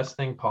the best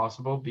thing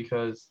possible,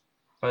 because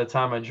by the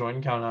time I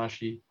joined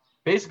Kaunashi,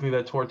 basically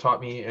that tour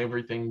taught me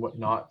everything what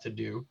not to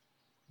do.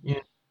 You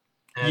know,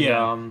 and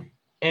Yeah.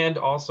 and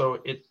also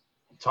it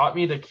taught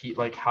me to keep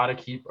like how to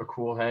keep a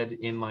cool head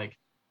in like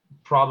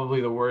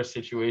probably the worst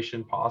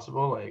situation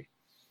possible. Like,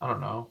 I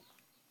don't know,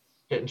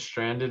 getting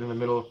stranded in the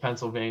middle of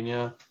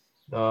Pennsylvania.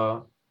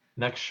 The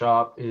next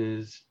shop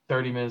is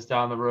 30 minutes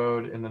down the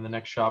road, and then the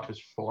next shop is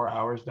 4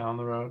 hours down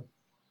the road.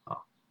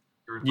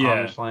 You're in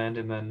Yeah. Amish land,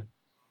 and then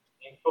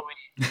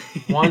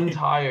thankfully one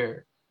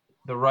tire,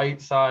 the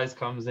right size,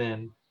 comes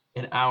in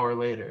an hour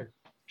later.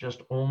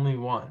 Just only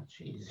one.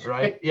 Jeez.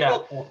 Right? Yeah.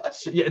 What?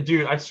 So, yeah,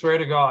 dude, I swear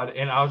to God.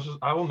 And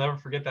I will never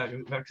forget that,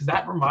 because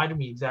that reminded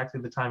me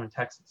exactly the time in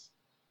Texas.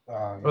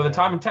 Or the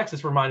time in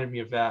Texas reminded me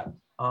of that.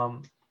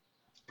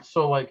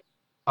 So like,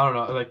 I don't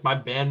know, like my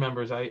band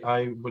members,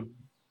 I would,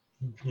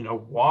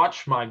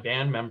 watch my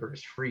band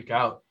members freak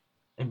out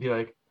and be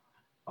like,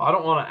 I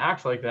don't want to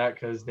act like that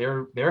because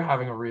they're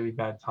having a really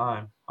bad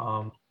time.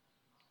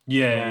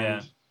 Yeah.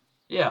 And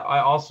yeah,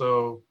 I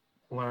also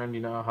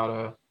learned, how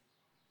to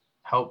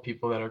help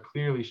people that are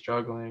clearly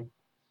struggling.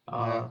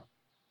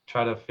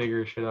 Try to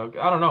figure shit out.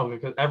 I don't know,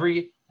 because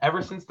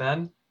ever since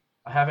then,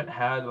 I haven't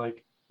had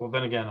like, well,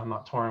 then again, I'm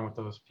not touring with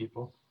those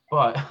people,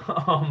 but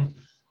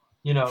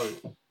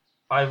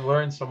I've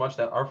learned so much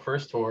that our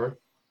first tour,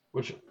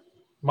 which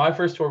my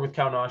first tour with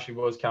Kaunashi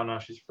was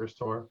Kaunashi's first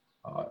tour.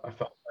 I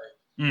felt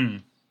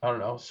like, I don't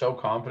know, so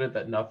confident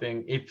that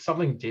if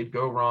something did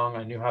go wrong,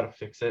 I knew how to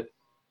fix it.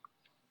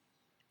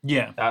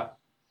 Yeah.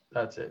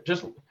 That's it.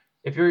 Just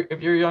if you're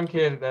a young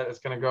kid that is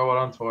gonna go out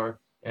on tour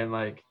and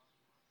like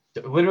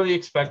literally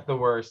expect the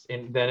worst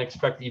and then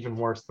expect even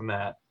worse than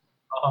that.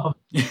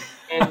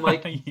 And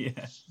like,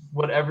 yeah.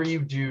 whatever you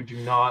do, do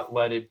not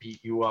let it beat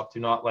you up. Do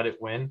not let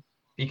it win,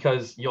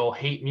 because you'll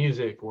hate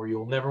music or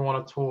you'll never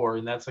want to tour.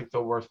 And that's like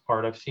the worst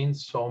part. I've seen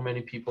so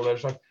many people that are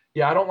just like,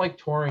 yeah, I don't like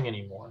touring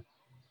anymore.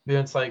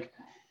 Then it's like,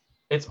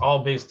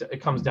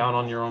 it comes down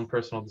on your own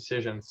personal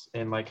decisions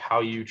and like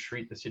how you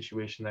treat the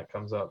situation that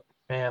comes up.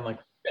 Man, like,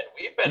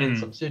 we've been in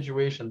some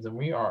situations and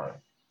we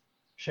are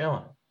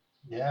chilling.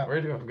 Yeah.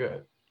 We're doing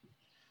good.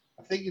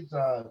 I think it's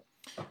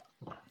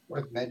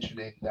worth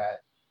mentioning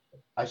that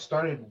I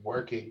started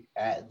working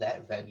at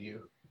that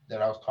venue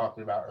that I was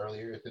talking about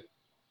earlier.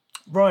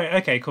 Right.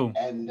 Okay. Cool.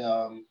 And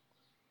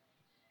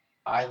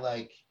I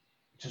like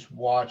just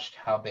watched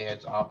how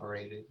bands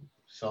operated.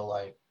 So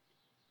like,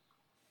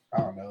 I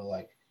don't know,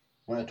 like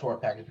when a tour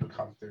package would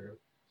come through,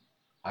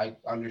 I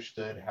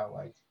understood how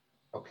like,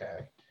 okay,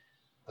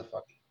 the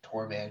fucking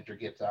tour manager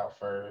gets out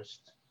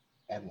first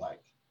and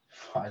like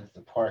finds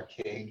the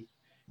parking,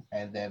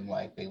 and then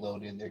like they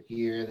load in their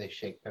gear, they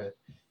shake the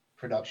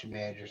production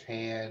manager's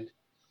hand.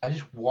 I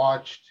just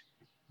watched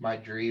my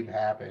dream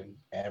happen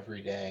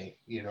every day.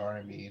 You know what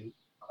I mean?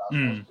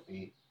 When I was supposed to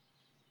be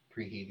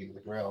preheating the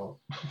grill.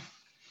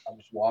 I'm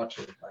just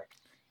watching, like,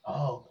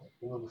 oh,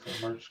 we're looking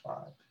for a merch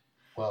spot.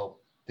 Well,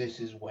 this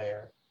is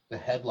where the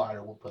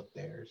headliner will put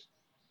theirs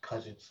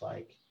because it's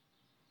like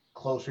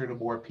closer to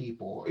more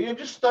people. You know,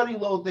 just study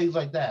little things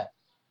like that.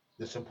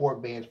 The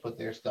support bands put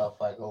their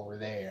stuff like over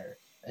there,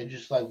 and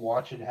just like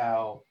watching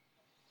how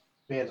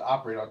bands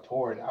operate on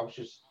tour. And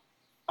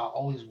I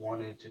always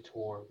wanted to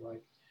tour.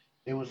 Like,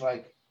 it was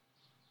like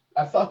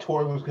I thought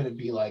touring was gonna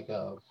be like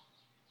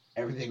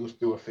everything was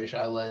through a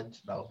fisheye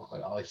lens, and I would look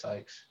like Ollie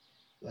Sykes.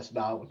 That's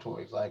not what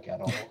touring's like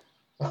at all.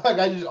 Like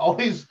I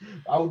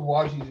would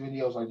watch these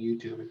videos on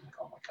YouTube and think,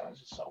 oh my god,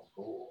 this is so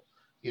cool.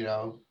 You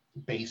know,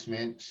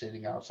 basement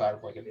sitting outside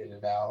of like an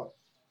In-N-Out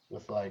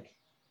with like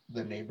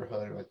the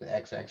neighborhood or like the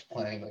XX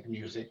playing like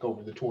music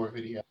over the tour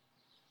video.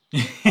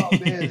 Oh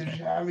man, they're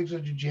just having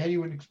such a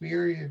genuine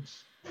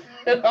experience.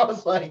 And I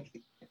was like,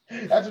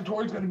 that's what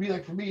touring's gonna be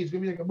like for me. It's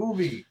gonna be like a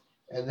movie.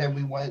 And then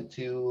we went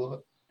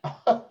to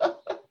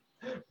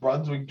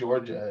Brunswick,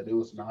 Georgia, and it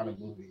was not a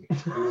movie.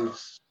 It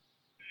was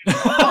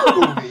a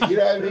movie, you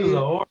know what I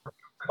mean?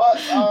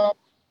 But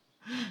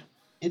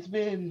it's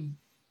been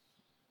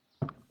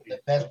the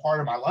best part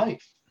of my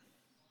life.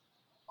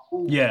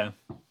 Yeah.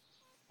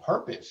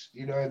 Purpose,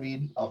 you know what I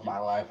mean, of my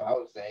life, I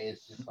would say.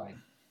 It's just like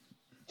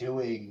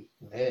doing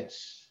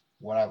this,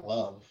 what I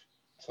love.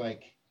 It's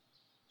like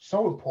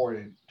so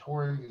important.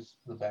 Touring is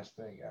the best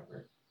thing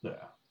ever.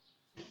 Yeah.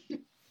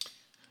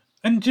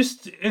 And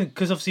just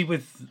because obviously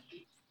with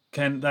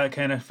Ken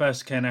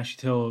Ashley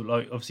Till,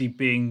 like obviously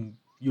being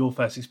your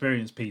first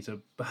experience, Peter,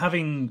 but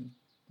having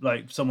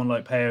like someone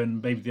like Peo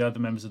and maybe the other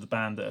members of the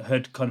band that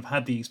had kind of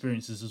had the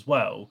experiences as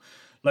well.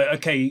 Like,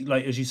 okay,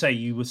 like as you say,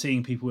 you were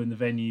seeing people in the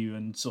venue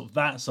and sort of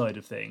that side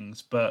of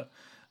things, but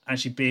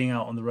actually being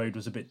out on the road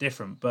was a bit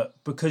different.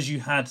 But because you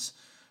had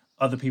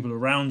other people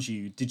around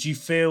you, did you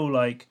feel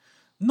like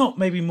not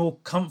maybe more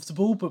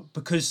comfortable, but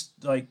because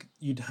like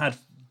you'd had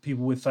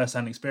people with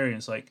first-hand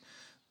experience, like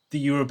that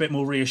you were a bit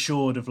more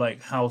reassured of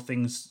like how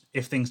things,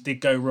 if things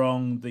did go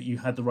wrong, that you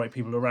had the right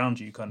people around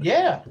you, kind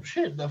of thing.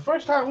 Shit. The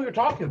first time we were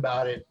talking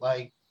about it,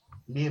 like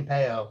me and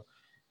Peo,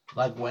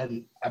 like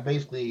when I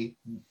basically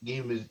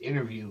gave him his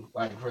interview,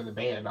 like for the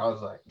band, I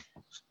was like,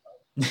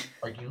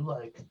 "Are you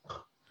like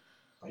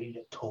ready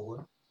to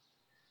tour?"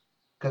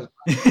 Because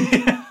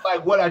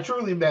like what I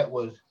truly meant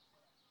was,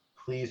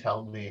 "Please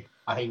help me.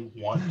 I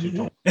want to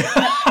tour."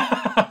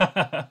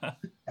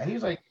 And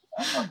he's like,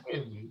 "I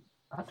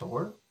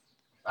tour.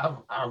 I'm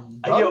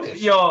done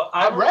this.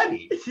 I'm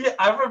ready." Yeah,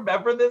 I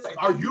remember this.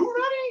 Like, are you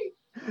ready?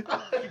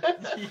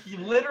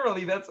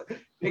 Literally, that's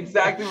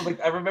exactly like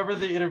I remember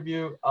the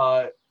interview.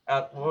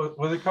 At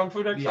was it Kung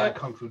Fu Necktie? Yeah,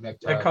 Kung Fu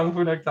Necktie. At Kung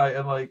Fu Necktie,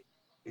 and like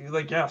he's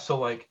like, yeah. So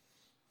like,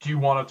 do you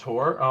want to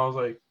tour? And I was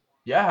like,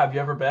 yeah. Have you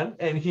ever been?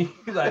 And he's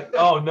like,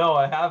 oh no,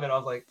 I haven't. I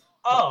was like,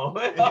 oh,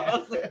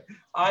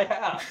 I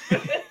have.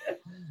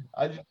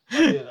 I just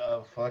wanted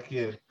a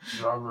fucking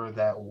drummer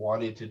that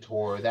wanted to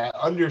tour, that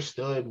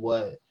understood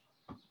what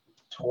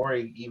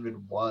touring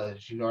even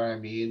was. You know what I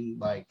mean?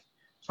 Like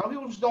some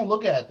people just don't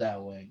look at it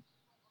that way.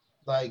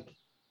 Like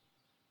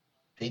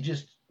they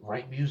just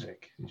write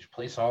music, they just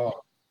play songs.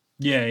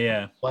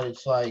 Yeah. But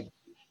it's like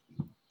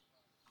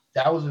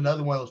that was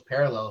another one of those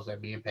parallels that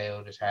me and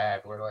Peo just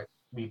had, where like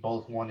we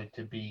both wanted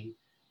to be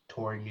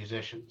touring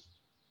musicians.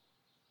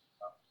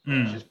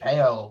 It's just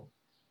Peo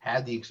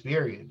had the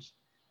experience,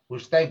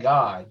 which thank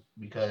God,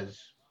 because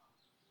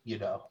you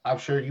know I'm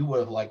sure you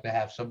would have liked to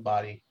have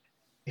somebody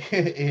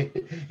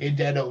in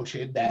Dead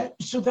Ocean that.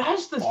 So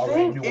that's the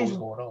thing. Knew what was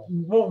going on.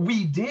 Well,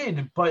 we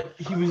did, but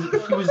he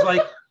was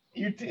like,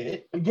 you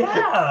did,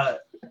 yeah,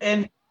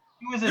 and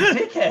he was a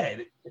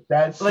dickhead.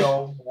 That's like,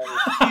 so.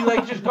 He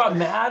like just got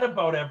mad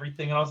about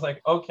everything, and I was like,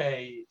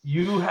 okay,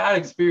 you had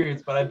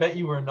experience, but I bet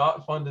you were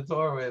not fun to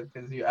tour with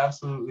because you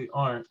absolutely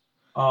aren't.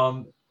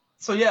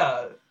 So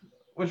yeah,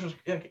 which was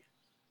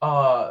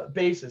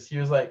bassist. He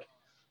was like,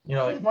 you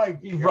know, like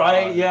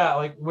right, yeah,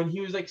 like when he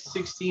was like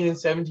 16 and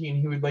 17,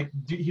 he would like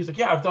he was like,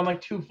 yeah, I've done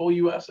like 2 full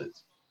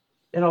US's,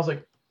 and I was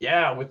like,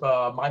 yeah, with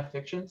My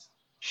Fictions,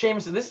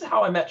 Seamus. And this is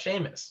how I met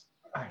Seamus.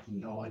 I have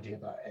no idea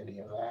about any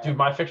of that. Dude,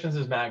 My Fictions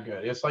is mad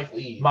good. It's like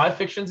Please. My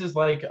Fictions is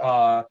like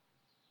they're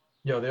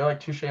like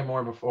Touche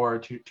Amore before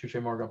Touche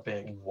Amore got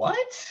big.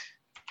 What?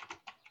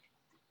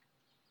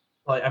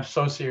 Like I'm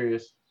so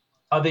serious.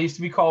 They used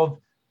to be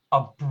called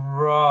A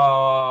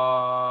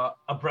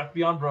Breath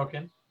Beyond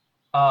Broken.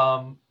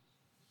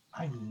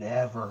 I've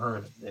never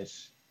heard of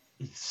this.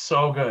 It's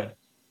so good.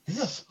 This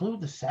is a split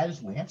with The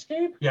Saddest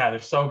Landscape? Yeah, they're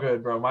so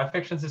good, bro. My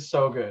Fictions is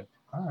so good.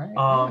 All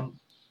right.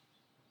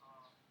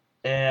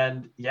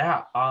 And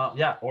yeah,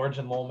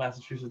 Origin, Lowell,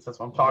 Massachusetts. That's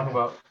what I'm talking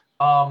about.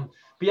 But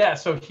yeah,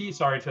 so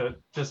sorry to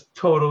just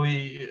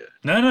totally.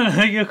 No,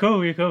 you're cool.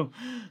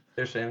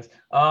 There's Seamus.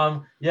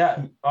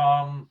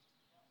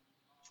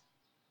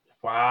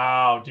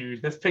 Wow,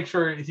 dude, this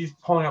picture. He's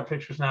pulling up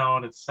pictures now,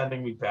 and it's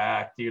sending me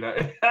back, dude.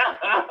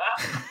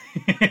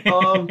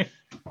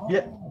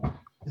 Yeah,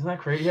 isn't that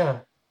crazy?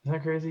 Yeah, isn't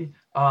that crazy?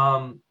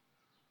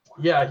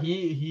 Yeah,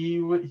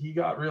 he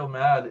got real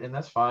mad, and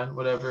that's fine,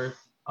 whatever.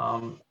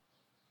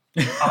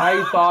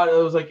 I thought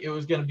it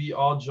was gonna be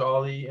all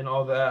jolly and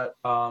all that.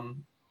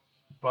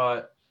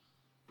 But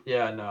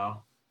yeah,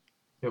 no,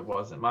 it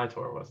wasn't. My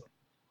tour wasn't.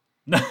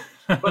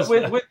 But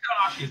with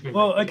Tanahashi, it's been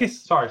Well, great. I Yeah.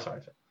 guess Sorry.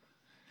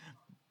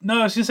 no,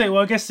 I was gonna say.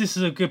 Well, I guess this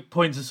is a good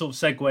point to sort of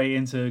segue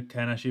into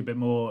Kanashi a bit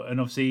more, and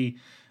obviously,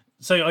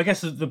 so I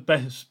guess the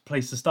best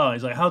place to start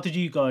is like, how did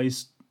you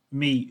guys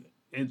meet?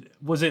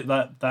 Was it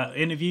that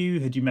interview?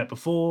 Had you met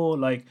before?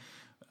 Like,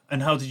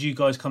 and how did you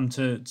guys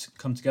to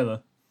come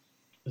together?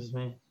 This is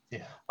me.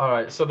 Yeah. All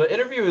right. So the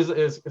interview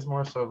is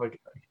more so like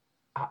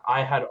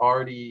I had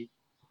already.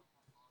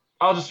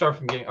 I'll just start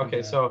from the beginning. Okay.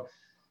 Yeah. So,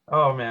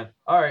 oh man.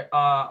 All right.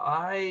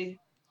 I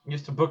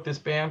used to book this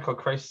band called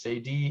Crisis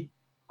AD.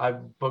 I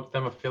booked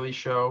them a Philly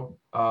show.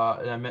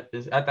 And I met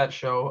this at that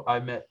show. I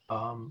met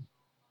I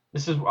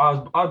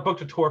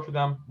booked a tour for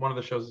them. One of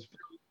the shows is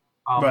Philly.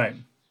 Right.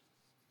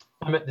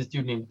 I met this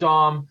dude named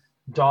Dom.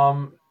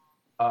 Dom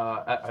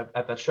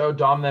at that show.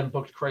 Dom then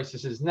booked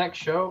Crisis's next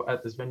show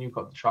at this venue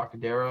called the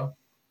Trocadero.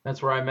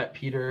 That's where I met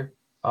Peter.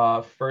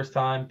 First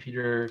time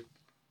Peter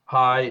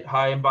hi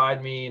and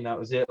buyed me, and that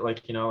was it. Like,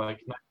 see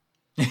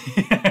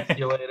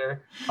you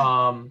later.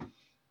 And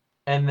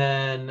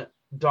then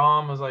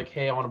Dom was like,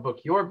 hey, I want to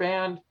book your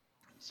band.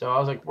 So I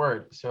was like,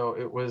 word.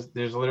 So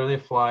there's literally a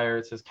flyer.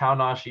 It says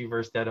Kaonashi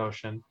versus Dead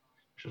Ocean,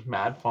 which was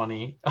mad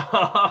funny.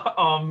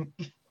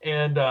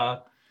 And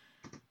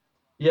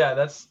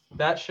yeah,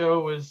 that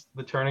show was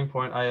the turning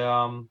point.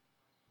 My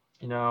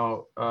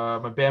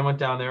band went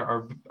down there.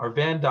 Our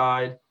van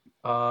died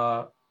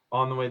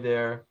on the way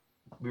there.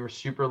 We were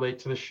super late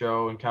to the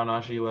show, and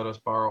Kaonashi let us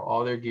borrow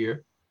all their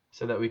gear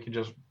so that we could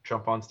just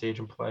jump on stage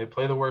and play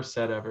the worst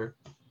set ever.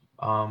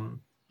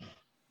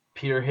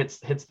 Peter hits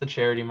the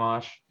charity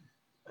mosh,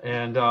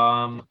 and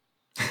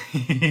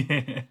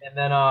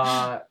then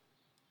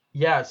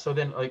yeah. So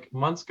then like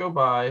months go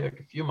by, like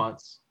a few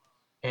months,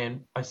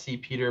 and I see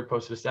Peter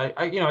posted a stat.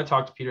 I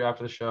talked to Peter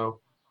after the show,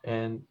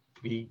 and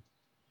we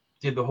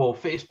did the whole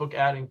Facebook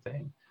adding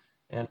thing,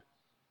 and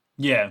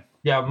yeah,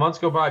 months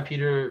go by.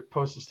 Peter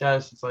posted a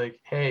status. It's like,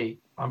 hey,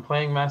 I'm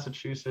playing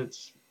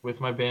Massachusetts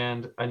with my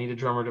band. I need a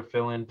drummer to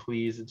fill in,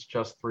 please. It's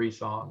just 3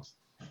 songs,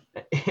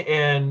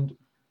 and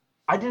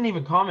I didn't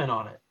even comment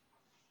on it.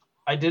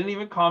 I didn't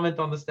even comment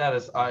on the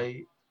status.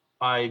 I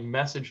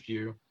messaged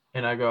you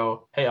and I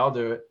go, hey, I'll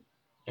do it.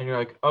 And you're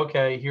like,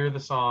 okay, here are the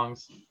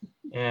songs.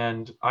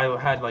 And I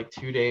had like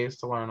 2 days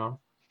to learn them.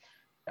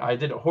 I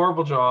did a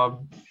horrible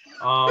job.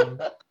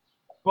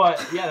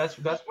 But yeah,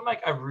 that's when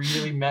like I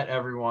really met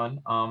everyone.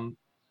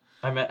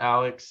 I met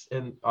Alex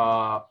and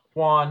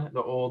Juan,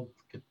 the old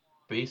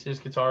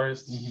bassist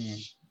guitarist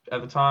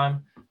at the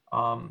time,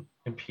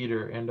 and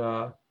Peter. And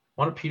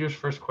one of Peter's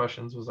first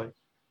questions was like,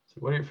 so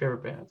what are your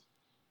favorite bands?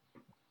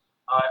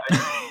 I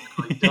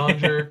like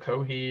Dillinger,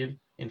 Coheed,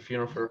 and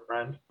Funeral for a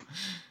Friend.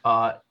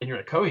 And you're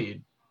like,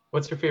 Coheed,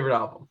 what's your favorite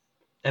album?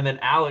 And then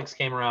Alex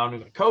came around and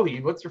was like,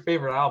 Coheed, what's your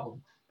favorite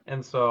album?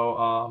 And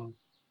so,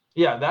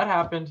 yeah, that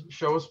happened.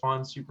 Show was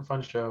fun, super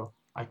fun show.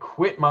 I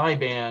quit my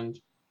band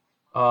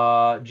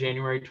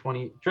January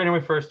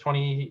 1st,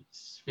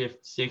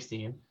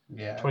 2016.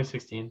 Yeah.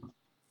 2016.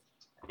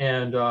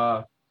 And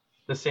the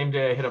same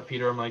day I hit up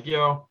Peter, I'm like,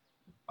 yo,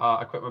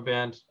 I quit my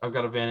band. I've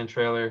got a van and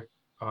trailer.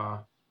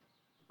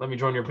 Let me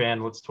join your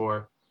band. Let's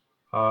tour.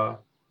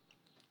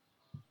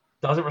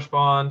 Doesn't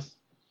respond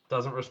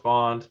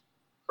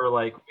for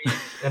like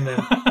weeks. And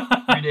then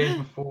 3 days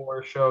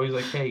before show, he's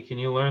like, hey, can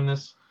you learn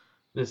this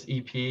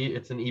EP?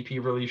 It's an EP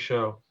release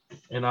show.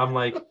 And I'm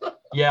like,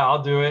 yeah,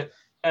 I'll do it.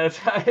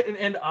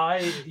 And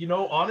I,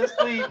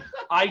 honestly,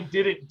 I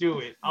didn't do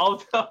it. I'll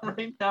tell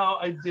right now,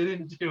 I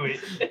didn't do it.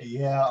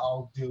 Yeah,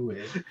 I'll do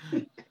it.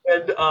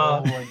 And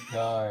oh my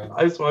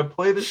god. So I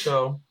play the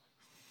show,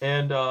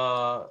 and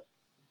well,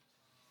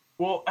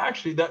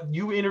 actually, that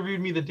you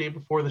interviewed me the day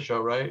before the show,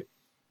 right?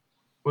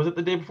 Was it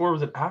the day before? Or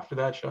was it after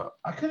that show?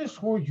 I could have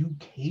swore you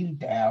came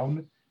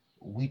down,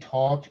 we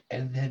talked,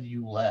 and then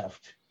you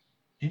left.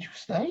 Did you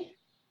stay?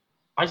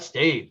 I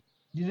stayed.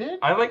 You did?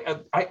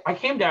 I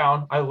came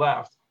down. I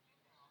left.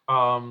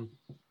 I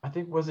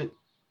think was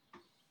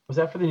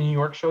that for the New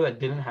York show that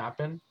didn't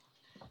happen?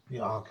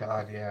 Yeah, oh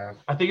god, yeah.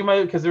 I think it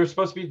might, because there was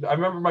supposed to be. I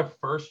remember my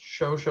first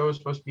show was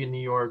supposed to be in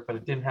New York, but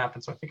it didn't happen.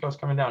 So I think I was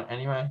coming down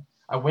anyway.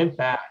 I went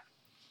back.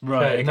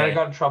 right. And then I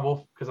got in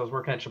trouble because I was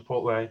working at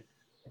Chipotle,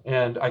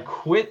 and I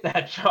quit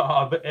that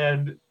job.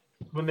 And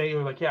when they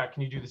were like, "Yeah,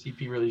 can you do this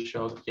EP release show?"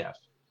 I was like, "Yes."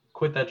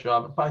 Quit that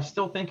job, but I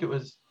still think it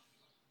was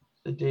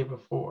the day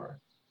before.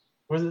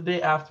 Or was it the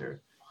day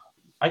after?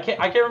 I can't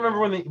remember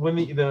when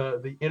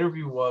the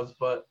interview was,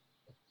 but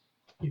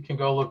you can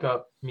go look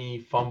up me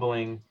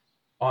fumbling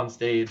on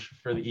stage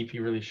for the EP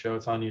release show.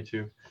 It's on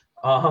YouTube.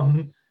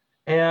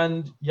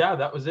 And yeah,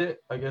 that was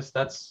it. I guess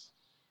that's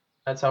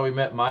how we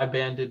met. My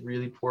band did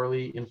really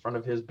poorly in front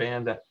of his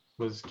band that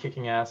was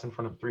kicking ass in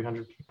front of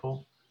 300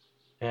 people.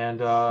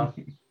 And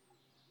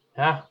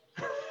yeah.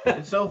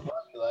 It's so funny.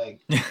 Like,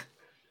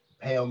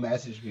 Pale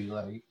messaged me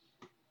like,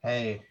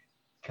 hey,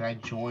 can I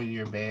join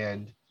your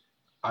band?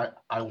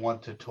 I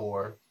want to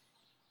tour.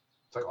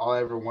 It's like all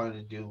I ever wanted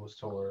to do was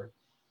tour,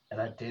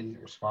 and I didn't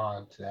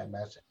respond to that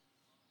message.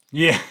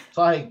 Yeah. It's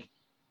like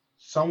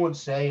someone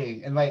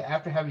saying, and like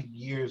after having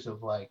years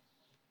of like,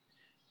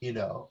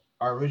 our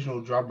original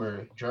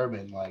drummer,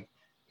 German, like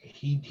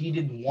he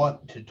didn't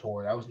want to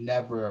tour. That was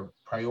never a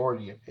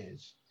priority of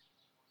his.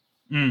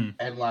 Mm.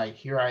 And like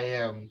here I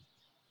am,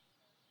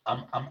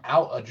 I'm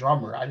out a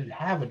drummer. I didn't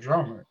have a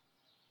drummer.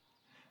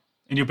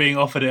 And you're being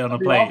offered it on I've a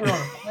been plate. offered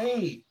on a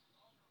plate.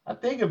 I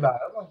think about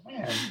it. I'm like,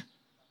 man,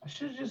 I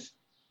should have just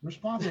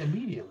responded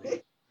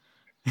immediately.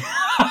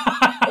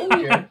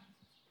 Earlier.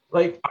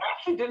 Like I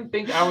actually didn't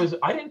think I was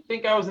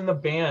in the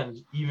band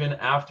even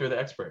after the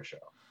X-Prayer show.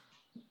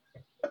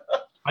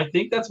 I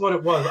think that's what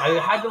it was. I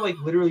had to like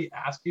literally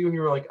ask you, and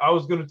you were like, I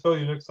was going to tell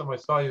you next time I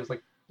saw you. I was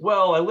like,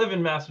 well, I live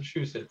in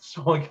Massachusetts,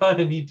 so I kind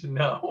of need to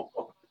know.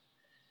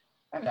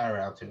 I got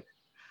around to it.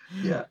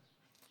 Yeah.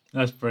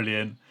 That's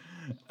brilliant.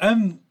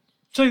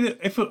 So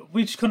if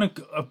we just kind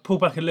of pull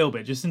back a little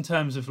bit, just in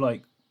terms of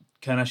like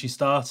Ken actually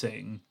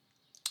starting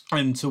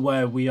and to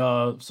where we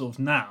are sort of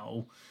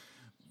now,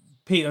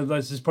 Peter,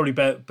 this is probably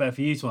better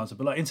for you to answer,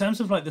 but like in terms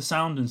of like the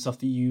sound and stuff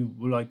that you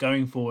were like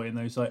going for in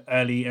those like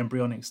early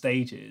embryonic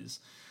stages,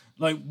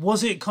 like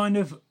was it kind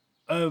of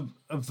a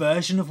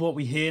version of what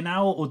we hear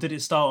now, or did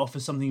it start off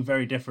as something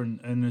very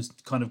different and has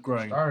kind of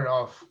grown? Started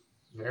off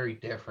very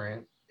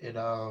different. It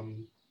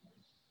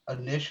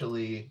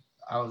initially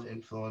I was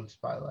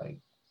influenced by like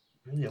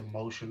really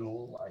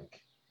emotional,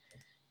 like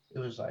it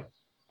was like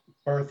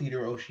Birth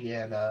Eater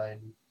Oceana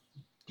and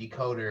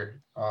Decoder,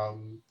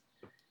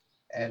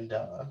 and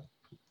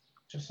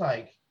just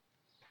like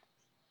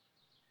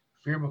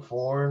Fear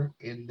Before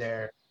in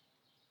there,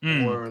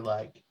 or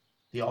like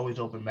the Always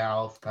Open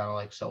Mouth, kind of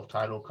like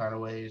self-titled kind of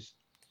ways.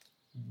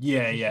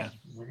 Yeah.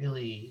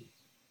 Really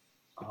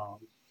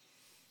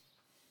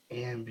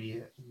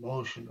ambient,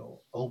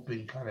 emotional,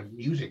 open kind of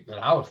music that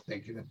I was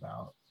thinking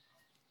about.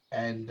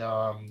 And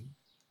I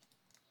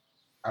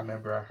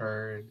remember I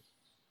heard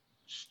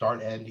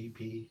Start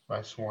NDP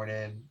by Sworn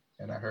In,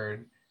 and I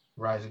heard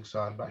Rising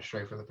Sun by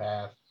Stray for the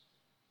Path.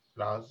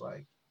 And I was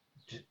like,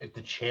 just at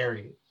the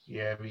Chariot,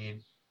 I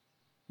mean?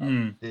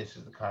 This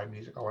is the kind of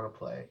music I want to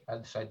play. I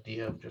had this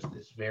idea of just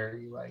this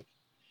very like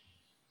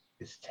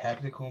this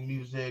technical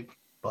music,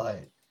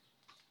 but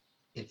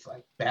it's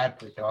like bad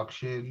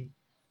production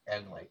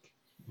and like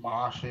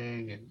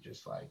moshing and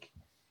just like,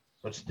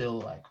 but still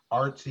like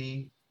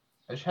artsy.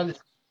 I just had this.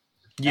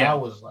 Yeah.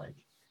 That was like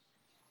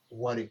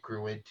what it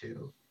grew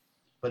into,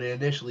 but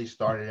it initially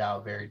started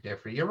out very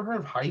different. You ever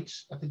heard of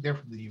Heights? I think they're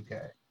from the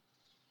UK.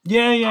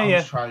 Yeah. I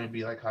was trying to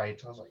be like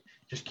Heights. I was like,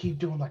 just keep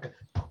doing like a.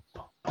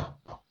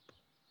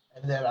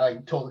 And then I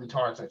told the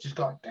guitarist, I just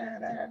go like, da, da,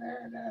 da,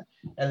 da.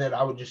 And then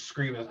I would just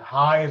scream as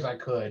high as I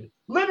could,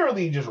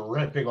 literally just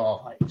ripping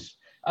off Heights.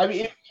 I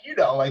mean,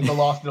 like the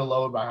Lost and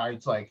Alone by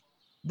Heights, like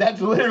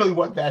that's literally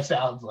what that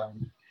sounds like.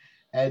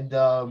 And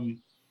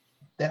then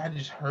I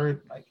just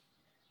heard like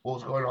what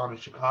was going on in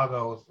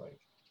Chicago with like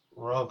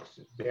Rooks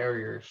and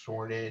Barrier,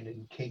 Sworn In,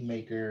 and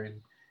Kingmaker,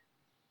 and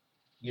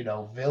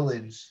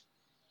Villains.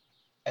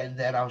 And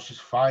then I was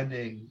just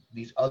finding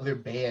these other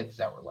bands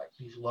that were like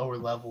these lower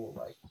level,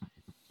 like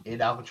in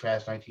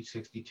Alcatraz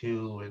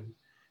 1962 and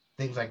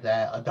things like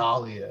that,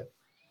 Adalia,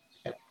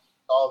 and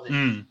all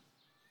this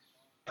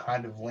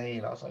kind of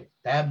lane. I was like,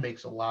 that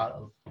makes a lot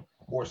of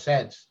more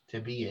sense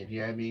to be in, you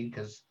know what I mean?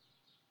 Because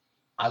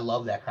I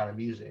love that kind of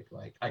music.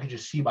 Like I could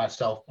just see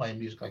myself playing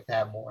music like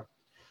that more.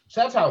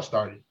 So that's how it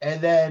started.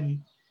 And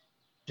then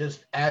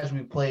just as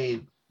we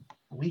played,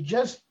 we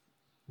just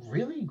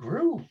really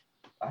grew.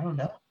 I don't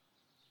know.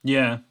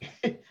 Yeah.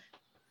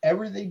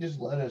 Everything just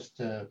led us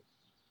to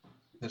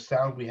the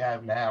sound we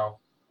have now.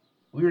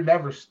 We were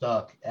never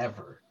stuck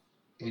ever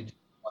in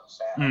one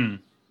sound,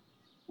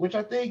 which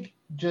I think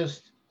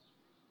just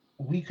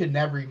we could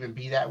never even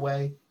be that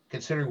way,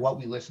 considering what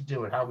we listen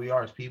to and how we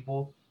are as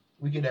people.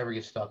 We could never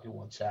get stuck in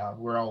one sound.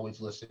 We're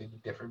always listening to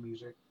different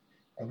music,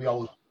 and we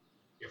always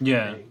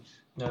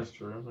things. That's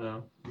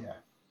true. Yeah.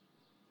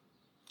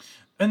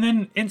 And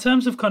then in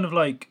terms of kind of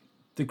like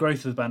the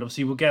growth of the band,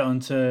 obviously we'll get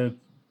onto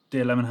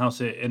Dear Lemon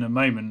House in a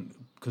moment,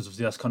 because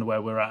obviously that's kind of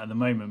where we're at the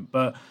moment.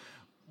 But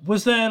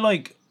was there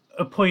like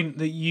a point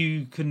that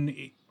you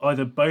can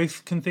either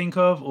both can think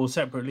of or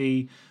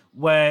separately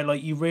where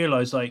like you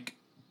realize like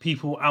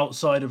people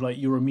outside of like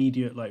your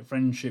immediate like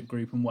friendship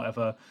group and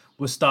whatever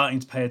were starting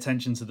to pay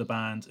attention to the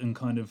band and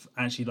kind of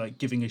actually like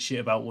giving a shit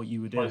about what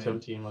you were doing?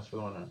 2017 was for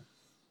the winner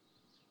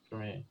for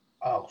me.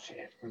 Oh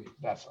shit,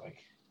 that's like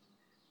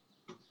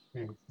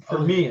for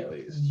me at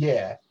least.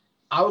 Yeah,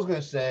 I was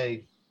gonna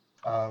say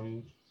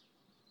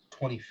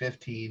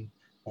 2015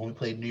 when we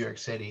played New York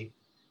City,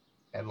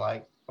 and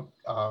like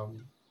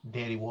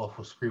Danny Wolf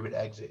was screaming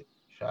exit.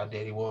 Shout out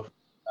Danny Wolf.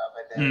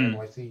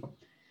 NYC.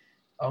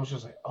 I was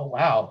just like, oh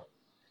wow,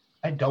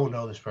 I don't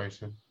know this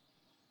person.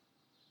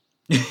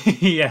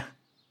 Yeah.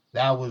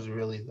 That was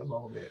really the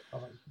moment. I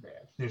was like,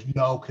 man, there's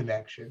no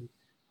connection,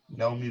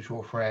 no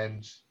mutual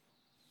friends.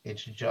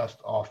 It's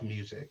just off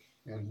music.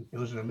 And it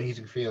was an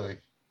amazing feeling.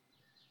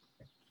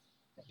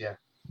 Yeah.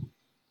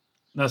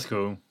 That's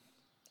cool.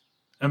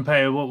 And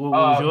Peo, what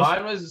was yours?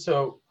 Mine was,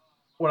 so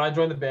when I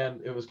joined the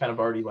band, it was kind of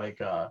already like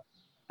that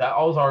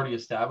all was already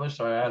established.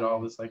 So I had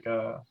all this like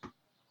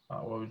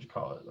what would you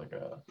call it? Like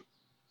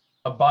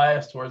a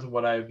bias towards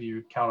what I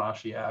viewed Count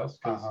Ashi as,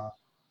 because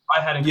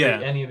I hadn't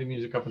created any of the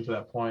music up until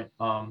that point.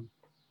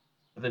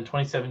 But then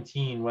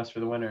 2017, West for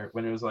the Winter,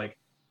 when it was like,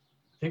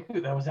 I think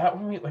that was that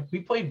when we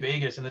played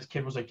Vegas, and this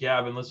kid was like, "Yeah,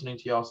 I've been listening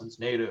to y'all since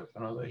Native,"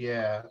 and I was like,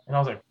 Yeah, and I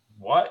was like,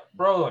 "What,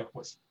 bro? Like,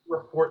 what's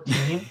we're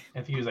 14?"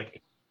 And he was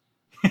like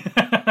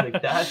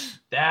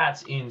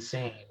that's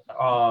insane.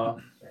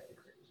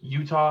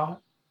 Utah,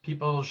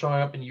 people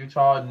showing up in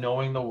Utah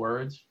knowing the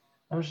words.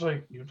 I was just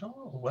like, Utah,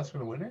 West for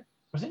the Winter.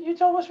 Was it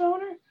Utah, West for the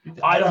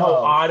Winter?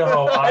 Idaho.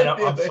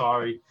 I'm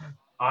sorry,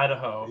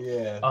 Idaho.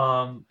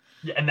 Yeah.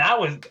 Yeah, and that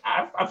was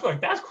I feel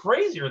like that's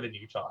crazier than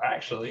Utah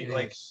actually.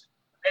 Like,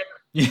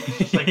 it's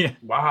just like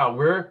wow,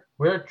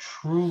 we're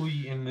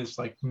truly in this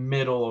like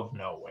middle of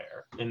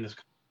nowhere in this,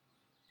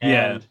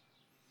 and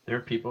there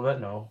are people that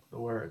know the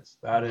words.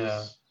 That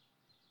is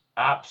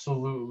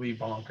absolutely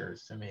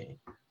bonkers to me.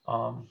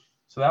 So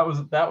that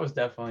was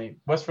definitely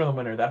West for the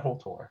Winter, that whole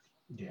tour.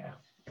 Yeah,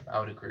 I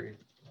would agree.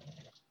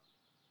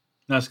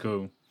 That's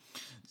cool.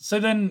 So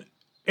then,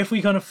 if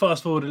we kind of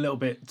fast forward a little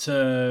bit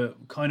to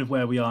kind of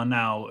where we are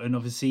now, and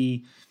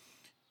obviously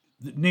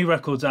the new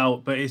record's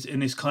out, but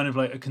it's kind of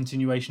like a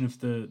continuation of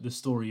the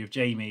story of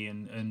Jamie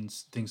and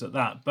things like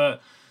that.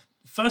 But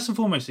first and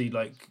foremostly,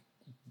 like,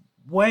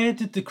 where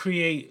did the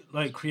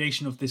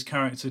creation of this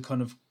character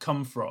kind of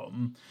come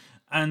from?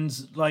 And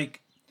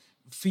like,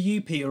 for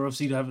you, Peter,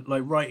 obviously to have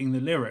like writing the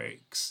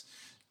lyrics,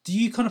 do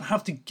you kind of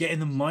have to get in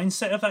the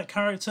mindset of that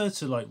character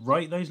to like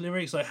write those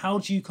lyrics? Like, how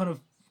do you kind of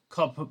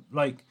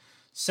like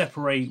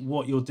separate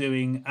what you're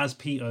doing as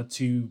Peter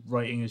to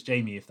writing as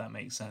Jamie, if that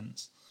makes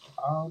sense?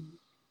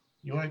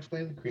 You want to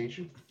explain the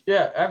creation?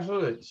 Yeah,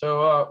 absolutely.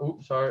 So,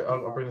 sorry,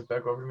 I'll bring this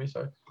back over to me.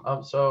 Sorry.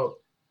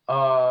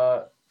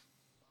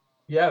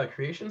 Yeah, the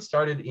creation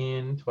started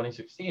in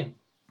 2016.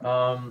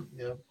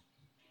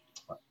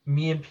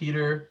 Me and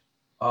Peter,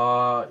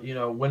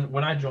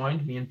 when I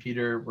joined, me and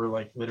Peter were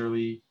like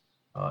literally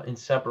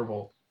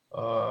inseparable.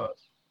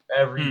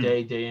 Every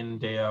day in,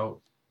 day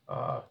out.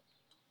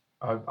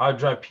 I'd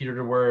drive Peter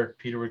to work.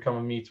 Peter would come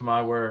with me to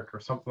my work or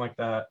something like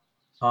that.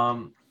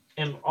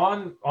 And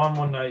on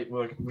one night,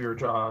 like we were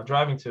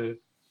driving to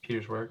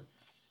Peter's work,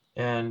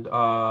 and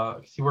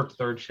he worked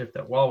third shift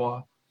at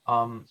Wawa.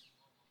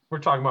 We're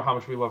talking about how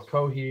much we love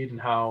Coheed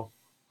and how,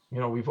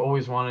 we've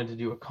always wanted to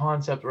do a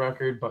concept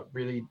record, but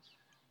really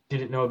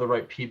didn't know the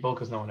right people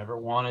because no one ever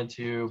wanted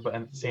to. But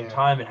at the same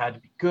time, it had to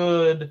be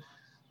good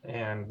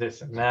and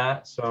this and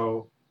that.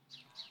 So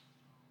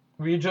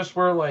we just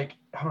were like,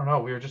 I don't know,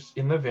 we were just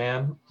in the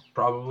van,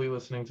 probably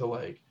listening to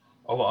like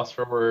A Loss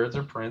for Words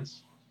or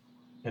Prince,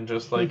 and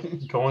just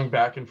like going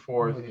back and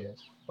forth,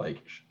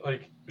 like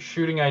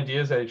shooting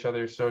ideas at each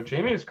other. So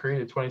Jamie was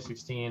created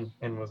 2016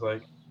 and was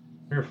like,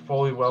 we were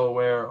fully well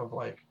aware of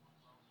like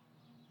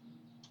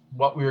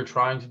what we were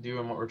trying to do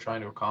and what we're trying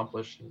to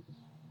accomplish. And,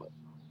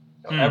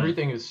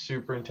 everything is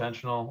super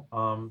intentional.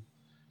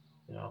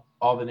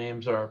 All the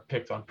names are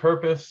picked on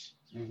purpose.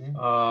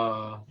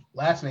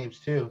 Last names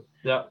too.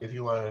 Yeah. If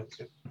you want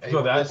to,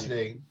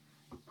 listening,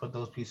 put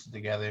those pieces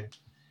together.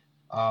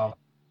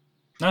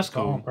 That's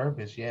cool. On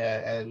purpose,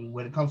 yeah. And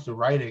when it comes to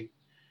writing,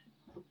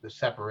 the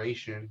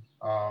separation,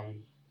 I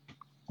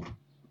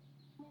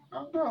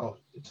don't know.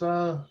 It's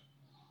not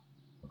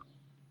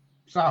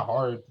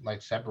hard,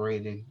 like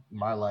separating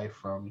my life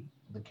from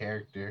the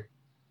character.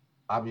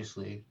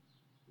 Obviously,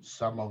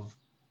 some of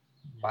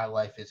my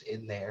life is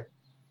in there.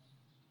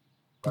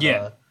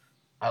 But,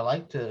 I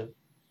like to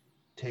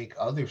take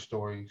other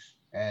stories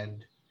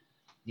and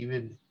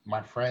even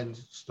my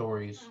friends'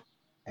 stories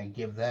and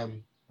give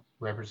them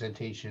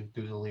representation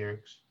through the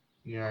lyrics.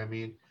 You know what I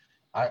mean?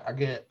 I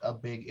get a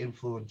big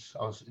influence.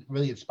 I was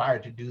really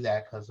inspired to do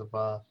that because of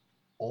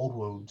Old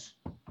Wounds.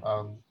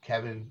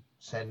 Kevin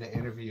said in the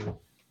interview,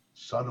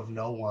 Son of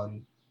No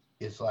One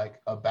is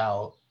like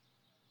about,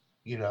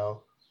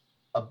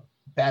 a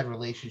bad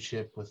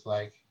relationship with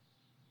like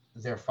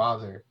their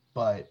father,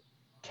 but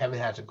Kevin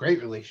has a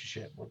great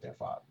relationship with their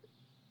father.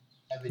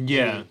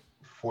 Kevin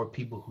for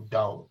people who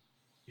don't.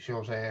 You see what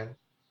I'm saying?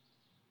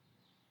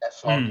 That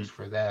song is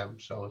for them.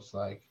 So it's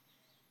like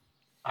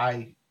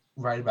I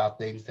write about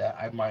things that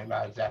I might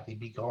not exactly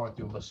be going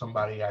through, but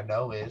somebody I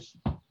know is,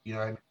 you know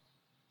what I mean?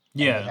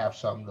 Yeah. And they have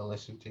something to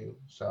listen to.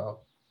 So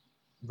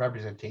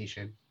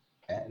representation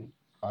and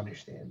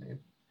understanding.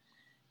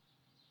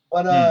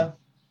 But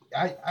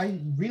I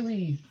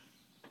really,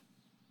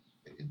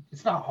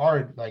 it's not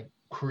hard like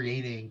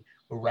creating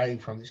or writing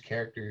from this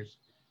character's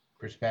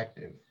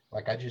perspective.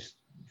 Like I just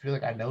feel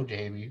like I know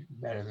Jamie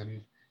better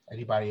than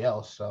anybody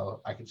else,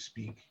 so I can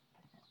speak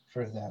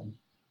for them.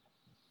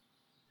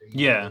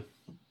 Yeah.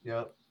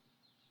 Yep.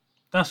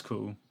 That's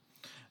cool.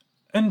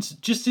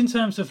 And just in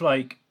terms of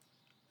like,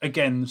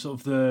 again, sort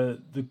of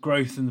the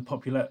growth and the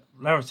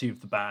popularity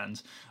of the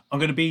band, I'm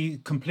going to be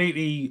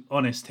completely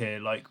honest here.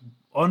 Like,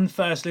 on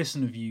first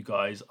listen of you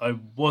guys, I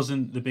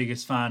wasn't the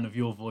biggest fan of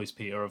your voice,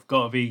 Peter. I've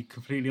got to be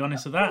completely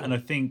honest with that. And I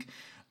think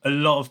a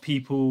lot of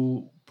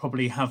people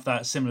probably have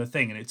that similar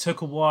thing. And it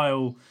took a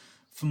while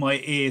for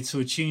my ear to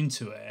attune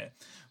to it.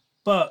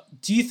 But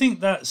do you think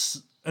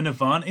that's an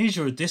advantage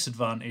or a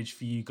disadvantage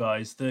for you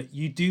guys, that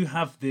you do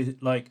have the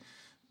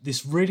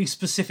this really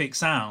specific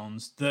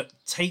sounds that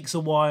takes a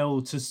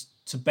while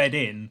to bed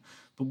in,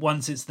 but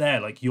once it's there,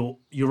 like you're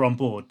on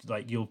board,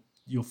 like you're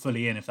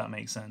fully in, if that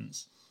makes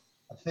sense?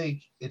 I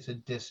think it's a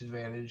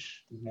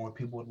disadvantage. More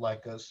people would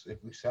like us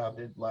if we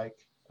sounded like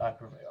I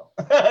Prevail.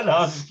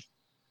 No,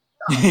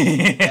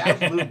 the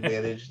absolute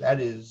advantage, that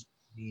is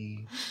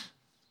the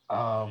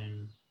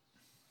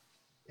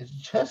it's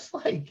just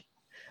like,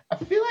 I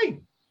feel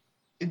like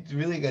it's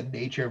really a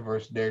nature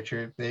versus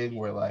nurture thing,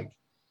 where like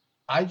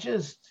I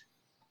just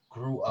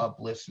grew up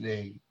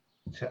listening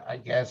to, I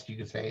guess you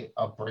could say,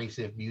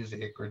 abrasive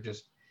music or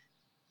just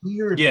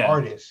weird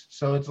artists.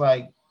 So it's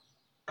like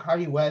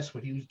Kanye West,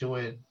 when he was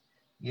doing,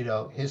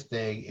 his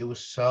thing, it was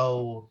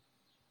so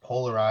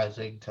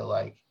polarizing to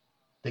like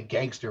the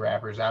gangster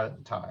rappers out at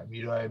the time,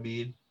 you know what I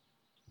mean?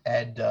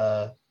 And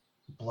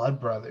Blood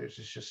Brothers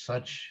is just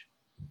such,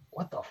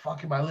 what the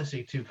fuck am I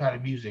listening to kind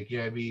of music, you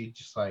know what I mean?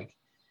 Just like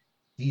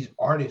these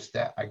artists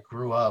that I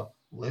grew up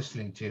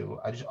listening to,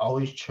 I just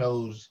always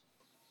chose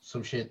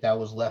some shit that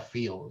was left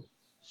field.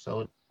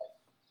 So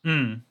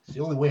it's the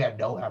only way I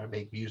know how to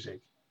make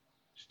music.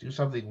 Just do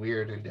something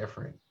weird and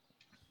different.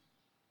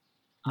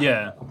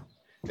 Yeah.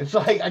 It's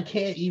like I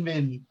can't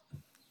even,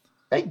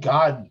 thank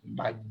God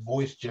my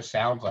voice just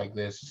sounds like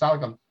this. It's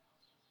not like I'm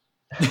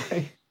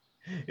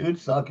it would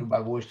suck if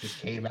my voice just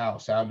came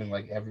out sounding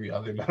like every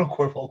other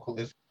metalcore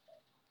vocalist.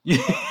 Yeah.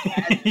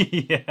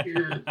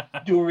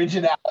 To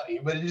originality,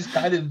 but it just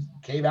kind of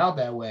came out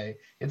that way.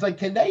 It's like,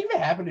 can that even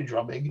happen to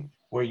drumming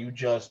where you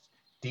just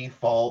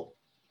default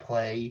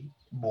play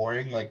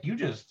boring? Like you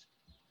just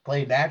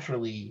play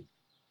naturally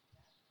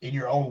in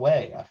your own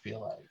way, I feel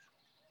like.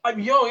 I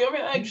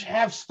just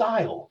have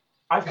style.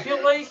 I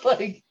feel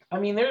like I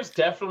mean, there's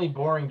definitely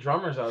boring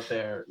drummers out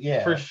there,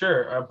 yeah, for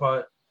sure.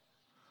 But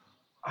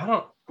I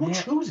don't. Who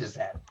chooses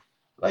that?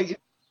 Like,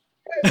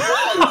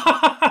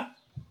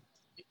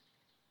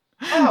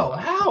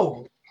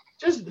 how?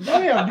 Just do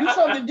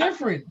something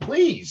different,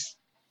 please.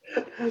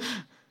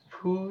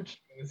 Who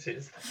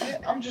chooses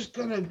that? I'm just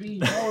gonna be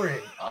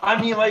boring.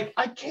 I mean, like,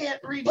 I can't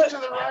reach to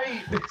the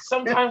right.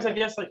 Sometimes I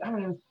guess, like, I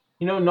mean,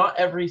 not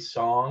every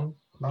song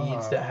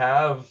needs to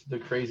have the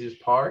craziest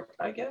part,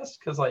 I guess,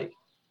 because like,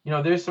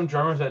 there's some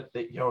drummers that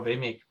they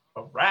make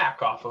a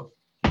rack off of.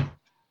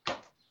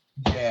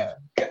 Yeah.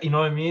 You know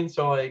what I mean?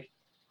 So like,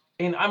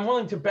 and I'm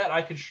willing to bet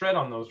I could shred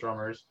on those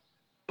drummers,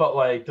 but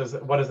like,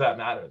 what does that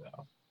matter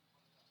though?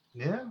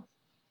 Yeah.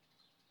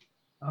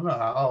 I don't know.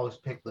 I always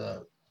pick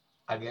the,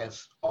 I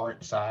guess,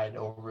 art side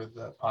over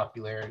the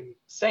popularity.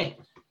 Same.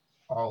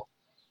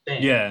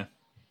 Yeah.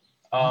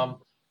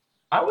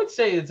 I would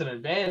say it's an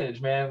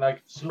advantage, man.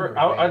 Like,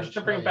 I'll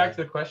just bring it back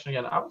to the question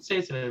again. I would say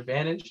it's an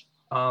advantage,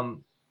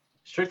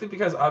 strictly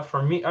because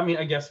for me, I mean,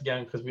 I guess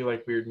again because we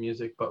like weird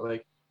music, but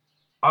like,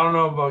 I don't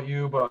know about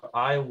you, but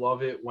I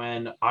love it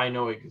when I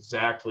know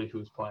exactly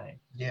who's playing.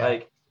 Yeah.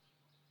 Like,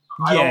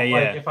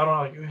 like if I don't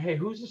know, like, hey,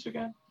 who's this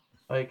again?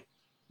 Like,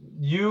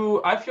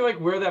 I feel like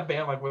we're that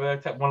band, like we're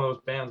that one of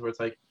those bands where it's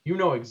like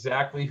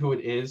exactly who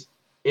it is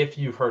if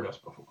you've heard us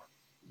before.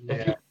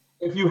 Yeah.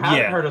 If you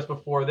haven't heard us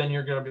before, then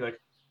you're gonna be like,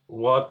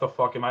 what the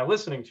fuck am I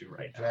listening to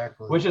right now?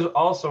 Exactly. Which is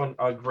also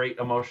a great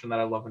emotion that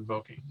I love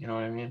invoking. You know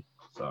what I mean?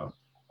 So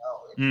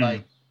it's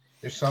like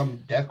there's some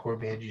deathcore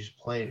band you just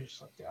play.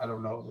 It's like, I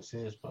don't know what this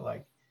is, but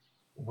like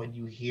when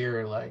you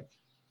hear, like,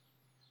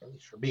 at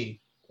least for me,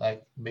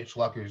 like Mitch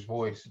Lucker's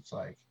voice, it's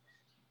like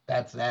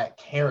that's that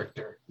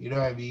character. You know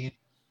what I mean?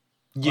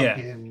 Yeah.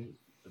 Fucking,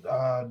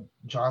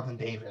 Jonathan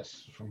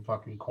Davis from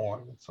fucking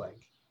Korn. It's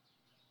like,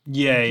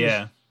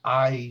 yeah.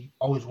 I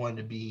always wanted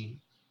to be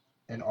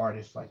an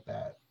artist like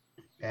that,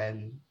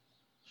 and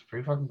it's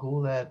pretty fucking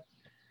cool that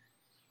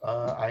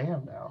I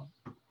am now.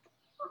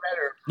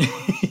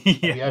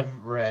 I've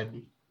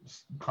read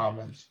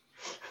comments.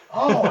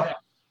 Oh,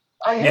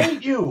 I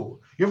hate you.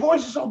 Your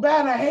voice is so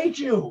bad. I hate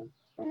you.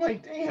 I'm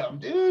like, damn,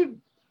 dude.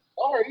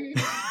 Sorry.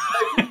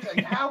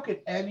 Like, how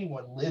could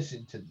anyone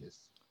listen to this?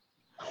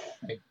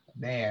 Like,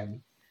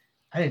 man,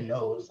 I didn't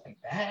know it was like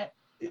that.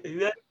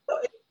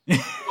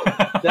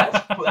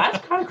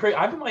 That's kind of crazy.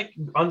 I've been like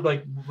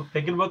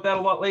thinking about that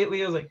a lot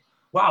lately. I was like,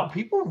 wow,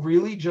 people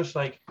really just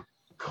like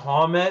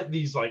comment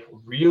these like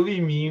really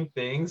mean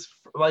things,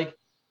 like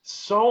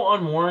so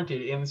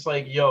unwarranted. And it's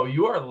like, yo,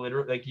 you are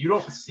literally like, you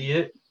don't see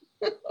it,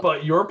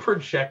 but you're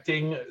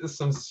projecting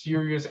some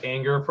serious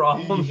anger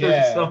problems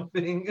or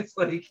something. It's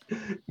like,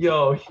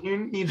 yo, you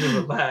need to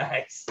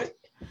relax.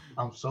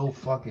 I'm so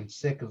fucking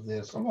sick of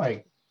this. I'm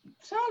like,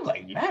 sounds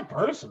like that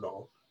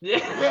personal.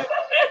 Yeah.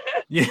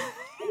 Yeah.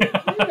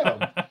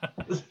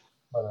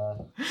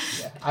 But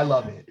I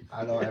love it.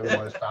 I don't ever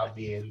want to stop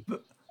being.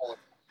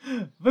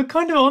 But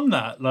kind of on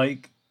that,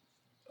 like,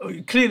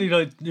 clearly,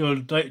 like you're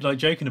like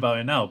joking about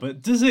it now,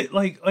 but does it,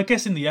 like, I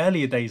guess in the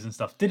earlier days and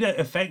stuff, did it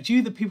affect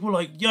you that people were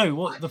like, yo,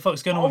 what the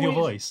fuck's going on with your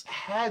voice?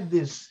 Had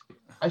this,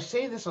 I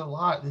say this a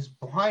lot, this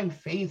blind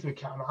faith with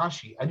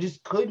Kanashi. I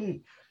just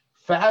couldn't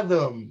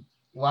fathom,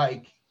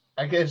 like,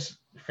 I guess,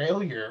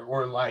 failure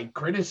or like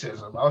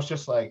criticism. I was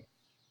just like,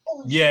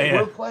 oh shit,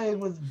 we're playing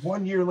with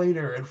 1 year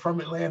later and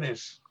From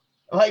Atlantis.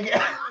 Like,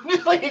 I'm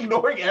just like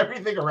ignoring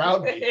everything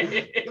around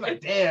me.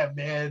 Like, damn,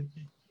 man,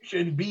 you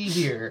shouldn't be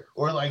here.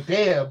 Or like,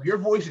 damn, your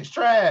voice is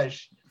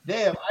trash.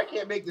 Damn, I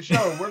can't make the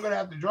show. We're gonna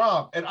have to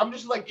drop. And I'm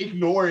just like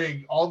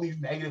ignoring all these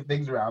negative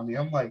things around me.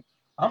 I'm like,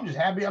 I'm just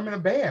happy I'm in a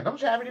band. I'm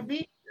just happy to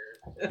be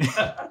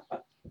here.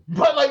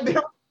 But like, there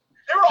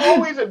were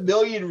always a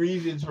million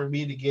reasons for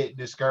me to get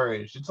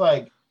discouraged. It's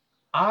like,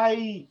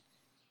 I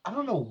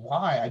don't know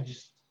why. I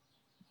just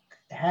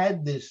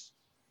had this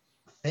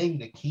thing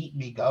to keep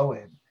me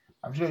going.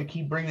 I'm just gonna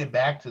keep bringing it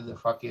back to the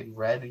fucking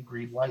red and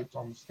green lights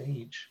on the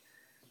stage.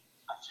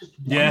 I just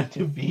wanted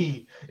to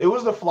be. It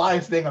was the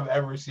flyest thing I've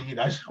ever seen.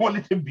 I just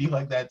wanted to be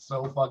like that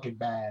so fucking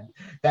bad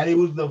that it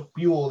was the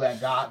fuel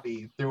that got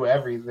me through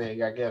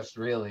everything. I guess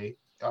really,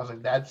 I was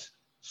like, that's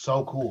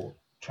so cool.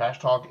 Trash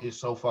talk is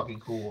so fucking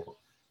cool.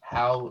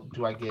 How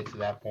do I get to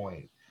that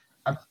point?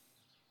 I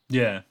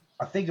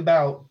think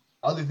about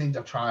other things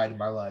I've tried in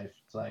my life.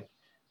 It's like,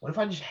 what if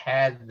I just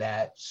had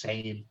that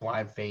same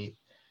blind faith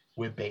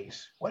with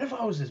bass? What if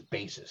I was this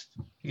bassist?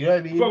 You know what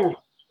I mean?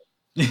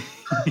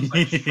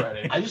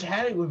 I just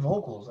had it with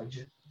vocals. It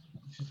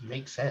just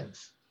makes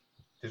sense.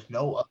 There's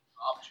no other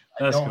option.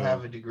 I don't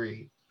have a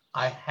degree.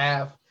 I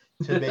have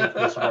to make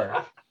this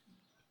work.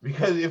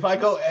 Because if I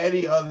go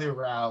any other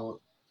route,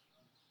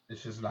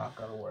 it's just not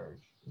gonna work.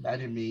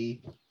 Imagine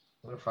me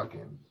with a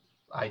fucking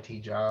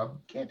IT job.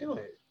 Can't do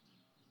it.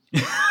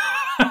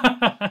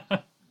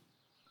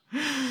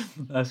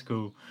 That's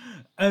cool.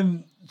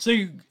 So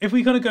if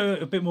we kind of go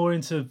a bit more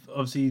into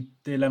obviously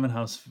Dear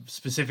Lemonhouse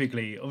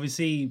specifically,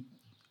 obviously,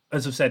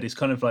 as I've said, it's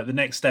kind of like the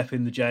next step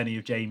in the journey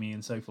of Jamie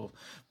and so forth.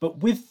 But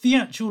with the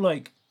actual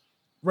like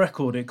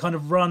record, it kind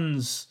of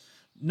runs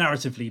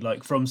narratively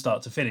like from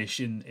start to finish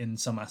in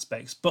some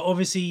aspects. But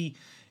obviously,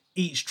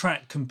 each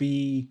track can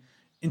be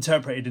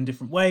interpreted in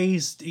different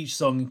ways. Each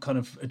song kind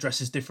of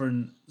addresses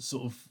different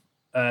sort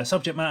of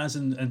subject matters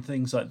and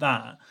things like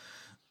that.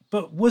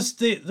 But was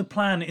the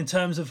plan in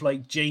terms of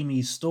like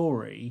Jamie's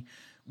story,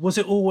 was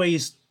it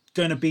always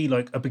going to be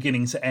like a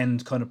beginning to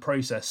end kind of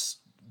process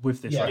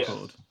with this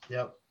record?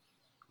 Yep.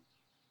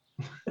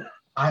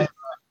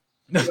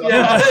 Just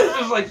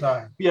like,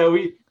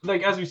 we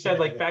like, as we said,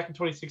 like back in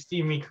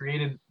 2016, we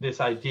created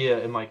this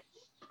idea, and like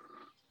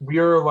we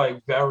are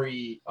like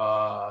very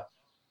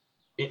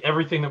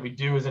everything that we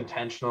do is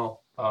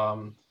intentional,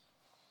 and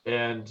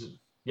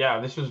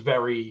this was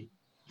very,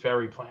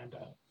 very planned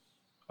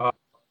out.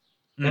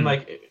 And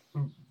like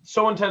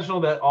so intentional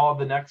that all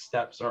the next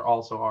steps are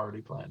also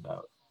already planned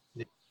out.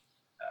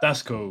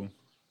 That's cool.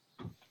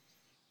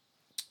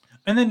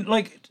 And then,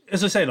 like,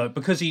 as I say, like,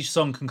 because each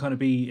song can kind of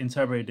be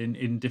interpreted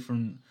in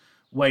different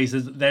ways,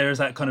 there's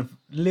that kind of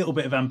little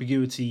bit of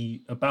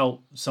ambiguity about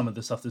some of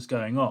the stuff that's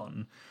going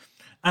on.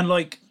 And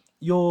like,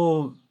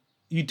 you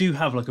do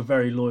have like a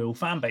very loyal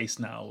fan base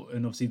now,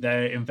 and obviously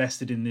they're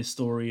invested in this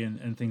story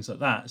and things like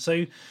that.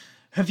 So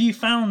have you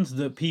found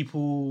that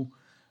people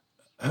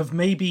have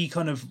maybe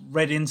kind of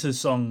read into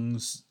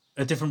songs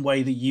a different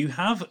way that you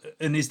have?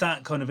 And is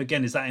that kind of,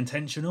 again, is that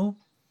intentional?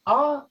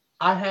 I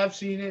have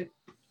seen it.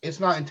 It's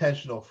not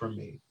intentional for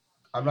me.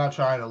 I'm not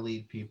trying to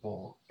lead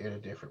people in a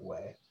different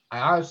way. I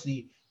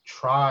honestly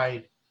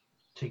tried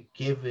to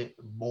give it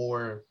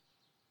more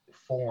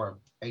form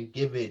and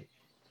give it,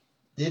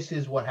 this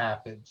is what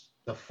happens.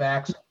 The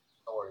facts of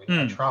the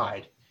story. I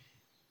tried.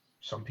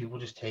 Some people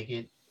just take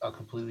it a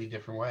completely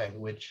different way,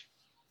 which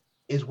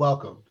is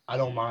welcomed. I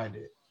don't mind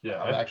it.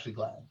 Yeah, I'm actually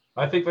glad.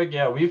 I think like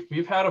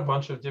we've had a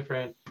bunch of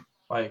different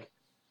like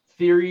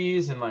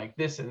theories and like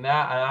this and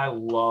that, and I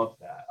love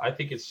that. I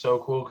think it's so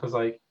cool because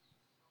like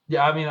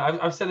I mean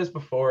I've said this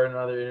before in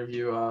another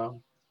interview,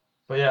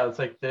 but it's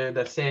like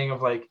that saying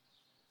of like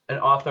an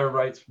author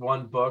writes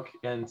one book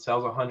and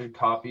sells 100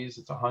 copies.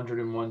 It's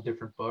 101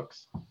 different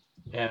books,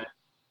 and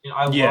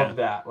I love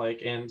that.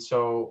 Like, and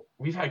so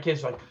we've had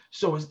kids like,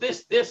 so is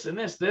this and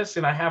this,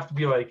 and I have to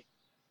be like,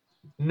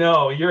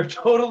 no, you're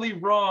totally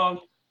wrong.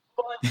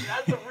 But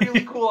that's a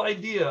really cool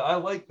idea. I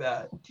like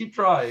that. Keep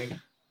trying.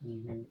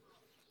 Mm-hmm.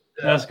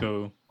 That's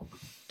cool.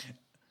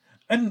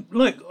 And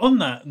like on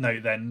that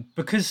note then,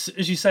 because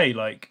as you say,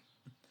 like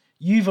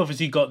you've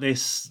obviously got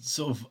this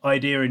sort of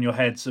idea in your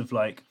heads of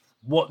like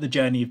what the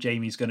journey of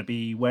Jamie's going to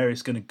be, where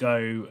it's going to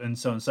go, and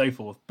so on and so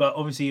forth. But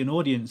obviously an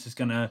audience is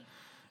going to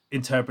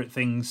interpret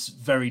things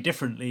very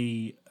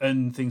differently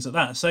and things like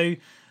that. So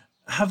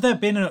have there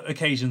been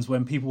occasions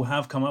when people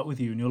have come up with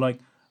you and you're like,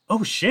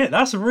 oh shit,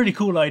 that's a really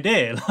cool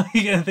idea,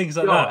 like, and things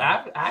like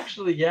that.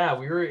 Actually,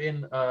 we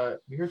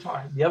were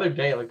talking the other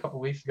day, like a couple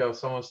of weeks ago.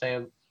 Someone was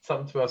saying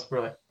something to us.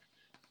 We're like,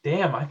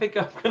 damn, I think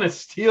I'm gonna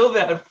steal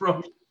that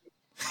from you.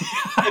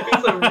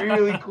 It's a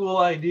really cool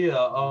idea.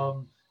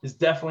 It's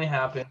definitely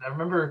happened. I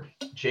remember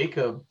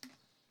Jacob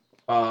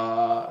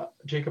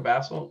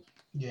Assel.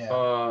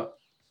 Yeah.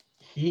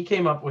 He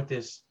came up with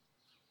this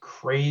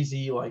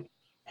crazy, like,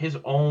 his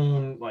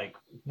own like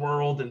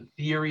world and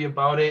theory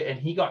about it, and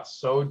he got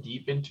so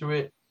deep into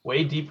it,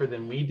 way deeper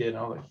than we did.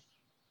 I was like,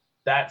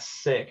 that's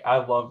sick. I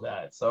love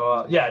that.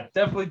 So yeah,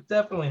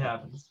 definitely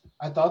happens.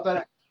 I thought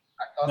that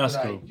That's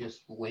cool. I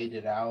just laid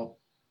it out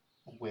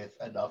with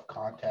enough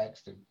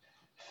context and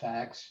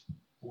facts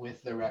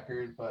with the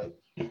record, but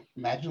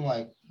imagine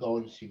like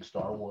going to see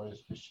Star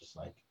Wars. It's just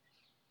like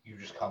you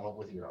just come up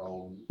with your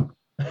own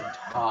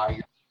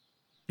entire.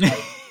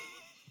 Like,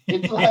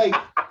 it's like,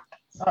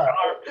 all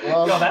right,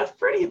 well, no, that's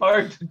pretty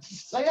hard to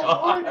like it's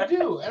hard to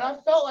do, and I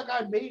felt like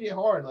I made it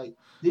hard. Like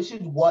this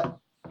is what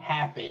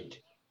happened,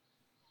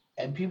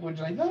 and people are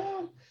just like,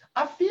 no,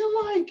 I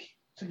feel like.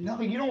 It's like,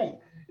 no, you don't.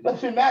 It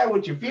doesn't matter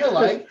what you feel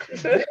like.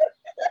 If you're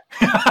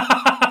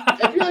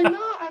like,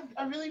 no,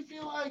 I really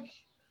feel like,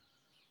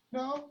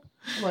 no.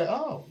 I'm like,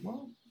 oh,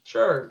 well,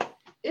 sure.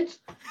 It's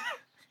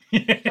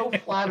so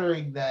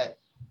flattering that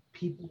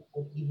people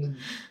would even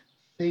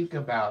think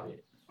about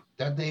it,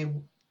 that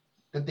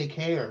they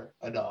care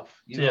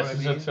enough. You know what I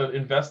mean? To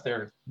invest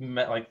their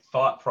like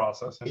thought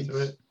process into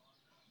it.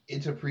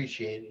 It's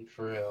appreciated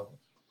for real.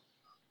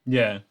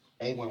 Yeah.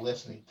 Anyone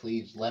listening,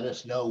 please let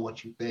us know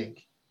what you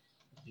think,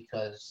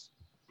 because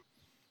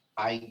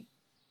I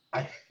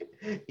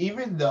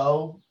even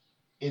though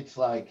it's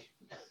like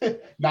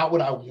not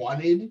what I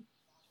wanted,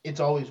 it's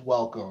always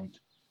welcomed.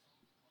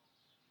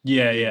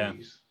 Yeah.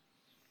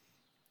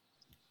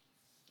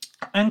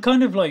 And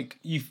kind of like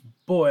you've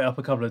brought it up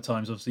a couple of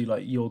times, obviously,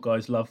 like your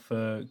guys' love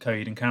for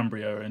Coheed and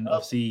Cambria, and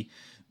obviously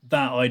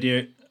that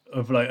idea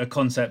of like a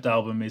concept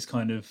album is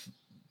kind of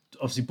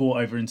obviously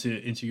brought over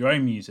into your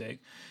own music.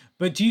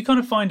 But do you kind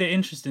of find it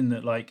interesting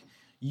that like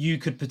you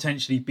could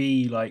potentially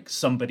be like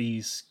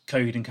somebody's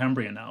Coheed and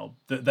Cambria now,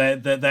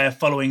 that they're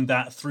following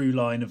that through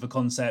line of a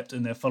concept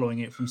and they're following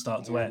it from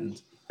start to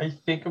end? I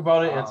think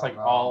about it, it's like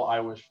all I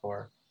wish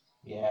for.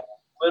 Yeah.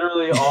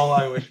 Literally all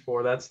I wish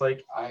for. That's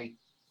like I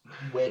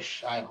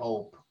wish, I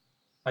hope.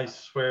 I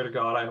swear to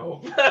God, I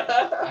hope.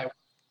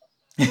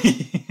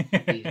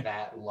 Be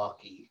that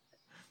lucky.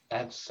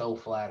 That's so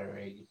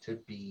flattering to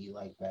be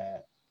like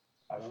that.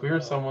 If we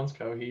were someone's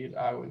Coheed,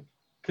 I would.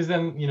 Because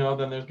then,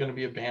 then there's going to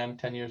be a band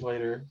 10 years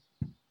later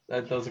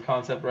that does a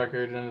concept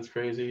record and it's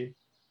crazy.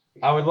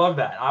 I would love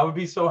that. I would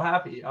be so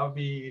happy. I would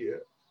be...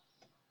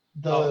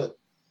 The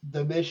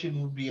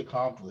mission would be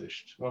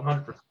accomplished.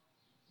 100%.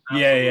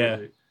 Yeah.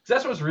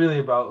 That's what it's really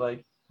about.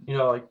 Like,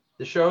 like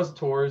the shows, the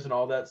tours, and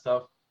all that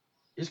stuff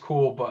is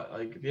cool. But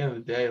like at the end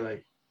of the day,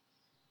 like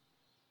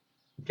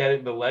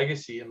getting the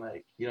legacy and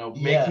like,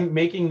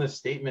 making the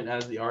statement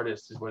as the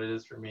artist is what it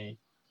is for me.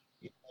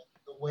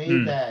 The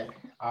way that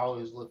I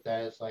always looked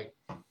at it is like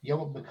you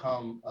don't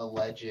become a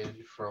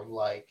legend from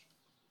like,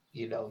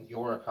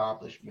 your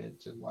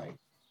accomplishments and like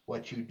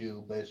what you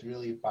do, but it's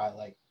really by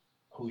like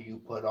who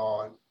you put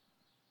on,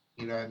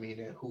 you know what I mean,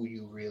 and who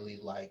you really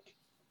like.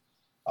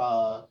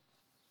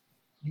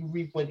 You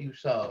reap what you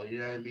sow, you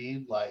know what I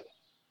mean? Like,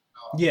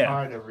 I'm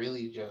trying to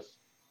really just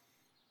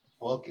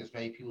book as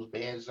many people's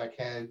bands as I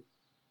can,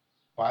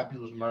 buy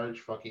people's merch,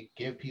 fucking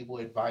give people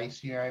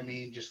advice, you know what I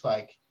mean? Just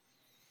like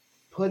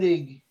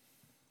putting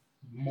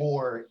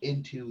more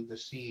into the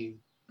scene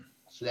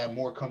so that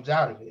more comes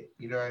out of it,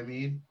 you know what I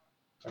mean?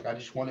 Like, I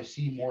just want to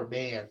see more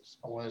bands.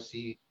 I want to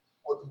see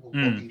more people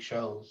booking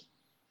shows,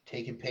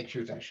 taking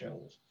pictures at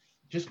shows,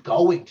 just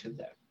going to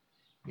them.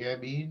 You know what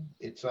I mean?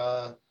 It's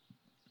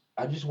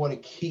I just want to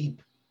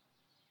keep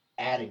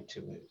adding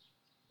to it.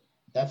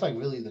 That's like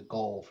really the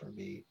goal for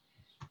me.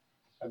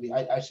 I mean,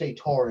 I say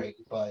touring,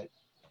 but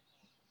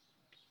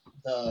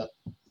the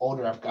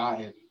older I've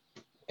gotten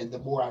and the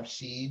more I've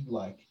seen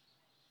like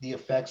the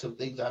effects of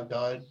things I've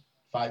done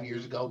 5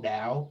 years ago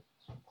now,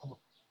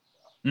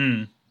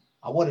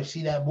 I want to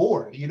see that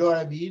more. You know what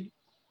I mean?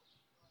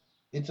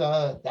 It's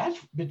that's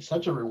been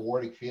such a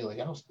rewarding feeling.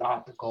 That was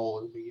not the goal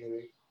in the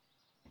beginning,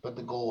 but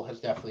the goal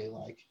has definitely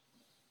like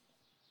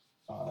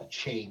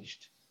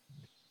changed.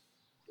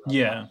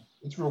 Yeah,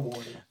 it's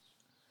rewarding.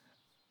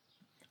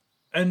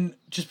 And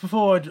just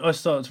before I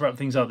start to wrap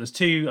things up, there's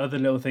two other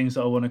little things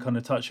that I want to kind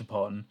of touch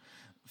upon.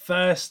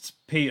 First,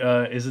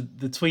 Peter, is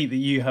the tweet that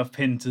you have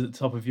pinned to the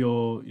top of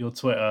your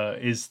Twitter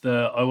is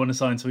the I want to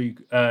sign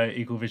to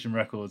Equal Vision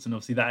Records, and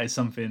obviously that is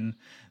something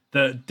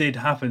that did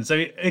happen.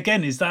 So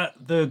again, is that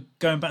the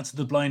going back to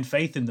the blind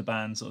faith in the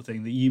band sort of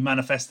thing, that you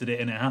manifested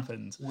it and it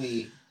happened?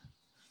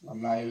 I'm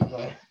not even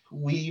like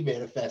we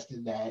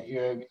manifested that. You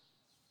know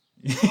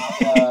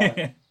what I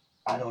mean?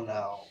 I don't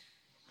know.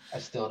 I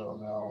still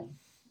don't know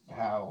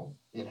how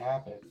it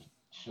happened.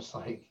 It's just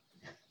like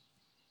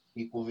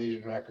Equal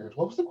Vision Records.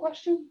 What was the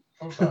question?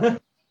 I'm sorry.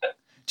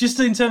 Just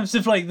in terms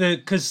of like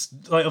because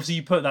like obviously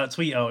you put that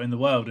tweet out in the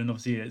world and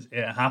obviously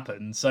it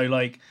happened. So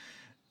like,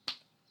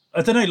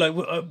 I don't know, like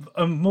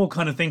I'm more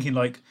kind of thinking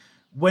like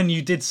when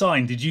you did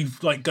sign, did you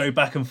like go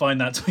back and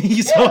find that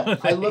tweet? Yeah,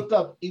 I looked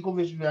up Equal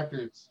Vision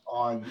Records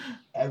on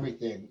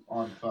everything,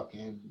 on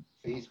fucking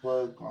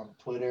Facebook, on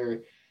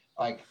Twitter,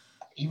 like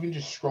even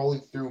just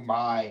scrolling through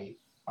my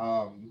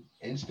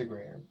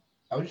Instagram,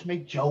 I would just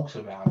make jokes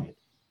about it.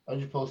 I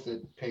would just post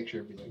a picture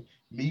and be like,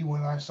 me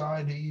when I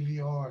signed the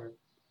EVR.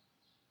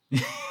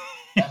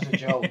 As a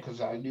joke, because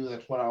I knew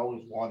that's what I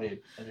always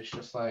wanted. And it's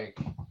just like,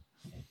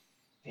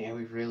 damn,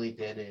 we really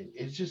did it.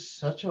 It's just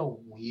such a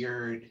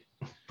weird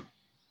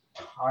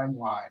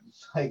timeline.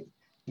 It's like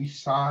we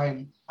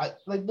signed, I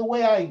like the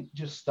way I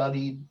just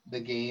studied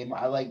the game.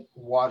 I like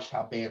watched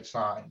how bands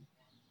sign.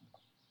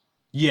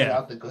 Yeah.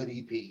 Without the good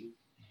EP,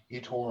 you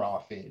tore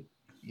off it.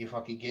 You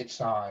fucking get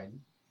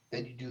signed.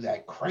 Then you do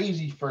that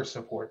crazy first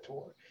support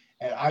tour.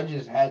 And I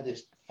just had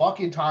this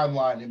fucking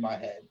timeline in my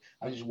head.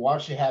 I just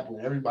watched it happen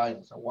with everybody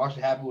else. I watched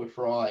it happen with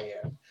For All I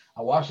Am.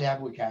 I watched it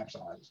happen with Capsize.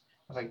 I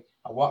was like,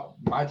 I want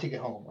my ticket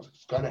home. I was like,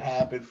 it's gonna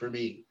happen for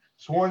me.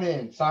 Sworn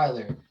in,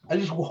 Siler. I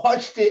just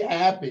watched it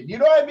happen. You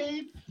know what I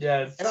mean?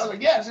 Yes. And I was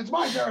like, yes, it's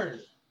my turn.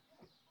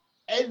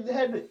 And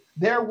then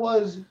there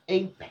was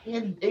a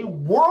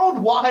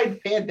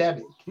worldwide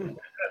pandemic.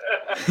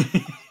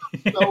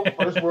 So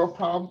first world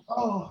problem.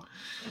 Oh,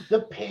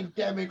 the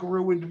pandemic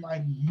ruined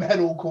my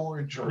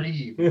metalcore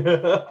dream.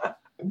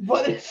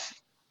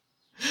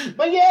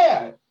 But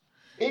yeah,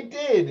 it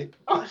did.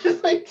 I was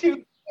just like,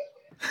 dude,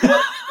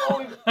 what's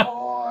going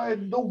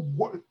on? No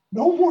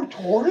more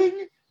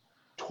touring?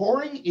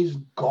 Touring is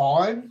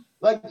gone?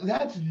 Like,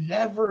 that's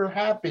never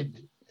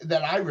happened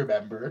that I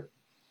remember.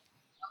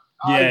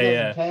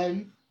 Yeah.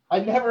 I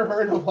never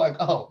heard of like,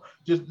 oh,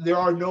 just there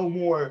are no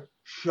more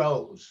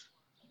shows.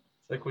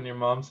 It's like when your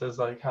mom says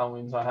like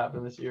Halloween's not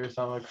happening this year or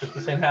something, like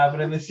Christmas ain't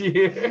happening this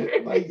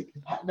year. Like,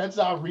 that's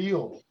not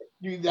real.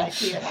 Dude, that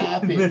can't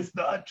happen. It's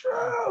not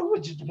true.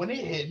 Which is when it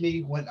hit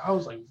me, when I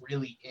was like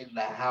really in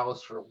the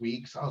house for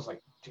weeks, I was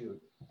like, dude,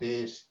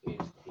 this is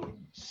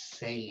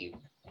insane.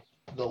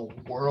 The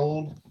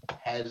world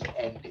has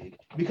ended.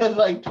 Because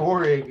like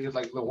touring is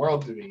like the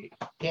world to me.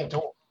 Can't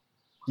tour.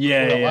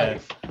 Yeah.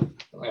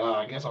 Like,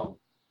 I guess I'll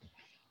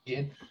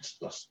get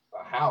a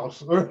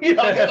house, or you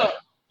know,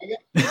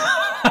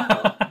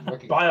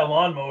 buy a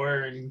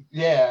lawnmower and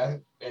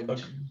and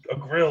a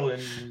grill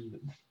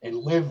and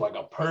live like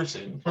a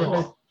person.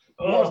 Who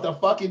wants to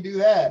fucking do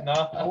that?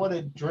 Nah. I want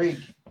to drink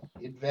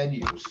in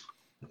venues,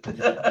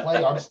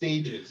 play on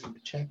stages, and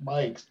check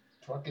mics,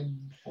 fucking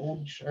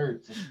fold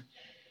shirts.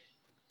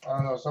 I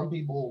don't know. Some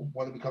people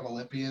want to become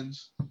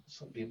Olympians.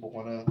 Some people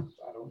want to,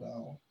 I don't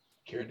know,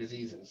 cure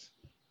diseases.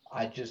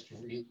 I just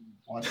really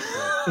want to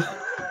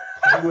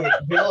play with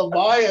Bill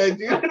Maya,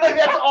 dude. Like,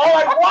 that's all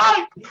I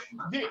want.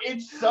 Dude,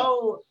 it's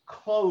so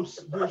close.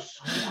 We're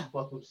so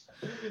close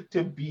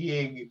to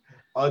being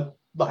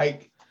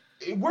like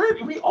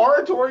we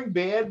are a touring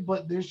band,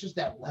 but there's just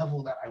that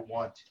level that I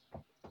want.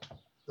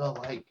 The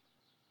like,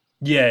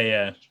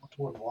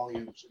 tour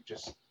volumes are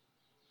just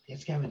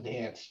Dance Gavin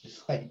Dance.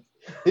 Just like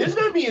this is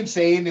gonna be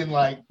insane in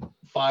like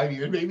 5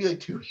 years, maybe like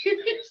 2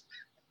 years.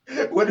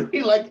 When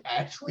we like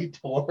actually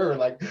tour or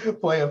like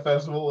play a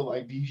festival with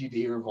like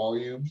DGD or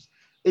Volumes,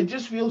 it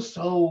just feels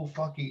so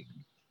fucking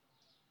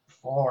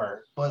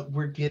far. But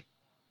we're getting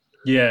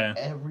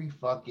every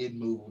fucking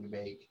move we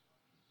make,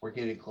 we're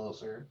getting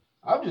closer.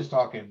 I'm just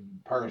talking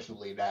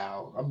personally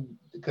now.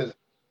 Because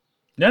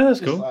that's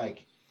cool.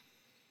 Like,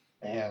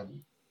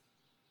 man,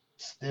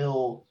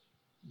 still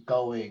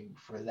going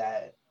for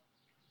that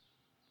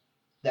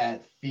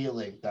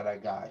feeling that I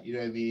got, you know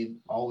what I mean?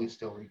 Always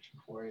still reaching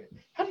for it.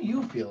 How do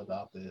you feel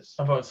about this?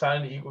 About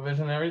signing to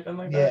Equalvision and everything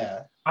like that?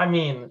 Yeah. I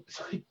mean,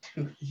 like,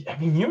 dude,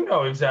 you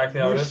know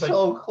exactly how it is.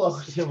 So like,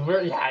 close. It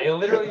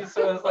literally.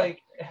 So it's like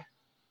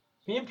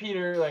me and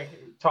Peter like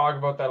talk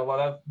about that a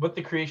lot. With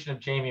the creation of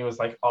Jamie was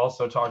like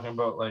also talking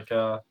about like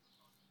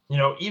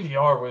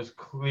EVR was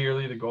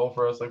clearly the goal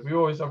for us. Like we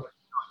always have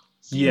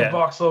the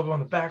Vox logo on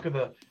the back of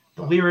the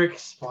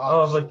lyrics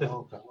of like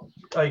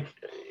the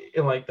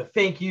and like the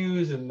thank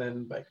yous, and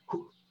then like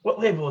what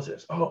label is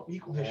this? Oh,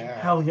 Equalvision.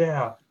 Hell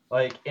yeah.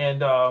 Like,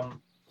 and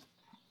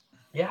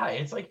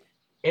it's like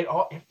it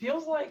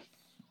feels like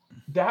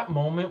that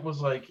moment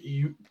was like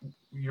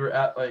you're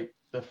at like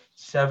the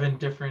 7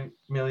 different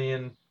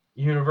million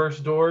universe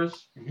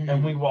doors,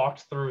 and we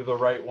walked through the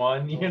right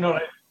one. You know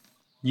what I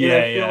mean?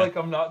 I feel like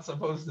I'm not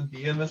supposed to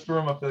be in this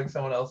room. I feel like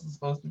someone else is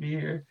supposed to be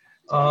here.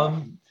 But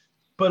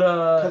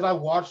because I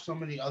watched so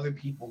many other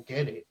people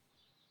get it,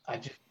 I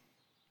just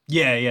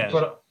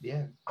But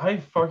I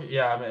fucking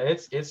I mean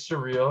it's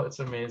surreal. It's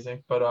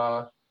amazing. But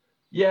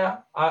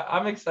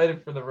I'm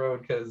excited for the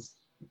road because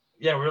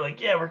we're like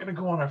we're gonna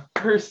go on our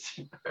first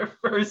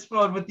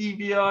one with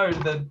EVR,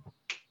 and then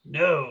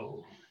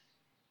no.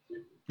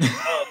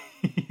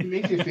 It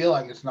makes you feel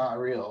like it's not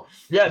real.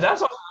 Yeah,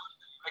 that's what.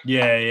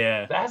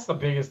 Yeah. That's the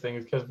biggest thing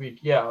is because we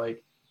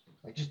like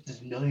just this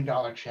 $1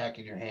 million check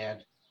in your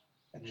hand,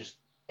 and just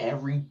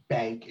every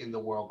bank in the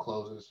world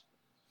closes,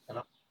 and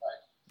I'm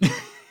like.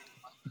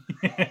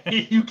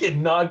 You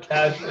cannot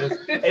cash this.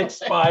 It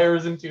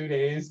expires in 2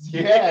 days.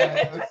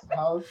 Yeah, that's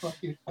how it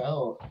fucking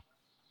felt.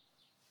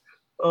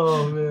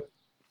 Oh man.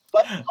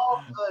 But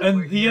all good. And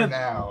we're here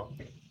now.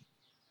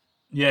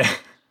 Yeah.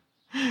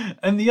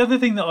 And the other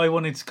thing that I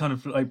wanted to kind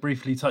of like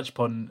briefly touch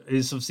upon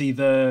is obviously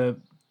the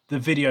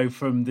video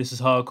from This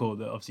Is Hardcore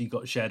that obviously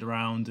got shared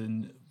around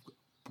and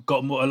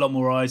got a lot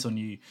more eyes on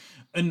you.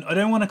 And I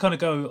don't want to kind of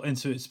go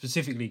into it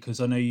specifically because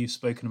I know you've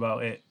spoken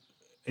about it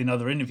in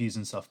other interviews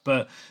and stuff.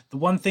 But the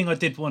one thing I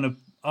did want to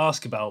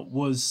ask about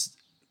was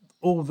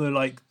all the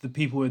like the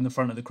people in the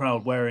front of the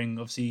crowd wearing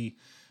obviously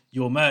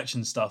your merch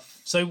and stuff.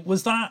 So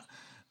was that?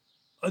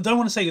 I don't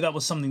want to say that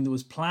was something that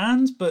was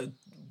planned, but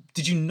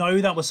did you know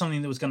that was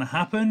something that was going to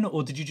happen,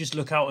 or did you just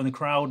look out in the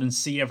crowd and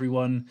see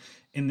everyone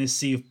in this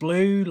sea of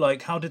blue?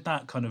 Like, how did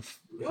that kind of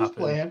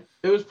happen?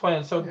 It was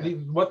planned. So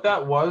what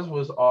that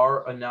was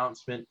our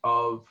announcement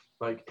of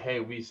like, hey,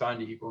 we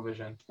signed to Equal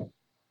Vision.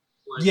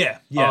 Yeah.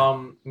 You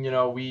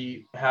know,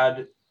 we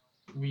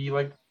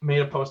like made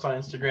a post on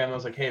Instagram that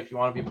was like, hey, if you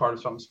want to be part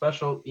of something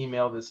special,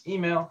 email this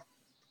email.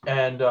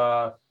 And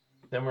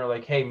then we're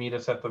like, hey, meet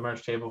us at the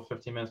merch table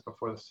 15 minutes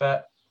before the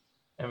set.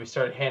 And we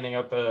started handing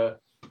out the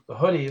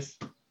hoodies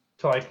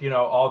to like, you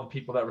know, all the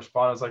people that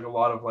responded. It's like a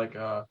lot of like,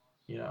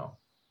 you know,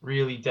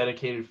 really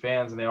dedicated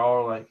fans. And they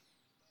all were like,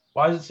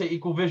 why does it say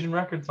Equal Vision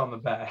Records on the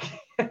back?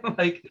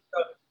 Like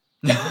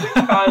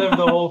kind of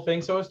the whole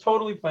thing. So it was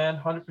totally planned,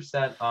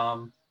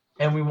 100%.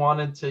 And we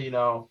wanted to, you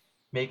know,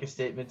 make a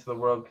statement to the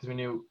world because we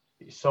knew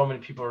so many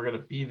people were going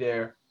to be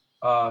there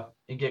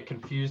and get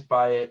confused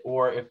by it.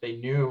 Or if they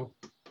knew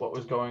what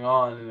was going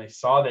on and they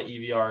saw the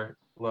EVR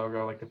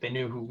logo, like if they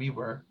knew who we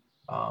were,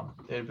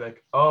 they'd be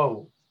like,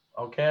 oh,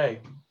 okay,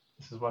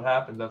 this is what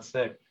happened. That's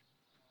sick.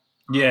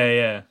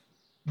 Yeah.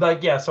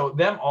 Like, yeah, so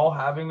them all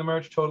having the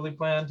merch, totally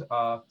planned.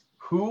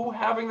 Who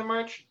having the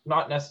merch,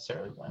 not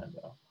necessarily planned,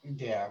 though.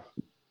 Yeah.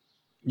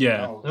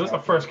 No, it was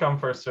a first come,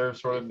 first serve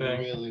sort of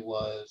thing. It really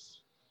was.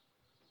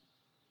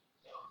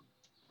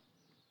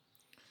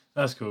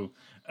 That's cool.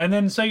 And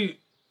then, so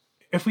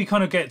if we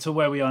kind of get to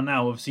where we are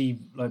now, obviously,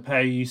 like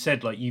Per, you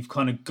said, like you've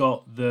kind of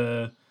got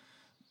the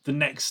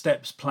next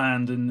steps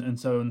planned and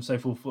so on and so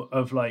forth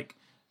of like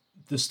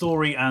the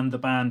story and the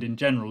band in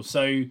general.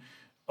 So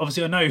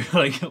obviously I know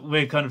like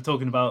we're kind of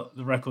talking about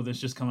the record that's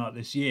just come out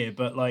this year,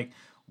 but like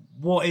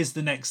what is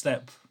the next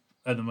step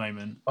at the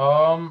moment?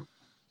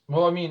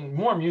 Well, I mean,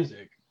 more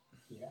music.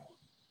 Yeah.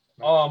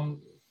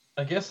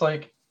 I guess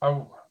like I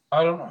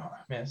don't know,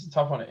 man, it's a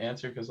tough one to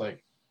answer because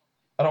like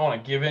I don't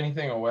want to give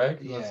anything away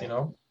because you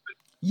know.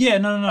 Yeah,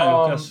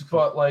 no.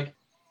 But like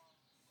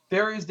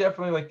there is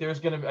definitely like there's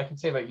gonna be, I can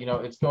say like, you know,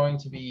 it's going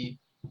to be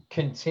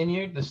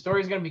continued. The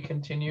story is going to be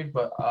continued,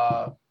 but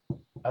I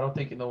don't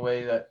think in the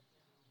way that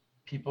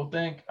people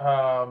think.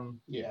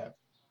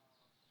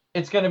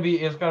 It's gonna be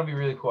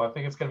really cool. I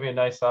think it's gonna be a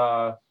nice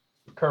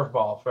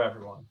curveball for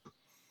everyone.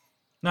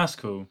 That's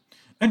cool.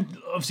 And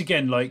obviously,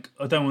 again, like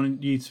I don't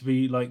want you to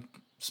be like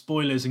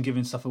spoilers and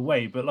giving stuff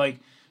away, but like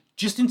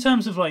just in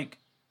terms of like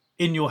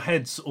in your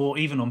heads or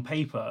even on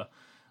paper,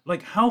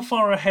 like how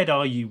far ahead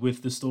are you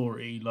with the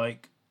story?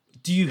 Like,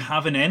 do you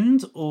have an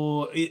end,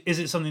 or is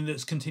it something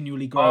that's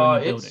continually growing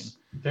and building?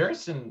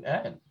 There's an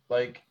end.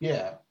 Like,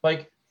 yeah,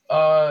 like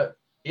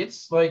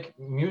it's like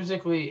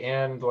musically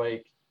and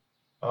like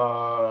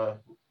so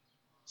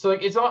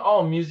like it's not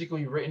all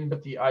musically written,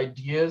 but the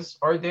ideas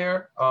are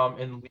there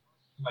and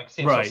like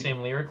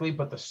same lyrically,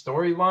 but the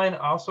storyline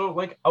also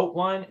like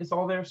outline is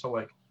all there. So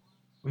like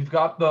we've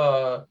got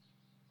the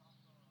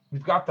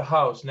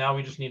house. Now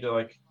we just need to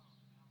like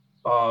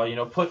you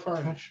know put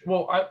furniture.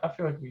 Well, I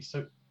feel like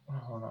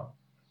I don't know.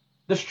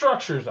 The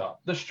structure's up.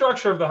 The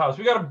structure of the house.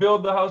 We got to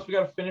build the house. We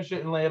got to finish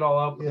it and lay it all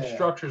out. The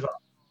structure's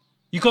up.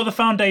 You got the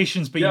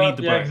foundations, but you need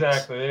the bricks. Yeah,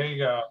 exactly. There you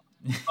go.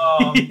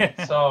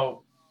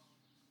 So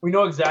we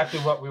know exactly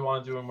what we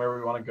want to do and where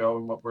we want to go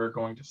and what we're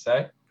going to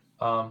say.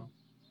 And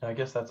I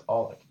guess that's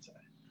all I can say.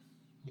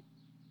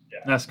 Yeah.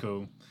 That's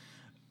cool.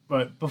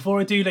 Right,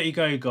 before I do let you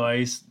go,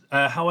 guys,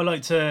 how I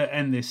like to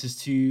end this is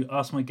to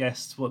ask my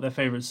guests what their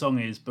favourite song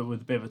is, but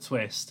with a bit of a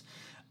twist.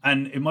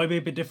 And it might be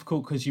a bit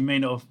difficult because you may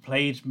not have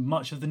played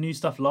much of the new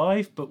stuff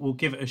live, but we'll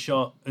give it a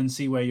shot and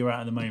see where you're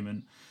at the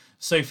moment.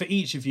 So for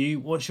each of you,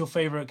 what's your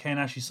favourite Kay and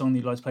Ashley song that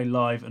you'd like to play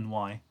live and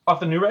why?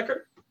 Off the new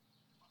record?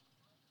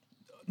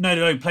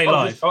 No, play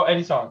live.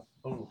 Any song.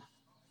 Ooh,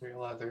 Real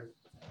Leather.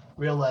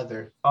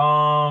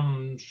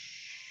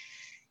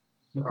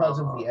 Because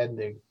of the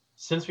ending.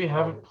 Since we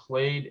haven't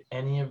played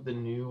any of the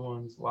new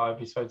ones live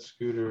besides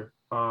Scooter,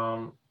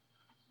 oh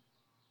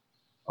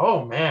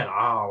man,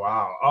 oh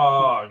wow,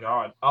 oh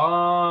god,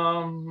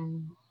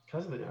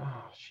 because of the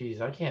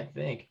jeez, I can't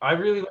think. I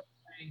really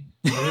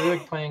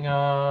like playing.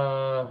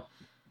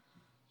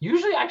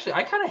 Usually, actually,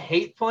 I kind of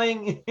hate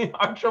playing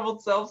Our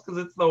Troubled Selves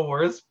because it's the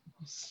worst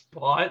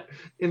spot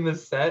in the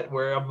set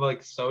where I'm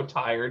like so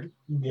tired.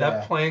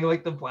 That playing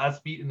like the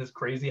blast beat in this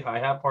crazy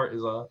hi-hat part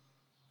is I'm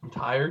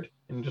tired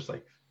and just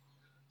like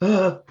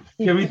get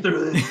me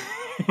through this.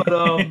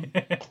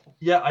 But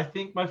yeah, I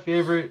think my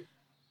favorite's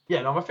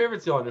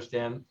You'll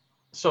Understand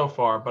so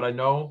far, but I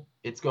know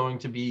it's going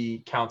to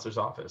be Counselor's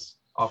Office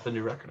off the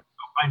new record.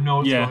 I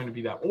know it's going to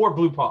be that, or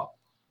Blue Pop.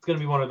 It's going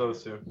to be one of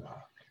those two.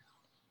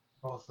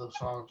 Both those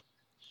songs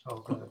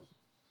so good.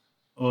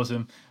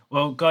 Awesome.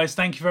 Well, guys,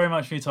 thank you very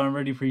much for your time.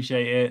 Really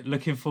appreciate it.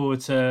 Looking forward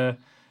to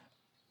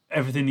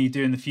everything you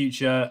do in the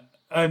future.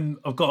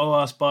 I've got to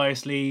ask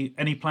Biasly,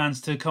 any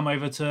plans to come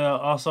over to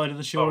our side of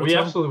the shore? We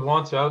absolutely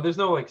want to. There's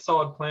no like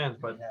solid plans,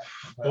 but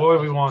Yeah, boy,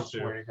 we want to.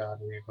 Swear to God,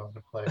 we're going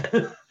to play.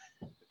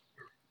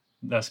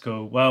 That's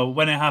cool. Well,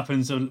 when it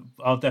happens,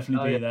 I'll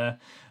definitely be there.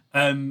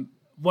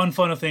 One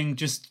final thing,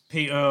 just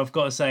Peter, I've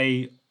got to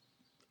say,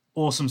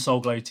 awesome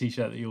Soul Glow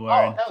t-shirt that you're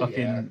wearing. hell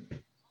Fucking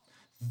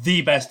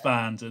the best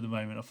band at the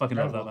moment. I fucking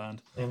love that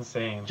band.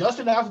 Insane. Just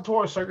announced the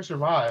tour of Circus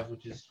Survive,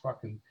 which is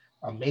fucking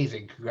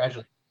amazing.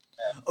 Congratulations.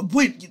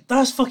 Wait,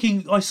 that's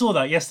fucking... I saw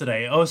that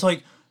yesterday. I was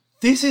like,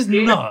 this is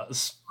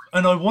nuts.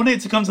 And I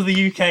wanted to come to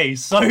the UK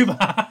so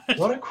bad.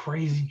 What a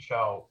crazy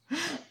show.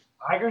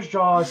 Tiger's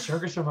Jaw,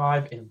 Circus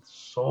Survive, and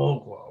Soul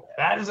Glow.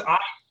 That is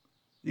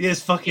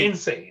It's fucking...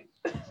 insane.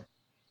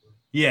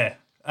 Yeah,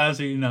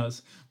 absolutely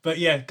nuts. But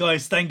yeah,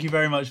 guys, thank you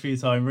very much for your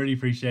time. Really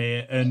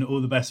appreciate it. And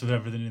all the best with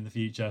everything in the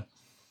future.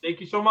 Thank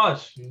you so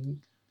much.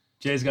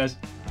 Cheers, guys.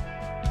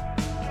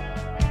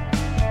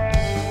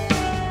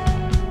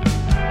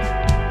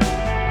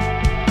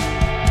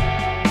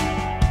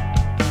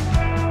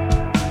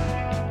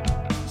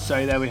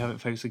 So there we have it,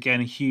 folks.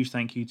 Again, a huge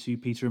thank you to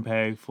Peter and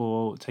Peo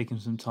for taking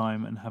some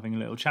time and having a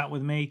little chat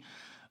with me.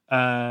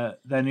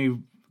 Their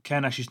new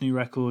Ken Ash's new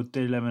record,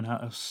 Dear Lemon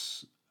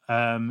House,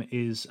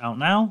 is out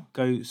now.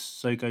 Go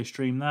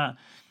stream that.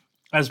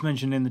 As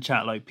mentioned in the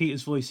chat, like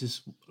Peter's voice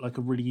is like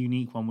a really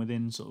unique one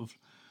within sort of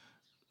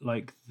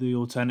like the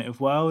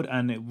alternative world,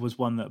 and it was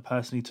one that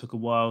personally took a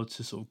while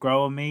to sort of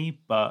grow on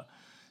me, but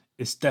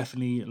it's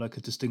definitely like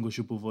a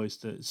distinguishable voice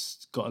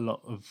that's got a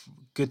lot of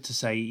good to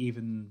say,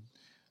 even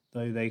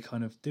though they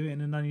kind of do it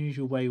in an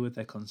unusual way with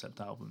their concept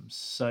albums.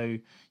 So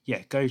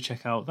yeah, go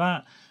check out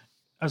that.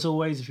 As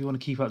always, if you want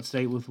to keep up to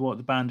date with what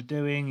the band are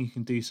doing, you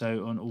can do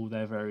so on all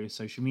their various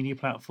social media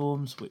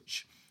platforms,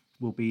 which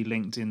will be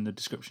linked in the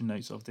description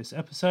notes of this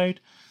episode.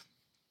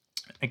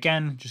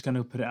 Again, just going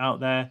to put it out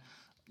there.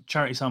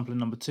 Charity Sampler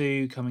number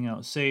 2 coming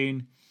out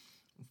soon.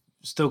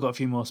 Still got a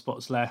few more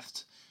spots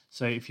left.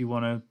 So if you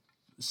want to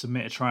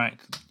submit a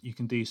track, you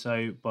can do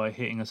so by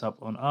hitting us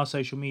up on our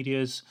social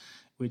medias,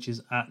 which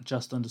is at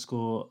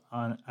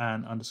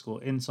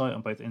just_and_insight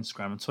on both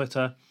Instagram and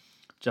Twitter,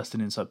 Just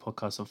an Insight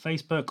Podcast on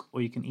Facebook,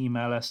 or you can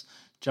email us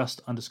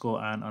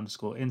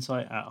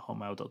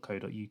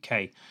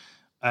just_and_insight@hotmail.co.uk.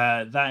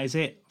 That is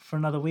it for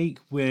another week.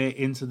 We're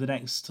into the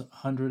next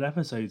 100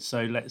 episodes,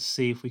 so let's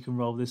see if we can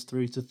roll this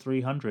through to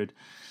 300.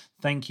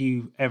 Thank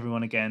you,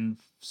 everyone, again,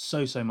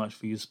 so much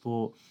for your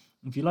support.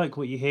 If you like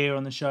what you hear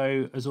on the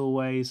show, as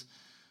always,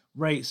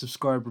 rate,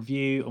 subscribe,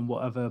 review on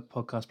whatever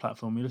podcast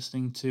platform you're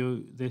listening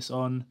to this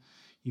on.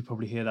 You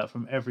probably hear that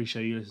from every show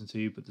you listen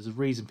to, but there's a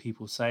reason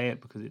people say it,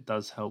 because it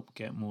does help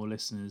get more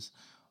listeners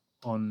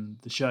on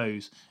the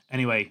shows.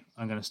 Anyway,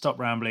 I'm going to stop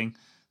rambling.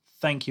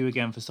 Thank you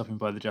again for stopping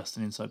by the Just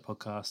an Insight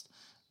podcast,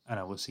 and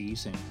I will see you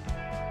soon.